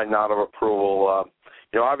got my nod of approval.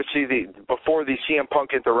 Obviously, before the CM Punk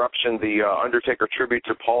interruption, the Undertaker tribute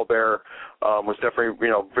to Paul Bearer was definitely,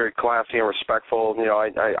 very classy and respectful.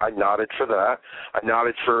 I nodded for that. I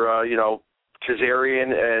nodded for,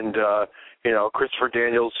 Kazarian and, Christopher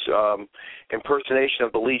Daniels' impersonation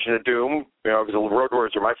of the Legion of Doom, because the Road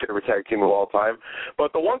Warriors are my favorite tag team of all time.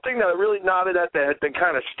 But the one thing that I really nodded at that had been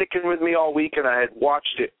kind of sticking with me all week, and I had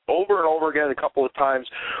watched it over and over again a couple of times,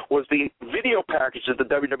 was the video package that the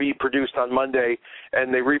WWE produced on Monday,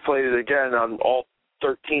 and they replayed it again on all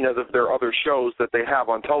 13 of their other shows that they have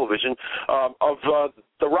on television, of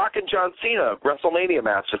the Rock and John Cena WrestleMania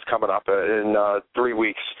match that's coming up in 3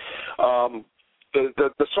 weeks.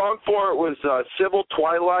 The song for it was Civil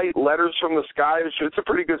Twilight, Letters from the Sky. It's a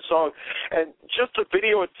pretty good song. And just the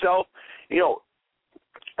video itself,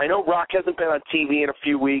 I know Rock hasn't been on TV in a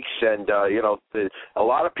few weeks, and, a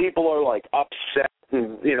lot of people are, like, upset,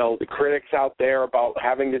 and, the critics out there about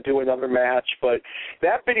having to do another match. But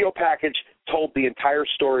that video package told the entire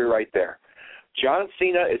story right there. John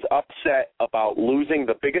Cena is upset about losing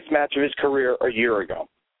the biggest match of his career a year ago.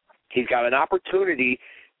 He's got an opportunity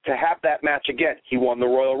to have that match again. He won the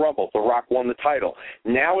Royal Rumble. The Rock won the title.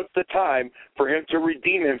 Now it's the time for him to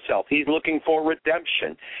redeem himself. He's looking for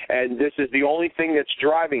redemption, and this is the only thing that's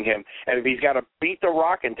driving him. And if he's got to beat The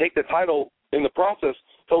Rock and take the title in the process,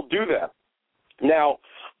 he'll do that. Now,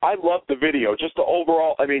 I love the video. Just the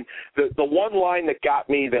overall, the one line that got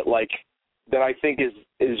me that I think is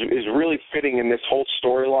really fitting in this whole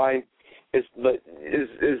storyline is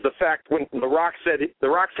the fact when The Rock said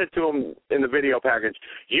to him in the video package,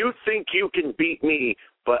 "You think you can beat me,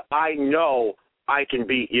 but I know I can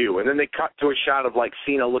beat you." And then they cut to a shot of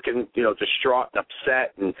Cena looking, distraught and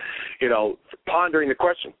upset and, pondering the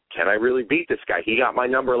question, can I really beat this guy? He got my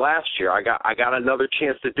number last year. I got another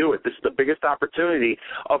chance to do it. This is the biggest opportunity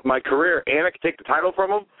of my career, and I can take the title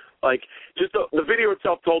from him. Just the video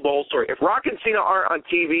itself told the whole story. If Rock and Cena aren't on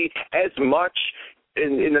TV as much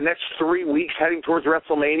in the next 3 weeks heading towards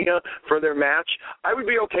WrestleMania for their match, I would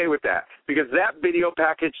be okay with that, because that video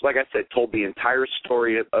package, like I said, told the entire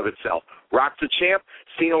story of itself. Rock's the champ.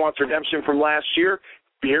 Cena wants redemption from last year.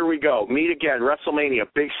 Here we go. Meet again. WrestleMania,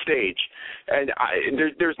 big stage. And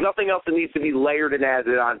there's nothing else that needs to be layered and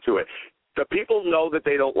added onto it. The people know that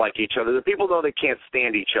they don't like each other. The people know they can't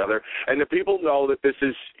stand each other, and the people know that this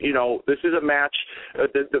is a match,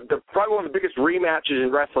 probably one of the biggest rematches in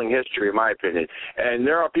wrestling history, in my opinion. And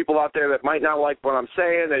there are people out there that might not like what I'm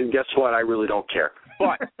saying, and guess what? I really don't care.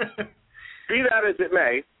 But be that as it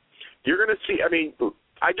may, you're going to see.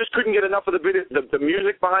 I just couldn't get enough of the video, the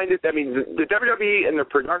music behind it. The WWE and the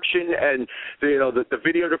production and the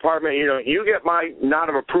video department. You get my nod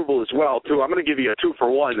of approval as well too. I'm going to give you a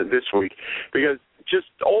 2-for-1 this week, because just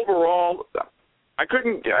overall, I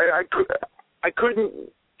couldn't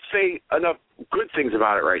say enough good things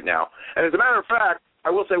about it right now. And as a matter of fact,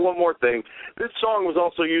 I will say one more thing. This song was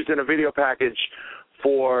also used in a video package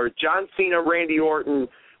for John Cena, Randy Orton,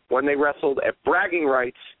 when they wrestled at Bragging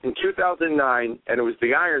Rights in 2009, and it was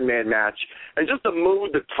the Iron Man match. And just the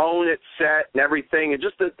mood, the tone it set, and everything, and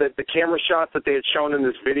just the camera shots that they had shown in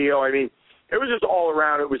this video, it was just all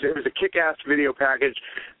around. It was a kick-ass video package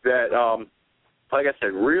that, like I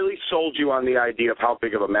said, really sold you on the idea of how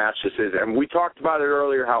big of a match this is. And we talked about it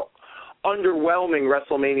earlier, how underwhelming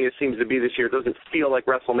WrestleMania seems to be this year. It doesn't feel like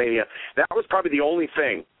WrestleMania. That was probably the only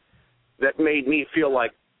thing that made me feel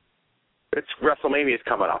like it's WrestleMania is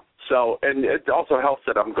coming up. So, and it also helps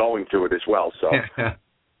that I'm going to it as well. So,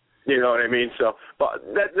 you know what I mean? So, but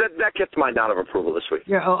that gets my nod of approval this week.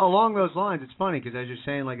 Yeah, along those lines, it's funny because as you're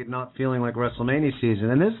saying, it not feeling like WrestleMania season,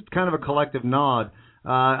 and this is kind of a collective nod.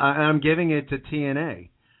 I'm giving it to TNA.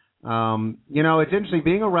 It's interesting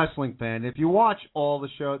being a wrestling fan. If you watch all the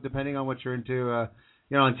shows, depending on what you're into, on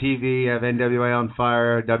TV, you have NWA on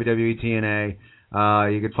Fire, WWE, TNA.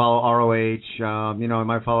 You could follow ROH. I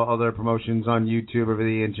might follow other promotions on YouTube over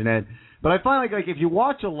the internet. But I find like if you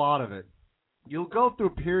watch a lot of it, you'll go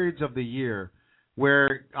through periods of the year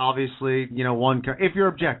where obviously, if you're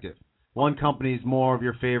objective, one company is more of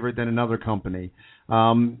your favorite than another company.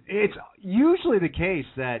 It's usually the case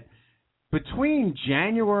that between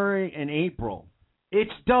January and April,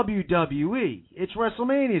 it's WWE. It's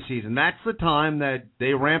WrestleMania season. That's the time that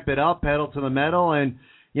they ramp it up, pedal to the metal, and,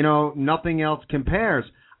 nothing else compares.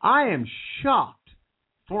 I am shocked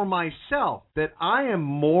for myself that I am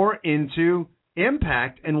more into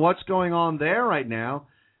Impact and what's going on there right now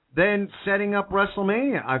than setting up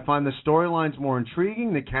WrestleMania. I find the storylines more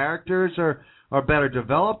intriguing. The characters are better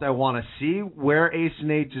developed. I want to see where Ace and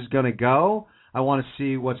H is going to go. I want to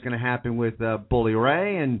see what's going to happen with Bully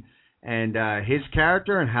Ray and his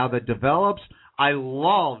character and how that develops. I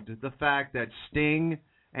loved the fact that Sting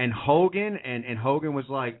and Hogan, and Hogan was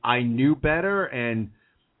like, I knew better, and,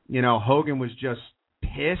 Hogan was just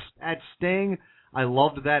pissed at Sting. I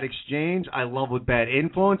loved that exchange. I love what Bad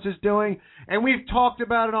Influence is doing. And we've talked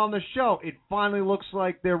about it on the show. It finally looks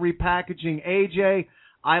like they're repackaging AJ.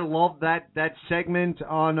 I love that segment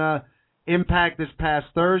on Impact this past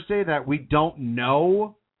Thursday, that we don't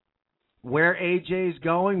know where AJ is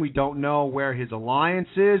going. We don't know where his alliance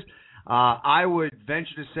is. I would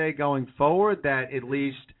venture to say going forward that at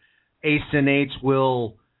least Ace and H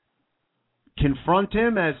will confront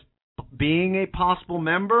him as being a possible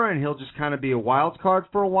member, and he'll just kind of be a wild card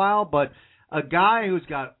for a while. But a guy who's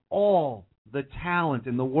got all the talent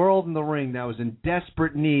in the world in the ring that was in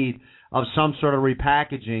desperate need of some sort of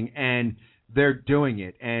repackaging, and they're doing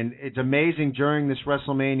it. And it's amazing during this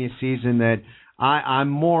WrestleMania season that I'm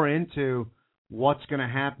more into what's going to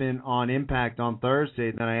happen on Impact on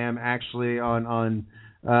Thursday than I am actually on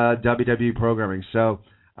WWE programming. So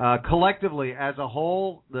collectively, as a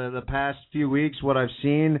whole, the past few weeks, what I've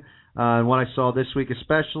seen and what I saw this week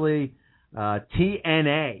especially,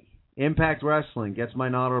 TNA, Impact Wrestling, gets my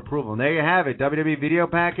nod of approval. And there you have it, WWE video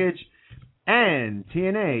package and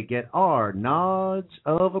TNA get our nods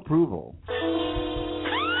of approval.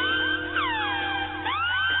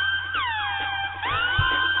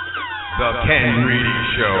 The Ken Reedy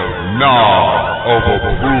Show, nod of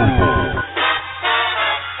approval.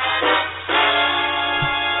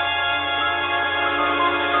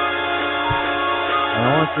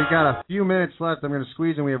 We got a few minutes left. I'm going to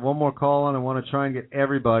squeeze in. We have one more call on. I want to try and get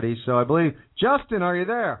everybody. So I believe, Justin, are you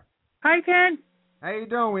there? Hi, Ken. How you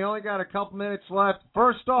doing? We only got a couple minutes left.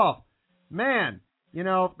 First off, man,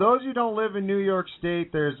 those who don't live in New York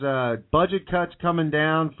State, there's budget cuts coming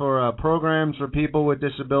down for programs for people with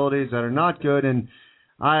disabilities that are not good. And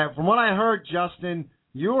from what I heard, Justin,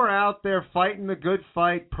 you were out there fighting the good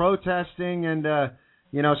fight, protesting and,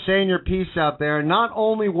 saying your piece out there. And not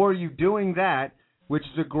only were you doing that, which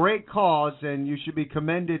is a great cause, and you should be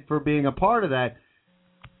commended for being a part of that.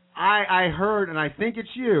 I heard, and I think it's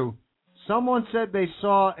you, someone said they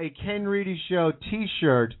saw a Ken Reedy Show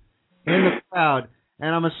T-shirt in the crowd,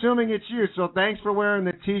 and I'm assuming it's you, so thanks for wearing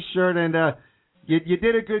the T-shirt, and you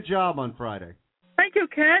did a good job on Friday. Thank you,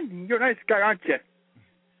 Ken. You're a nice guy, aren't you?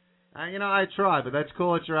 I try, but that's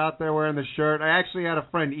cool that you're out there wearing the shirt. I actually had a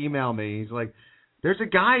friend email me. He's like, there's a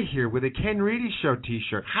guy here with a Ken Reedy Show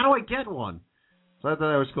T-shirt. How do I get one? So I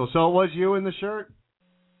thought that was cool. So it was you in the shirt?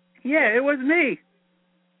 Yeah, it was me.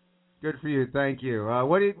 Good for you. Thank you.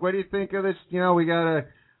 What do you think of this? We got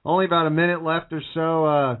only about a minute left or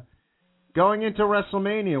so. Going into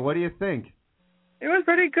WrestleMania, what do you think? It was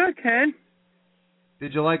pretty good, Ken.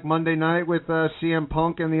 Did you like Monday night with CM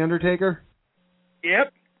Punk and The Undertaker?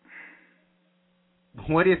 Yep.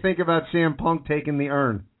 What do you think about CM Punk taking the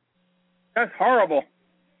urn? That's horrible.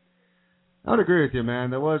 I would agree with you, man.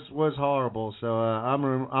 That was horrible. So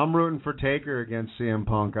I'm rooting for Taker against CM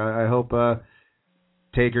Punk. I hope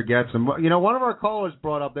Taker gets him. One of our callers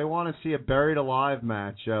brought up they want to see a Buried Alive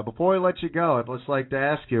match. Before we let you go, I'd just like to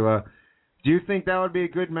ask you, do you think that would be a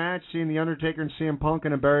good match, seeing The Undertaker and CM Punk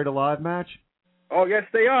in a Buried Alive match? Oh, yes,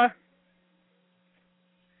 they are.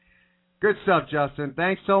 Good stuff, Justin.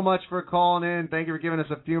 Thanks so much for calling in. Thank you for giving us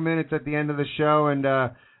a few minutes at the end of the show. And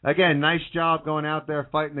again, nice job going out there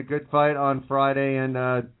fighting the good fight on Friday.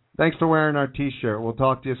 And thanks for wearing our T-shirt. We'll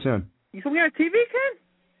talk to you soon. You saw me on TV, Ken?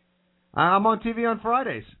 I'm on TV on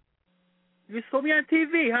Fridays. You saw me on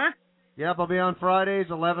TV, huh? Yep, I'll be on Fridays,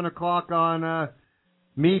 11 o'clock on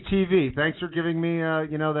Me TV. Thanks for giving me,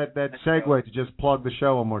 that segue to just plug the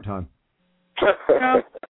show one more time.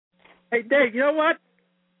 Hey, Dave, you know what?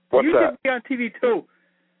 What's you that? should be on TV, too.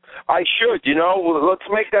 I should, let's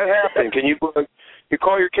make that happen. Can you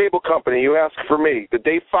call your cable company, you ask for me, the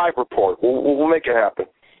Day 5 report. We'll make it happen.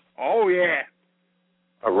 Oh, yeah.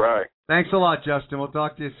 All right. Thanks a lot, Justin. We'll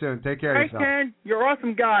talk to you soon. Take care of yourself. Hey, Ken, you're an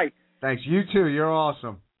awesome guy. Thanks. You too. You're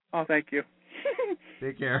awesome. Oh, thank you.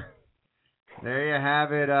 Take care. There you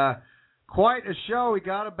have it. Quite a show. We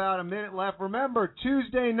got about a minute left. Remember,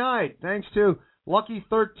 Tuesday night, thanks to Lucky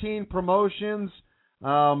 13 Promotions,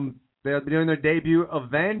 they'll be doing their debut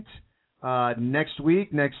event next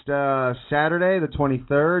week, next Saturday, the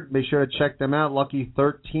 23rd. Be sure to check them out, Lucky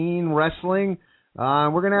 13 Wrestling.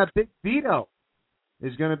 We're going to have Big Vito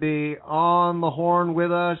is going to be on the horn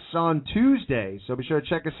with us on Tuesday. So be sure to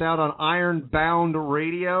check us out on Ironbound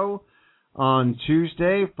Radio on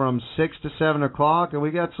Tuesday from 6 to 7 o'clock. And we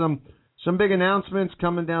got some big announcements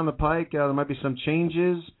coming down the pike. There might be some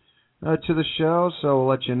changes to the show, so we'll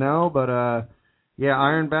let you know. But, yeah,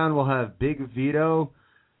 Ironbound will have Big Vito.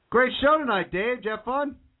 Great show tonight, Dave. Did you have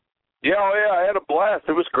fun? Yeah, I had a blast.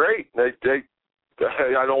 It was great. I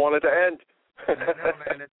don't want it to end. No,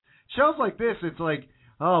 man. Shows like this, it's like,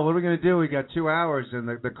 oh, what are we going to do? We got 2 hours, and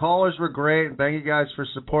the callers were great. And thank you guys for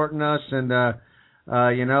supporting us. And,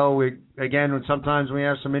 sometimes we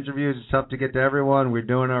have some interviews. It's tough to get to everyone. We're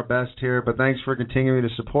doing our best here, but thanks for continuing to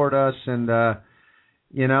support us. And,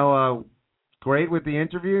 great with the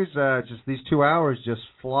interviews. Just these 2 hours just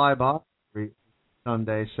fly by every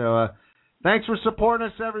Sunday. So thanks for supporting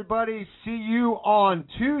us, everybody. See you on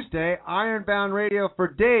Tuesday. Ironbound Radio for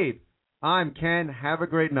Dave. I'm Ken. Have a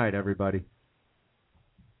great night, everybody.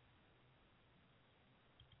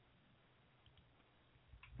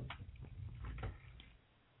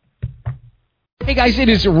 Hey guys, it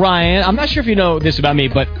is Ryan. I'm not sure if you know this about me,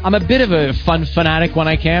 but I'm a bit of a fun fanatic when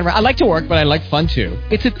I can. I like to work, but I like fun too.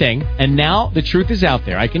 It's a thing. And now the truth is out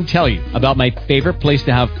there. I can tell you about my favorite place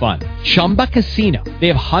to have fun. Chumba Casino. They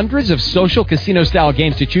have hundreds of social casino style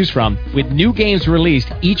games to choose from with new games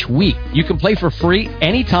released each week. You can play for free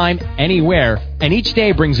anytime, anywhere. And each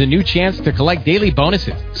day brings a new chance to collect daily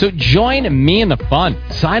bonuses. So join me in the fun.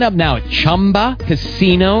 Sign up now at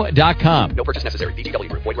ChumbaCasino.com. No purchase necessary.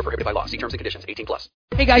 VGW. Void where prohibited by law. See terms and conditions. 18+.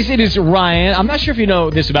 Hey guys, it is Ryan. I'm not sure if you know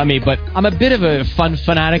this about me, but I'm a bit of a fun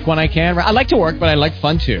fanatic when I can. I like to work, but I like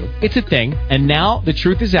fun too. It's a thing. And now the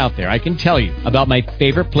truth is out there. I can tell you about my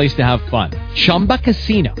favorite place to have fun. Chumba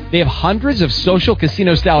Casino. They have hundreds of social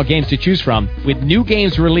casino style games to choose from with new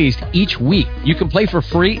games released each week. You can play for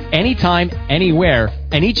free anytime, anywhere.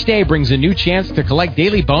 And each day brings a new chance to collect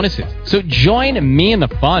daily bonuses. So join me in the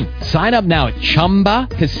fun. Sign up now at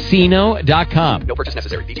ChumbaCasino.com. No purchase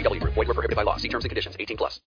necessary. VGW. Void where prohibited by law. See terms and conditions. 18+.